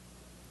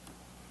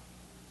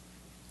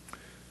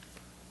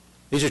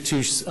 These are 2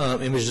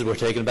 images that were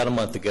taken about a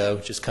month ago,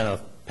 just kind of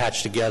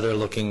patched together,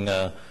 looking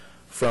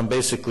from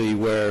basically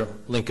where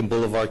Lincoln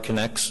Boulevard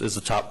connects is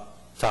the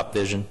top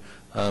vision,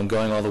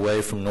 going all the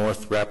way from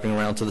north, wrapping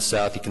around to the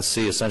south. You can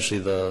see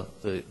essentially the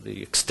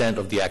extent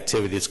of the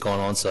activity that's going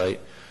on site.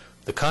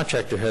 The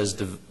contractor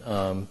has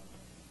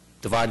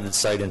divided the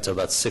site into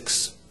about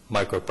 6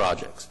 micro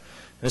projects.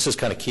 And this is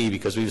kind of key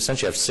because we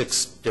essentially have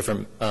 6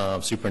 different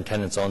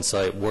superintendents on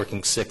site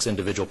working 6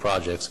 individual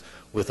projects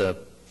with a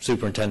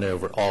superintendent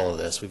over all of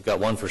this. We've got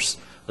one for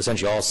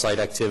essentially all site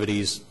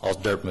activities, all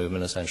dirt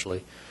movement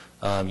essentially,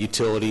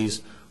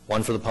 utilities,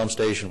 one for the pump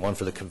station, one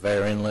for the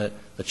conveyor inlet,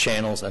 the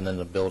channels, and then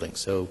the building.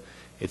 So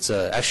it's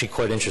actually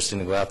quite interesting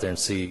to go out there and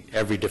see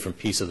every different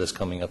piece of this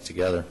coming up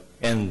together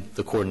and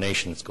the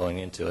coordination that's going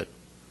into it.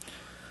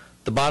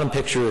 The bottom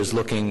picture is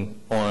looking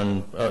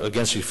on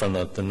against you from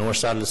the north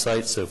side of the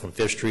site, so from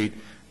 5th Street,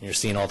 and you're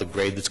seeing all the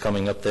grade that's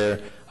coming up there.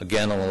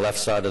 Again, on the left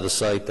side of the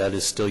site, that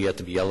is still yet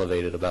to be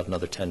elevated about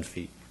another 10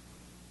 feet.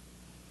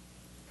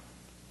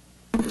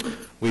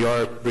 We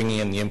are bringing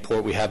in the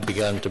import. We have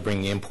begun to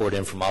bring the import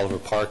in from Oliver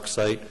Park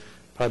site.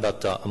 Probably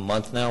about a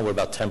month now. We're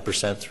about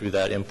 10% through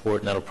that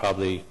import, and that'll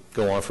probably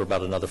go on for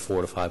about another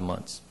 4 to 5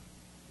 months.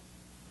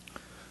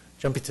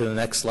 Jumping to the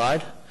next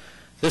slide.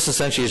 This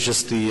essentially is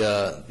just the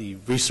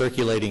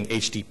recirculating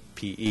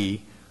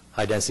HDPE,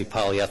 high-density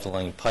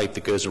polyethylene pipe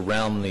that goes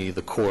around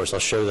the cores. I'll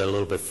show that a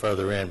little bit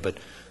further in, but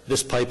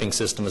this piping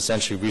system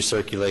essentially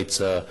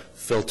recirculates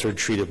filtered,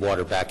 treated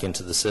water back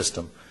into the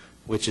system,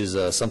 which is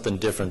something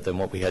different than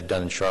what we had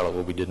done in Charlotte,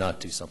 where we did not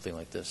do something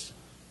like this.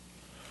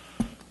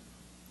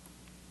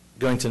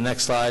 Going to the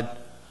next slide, a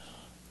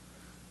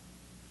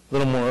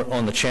little more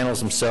on the channels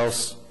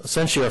themselves.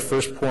 Essentially, our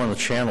first pour on the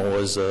channel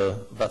was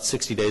about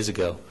 60 days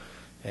ago,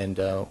 and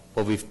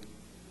what we've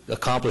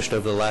accomplished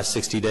over the last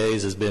 60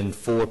 days has been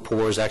 4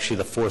 pours. Actually,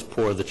 the 4th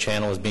pour of the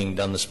channel is being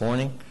done this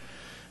morning.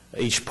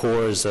 Each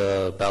pour is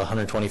about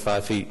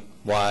 125 feet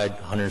wide,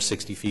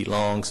 160 feet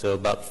long, so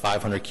about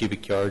 500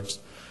 cubic yards.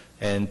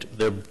 And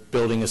they're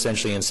building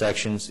essentially in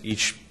sections.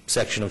 Each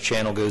section of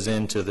channel goes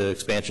into the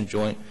expansion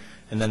joint,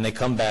 and then they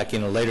come back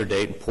in a later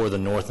date and pour the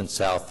north and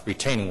south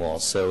retaining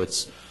walls. So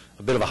it's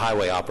a bit of a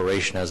highway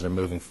operation as they're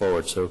moving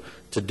forward. So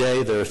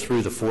today they're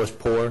through the 4th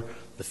pour.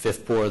 The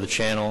 5th pour of the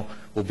channel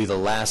will be the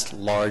last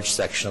large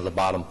section of the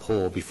bottom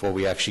pool before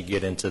we actually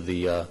get into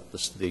the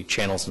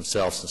channels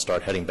themselves and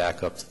start heading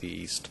back up to the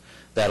east.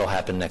 That'll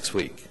happen next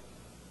week.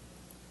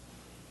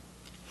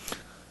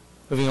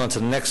 Moving on to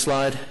the next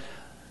slide.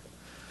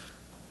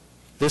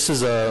 This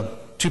is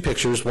 2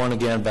 pictures, one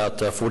again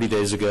about 40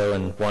 days ago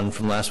and one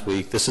from last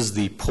week. This is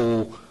the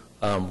pool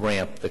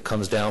ramp that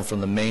comes down from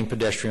the main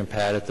pedestrian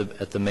pad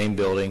at the main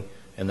building,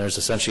 and there's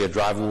essentially a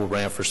drivable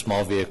ramp for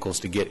small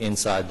vehicles to get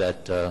inside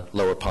that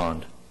lower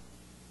pond.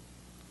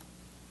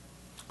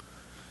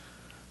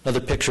 Another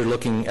picture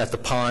looking at the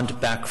pond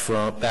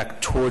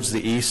back towards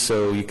the east,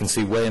 so you can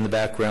see way in the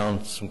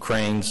background some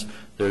cranes.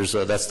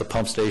 That's the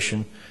pump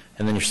station,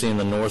 and then you're seeing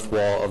the north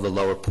wall of the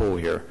lower pool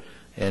here.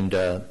 And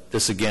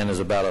this, again, is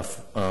about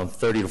a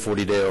 30 to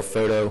 40-day-old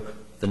photo.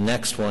 The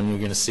next one, you're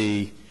going to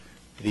see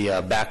the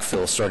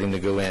backfill starting to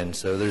go in.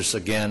 So there's,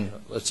 again,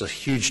 it's a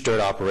huge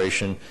dirt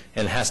operation,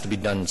 and it has to be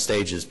done in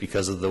stages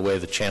because of the way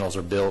the channels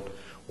are built,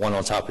 one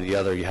on top of the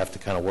other. You have to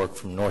kind of work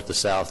from north to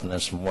south and then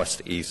from west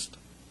to east.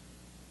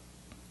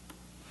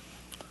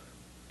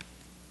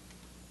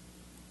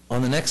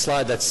 On the next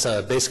slide, that's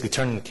basically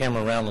turning the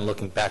camera around and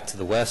looking back to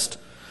the west.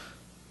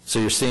 So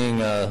you're seeing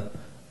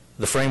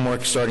the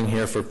framework starting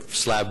here for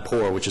slab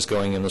pour, which is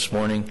going in this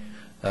morning.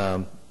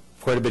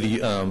 Quite a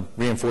bit of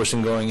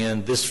reinforcing going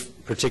in. This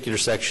particular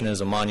section is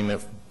a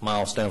monument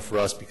milestone for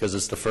us because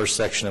it's the first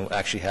section that will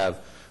actually have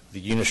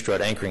the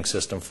unistrut anchoring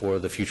system for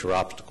the future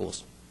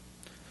obstacles.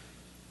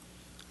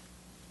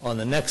 On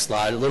the next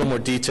slide, a little more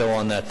detail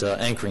on that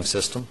anchoring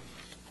system.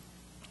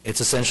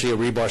 It's essentially a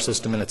rebar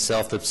system in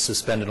itself that's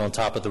suspended on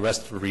top of the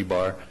rest of the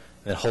rebar,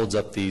 and it holds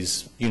up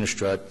these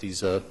unistrut,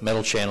 these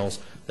metal channels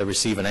that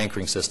receive an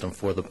anchoring system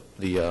for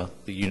the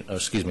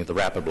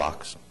rapid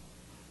blocks.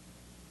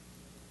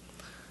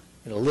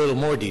 And a little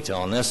more detail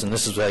on this, and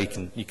this is how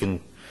you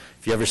can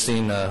if you've ever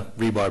seen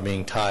rebar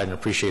being tied and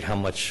appreciate how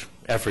much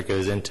effort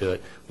goes into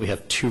it, we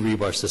have 2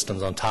 rebar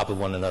systems on top of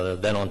one another.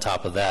 Then on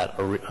top of that,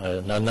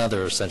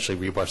 another essentially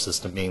rebar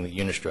system being the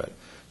unistrut.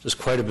 Just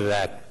quite a bit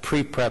of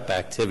pre-prep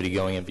activity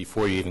going in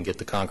before you even get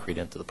the concrete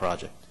into the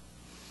project.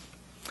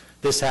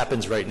 This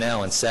happens right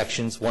now in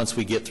sections. Once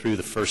we get through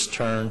the first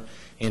turn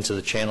into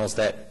the channels,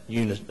 that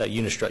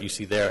unistrut you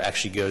see there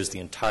actually goes the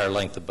entire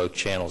length of both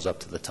channels up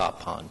to the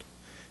top pond.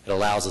 It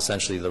allows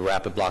essentially the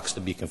rapid blocks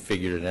to be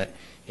configured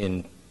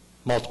in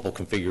multiple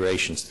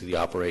configurations to the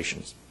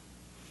operations.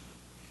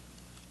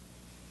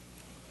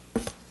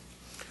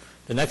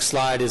 The next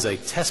slide is a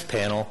test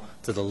panel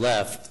to the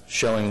left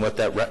showing what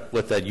that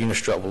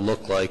unistrut will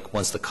look like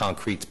once the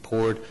concrete's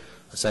poured.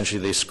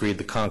 Essentially, they screed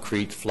the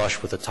concrete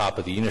flush with the top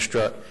of the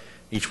unistrut.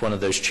 Each one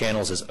of those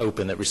channels is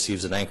open that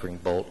receives an anchoring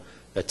bolt.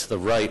 That to the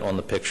right on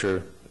the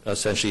picture,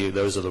 essentially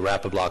those are the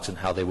rapid blocks and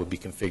how they would be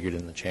configured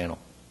in the channel.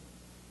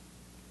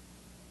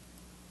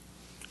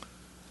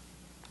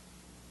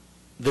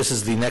 This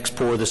is the next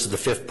pour. This is the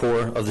 5th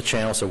pour of the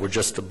channel, so we're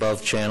just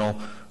above channel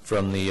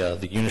from the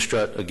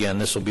unistrut. Again,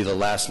 this will be the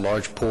last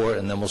large pour,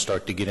 and then we'll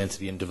start to get into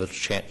the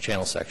individual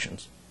channel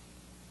sections.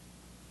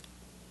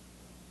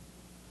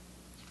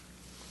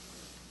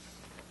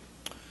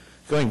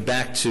 Going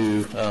back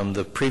to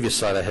the previous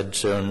slide I had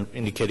shown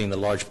indicating the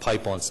large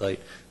pipe on site,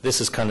 this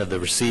is kind of the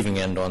receiving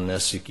end on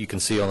this. You can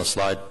see on the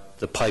slide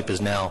the pipe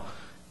is now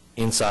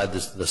inside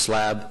the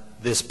slab.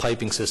 This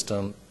piping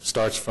system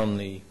starts from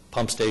the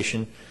pump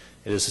station.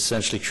 It is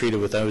essentially treated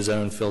with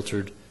ozone,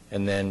 filtered,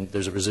 and then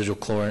there's a residual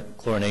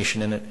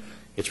chlorination in it.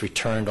 It's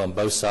returned on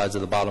both sides of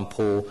the bottom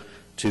pool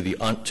to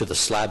the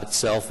slab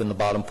itself in the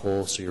bottom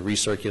pool, so you're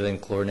recirculating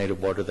chlorinated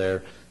water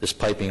there. This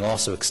piping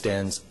also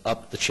extends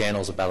up the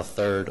channels about a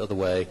third of the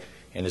way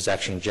and is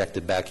actually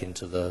injected back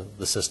into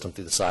the system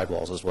through the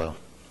sidewalls as well.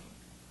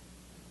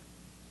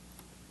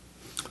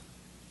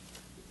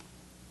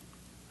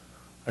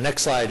 Our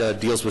next slide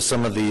deals with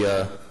some of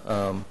the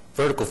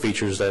vertical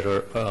features that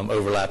are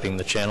overlapping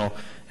the channel.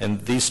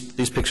 And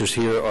these pictures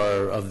here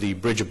are of the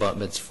bridge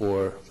abutments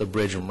for the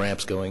bridge and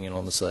ramps going in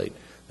on the site.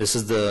 This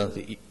is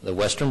the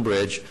western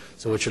bridge.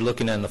 So what you're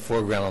looking at in the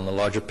foreground on the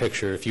larger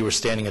picture, if you were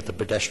standing at the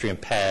pedestrian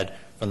pad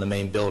from the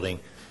main building,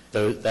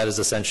 that is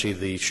essentially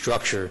the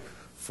structure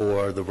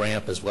for the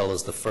ramp as well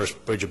as the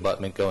first bridge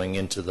abutment going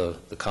into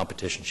the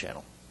competition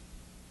channel.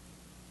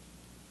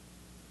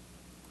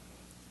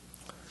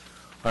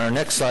 On our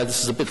next slide,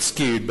 this is a bit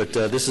skewed, but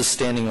this is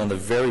standing on the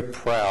very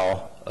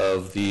prow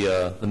of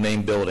the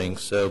main building,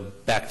 so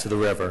back to the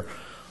river,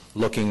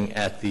 looking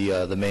at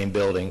the main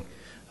building.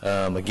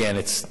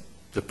 Again,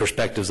 the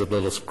perspective's a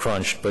little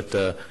crunched,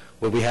 but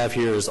what we have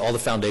here is all the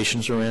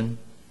foundations are in,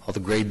 all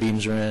the grade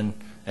beams are in,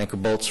 anchor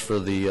bolts for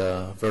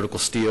the vertical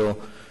steel.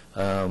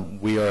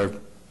 We are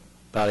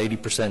about 80%,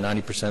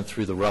 90%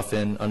 through the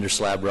rough-in, under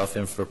slab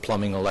rough-in for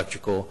plumbing,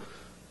 electrical.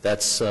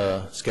 That's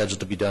scheduled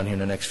to be done here in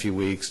the next few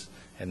weeks,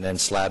 and then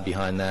slab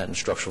behind that and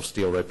structural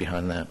steel right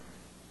behind that.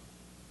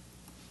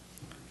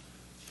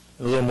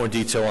 A little more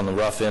detail on the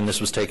rough end.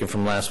 This was taken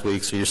from last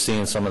week, so you're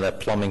seeing some of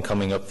that plumbing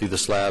coming up through the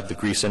slab, the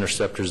grease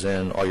interceptors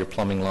in, all your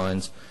plumbing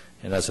lines.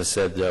 And as I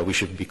said, we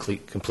should be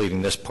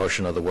completing this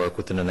portion of the work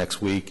within the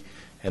next week,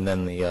 and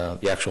then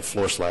the actual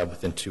floor slab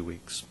within 2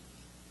 weeks.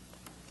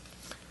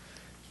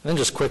 And then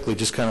just quickly,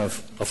 just kind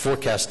of a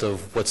forecast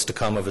of what's to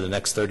come over the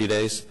next 30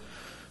 days.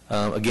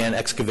 Again,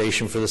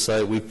 excavation for the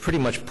site. We've pretty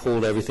much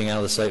pulled everything out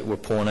of the site we're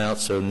pulling out,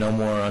 so no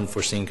more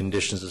unforeseen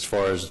conditions as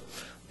far as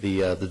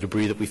the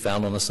debris that we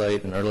found on the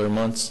site in earlier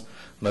months.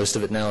 Most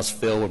of it now is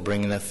fill. We're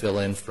bringing that fill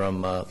in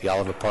from the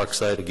Oliver Park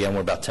site. Again,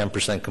 we're about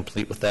 10%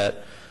 complete with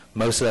that.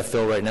 Most of that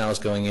fill right now is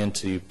going in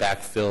to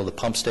backfill the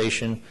pump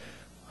station,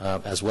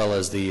 as well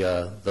as the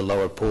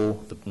lower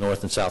pool, the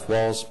north and south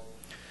walls.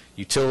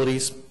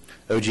 Utilities,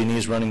 OG&E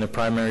is running the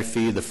primary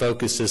feed. The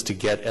focus is to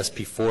get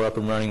SP4 up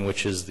and running,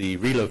 which is the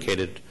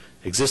relocated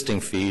existing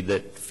feed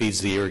that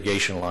feeds the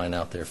irrigation line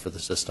out there for the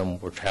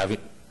system. We're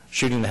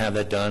shooting to have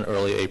that done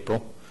early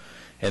April.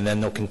 And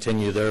then they'll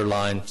continue their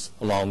lines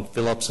along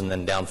Phillips and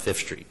then down 5th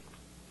Street.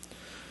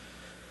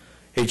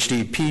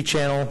 HDP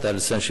channel, that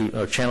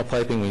essentially, channel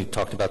piping, we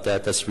talked about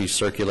that. That's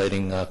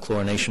recirculating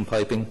chlorination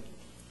piping.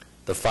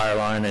 The fire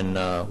line and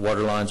water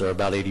lines are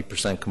about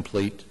 80%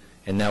 complete.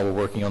 And now we're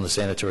working on the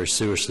sanitary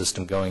sewer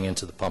system going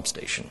into the pump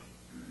station.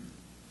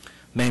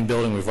 Main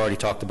building, we've already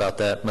talked about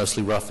that.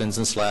 Mostly rough-ins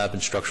and slab,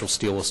 and structural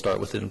steel will start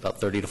within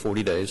about 30 to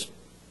 40 days.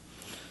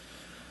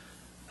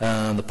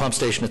 The pump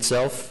station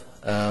itself,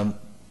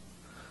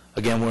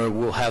 again,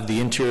 we'll have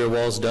the interior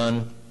walls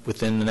done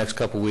within the next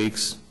couple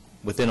weeks.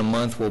 Within a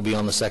month, we'll be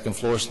on the second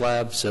floor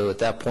slab. So at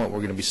that point, we're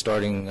going to be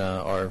starting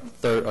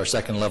our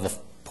second level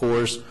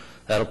pours.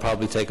 That'll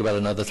probably take about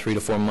another 3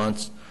 to 4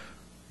 months.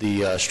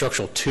 The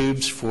structural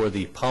tubes for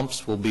the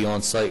pumps will be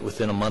on site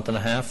within a month and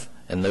a half,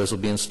 and those will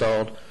be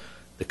installed.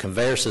 The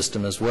conveyor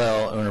system as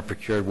well, owner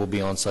procured, will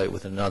be on site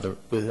with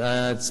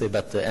I'd say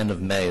about the end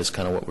of May is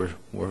kind of what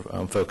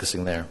we're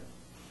focusing there.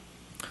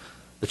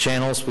 The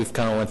channels, we've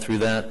kind of went through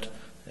that,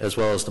 as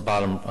well as the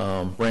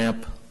bottom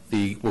ramp.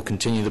 We'll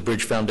continue the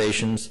bridge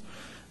foundations,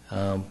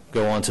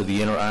 go on to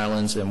the inner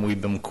islands, and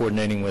we've been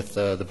coordinating with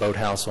the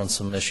boathouse on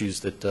some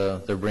issues that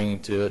they're bringing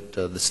to it,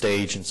 the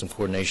stage and some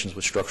coordinations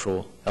with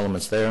structural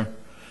elements there.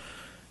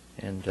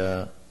 And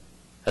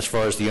as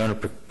far as the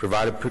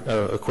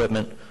owner-provided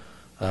equipment,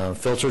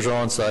 filters are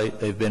on site.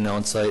 They've been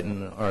on site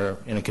and are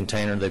in a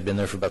container. They've been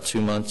there for about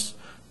 2 months.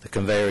 The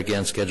conveyor,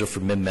 again, scheduled for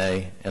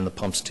mid-May, and the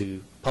pump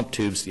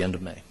tubes the end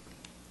of May.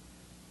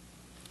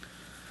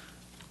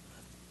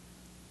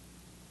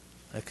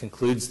 That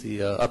concludes the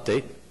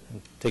update.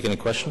 Take any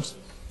questions?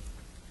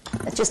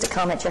 Just a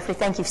comment, Jeffrey.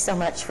 Thank you so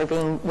much for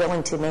being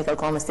willing to make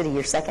Oklahoma City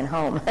your second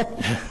home.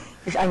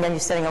 I know you're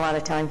spending a lot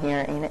of time here,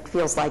 and it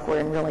feels like we're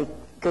in really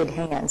good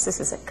hands. This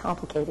is a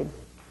complicated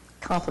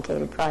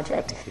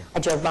project. I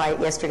drove by it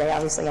yesterday,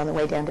 obviously, on the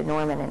way down to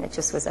Norman, and it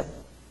just was a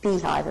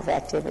beehive of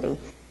activity.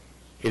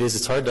 It is.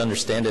 It's hard to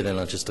understand it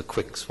in just a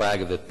quick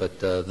swag of it, but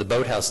the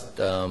boathouse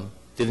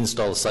did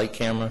install a site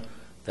camera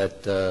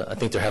that I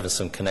think they're having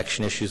some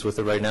connection issues with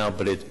it right now,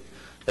 but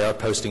they are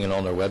posting it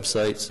on their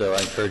website, so I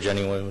encourage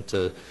anyone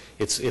to,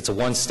 it's a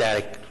one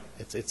static,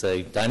 it's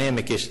a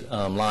dynamic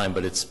line,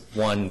 but it's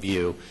one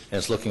view, and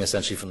it's looking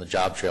essentially from the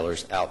job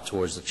trailers out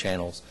towards the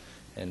channels,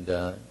 and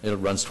it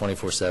runs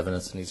 24/7.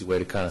 It's an easy way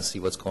to kind of see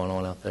what's going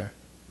on out there.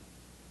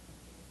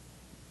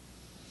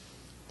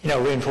 You know,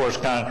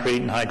 reinforced concrete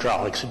and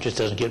hydraulics, it just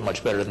doesn't get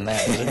much better than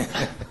that, does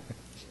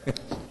it?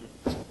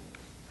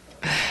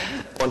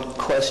 One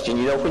question,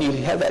 you know, when you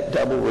have that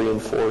double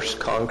reinforced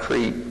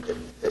concrete,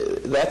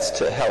 that's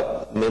to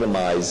help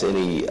minimize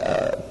any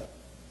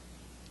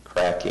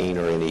cracking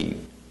or any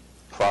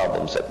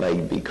problems that may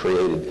be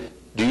created.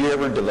 Do you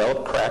ever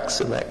develop cracks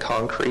in that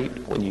concrete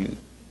when you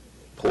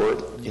pour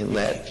it in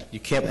that? You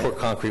can't pour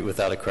concrete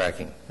without it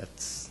cracking.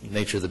 That's the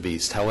nature of the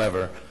beast.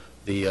 However,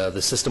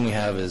 the system we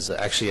have is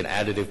actually an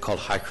additive called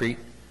Hycrete,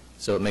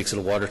 so it makes it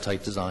a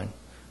watertight design.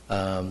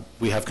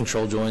 We have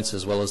control joints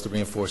as well as the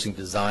reinforcing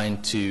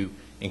designed to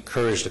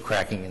encourage the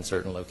cracking in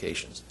certain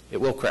locations.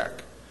 It will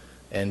crack,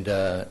 and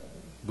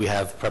we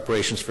have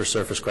preparations for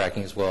surface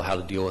cracking as well, how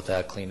to deal with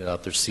that, clean it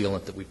up. There's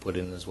sealant that we put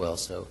in as well,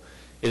 so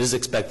it is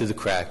expected to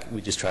crack.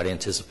 We just try to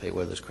anticipate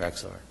where those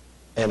cracks are.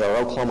 And our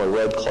Oklahoma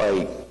red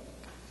clay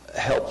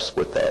helps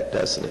with that,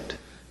 doesn't it?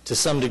 To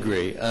some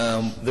degree.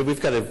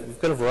 We've got a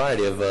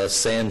variety of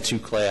sand to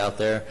clay out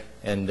there,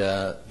 and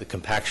the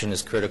compaction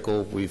is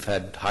critical. We've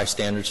had high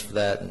standards for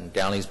that, and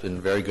Downey's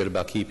been very good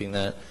about keeping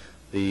that.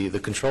 The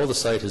control of the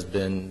site has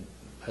been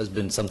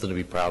something to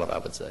be proud of, I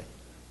would say.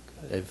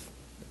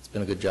 It's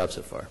been a good job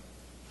so far.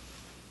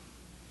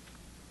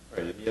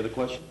 All right, any other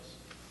questions?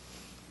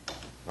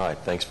 All right,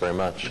 thanks very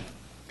much.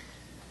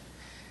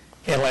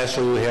 And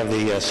lastly, we have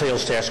the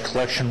sales tax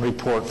collection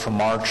report from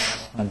March.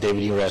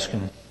 David, you were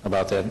asking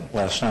about that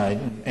last night.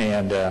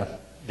 And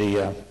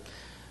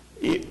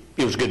it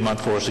was a good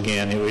month for us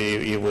again.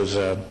 It was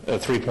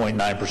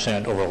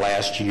 3.9% over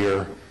last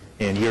year.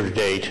 And year to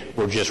date,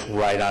 we're just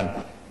right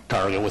on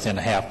target, within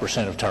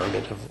 0.5% of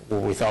target of where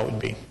we thought we'd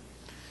be.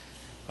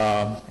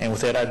 And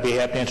with that, I'd be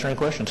happy to answer any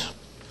questions.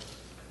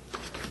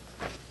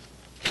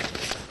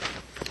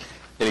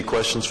 Any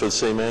questions for the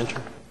city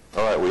manager?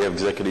 All right, we have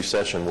executive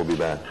session. We'll be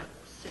back.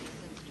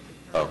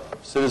 Oh,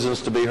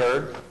 citizens to be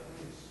heard?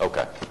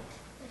 Okay.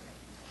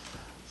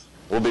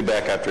 We'll be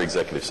back after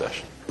executive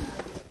session.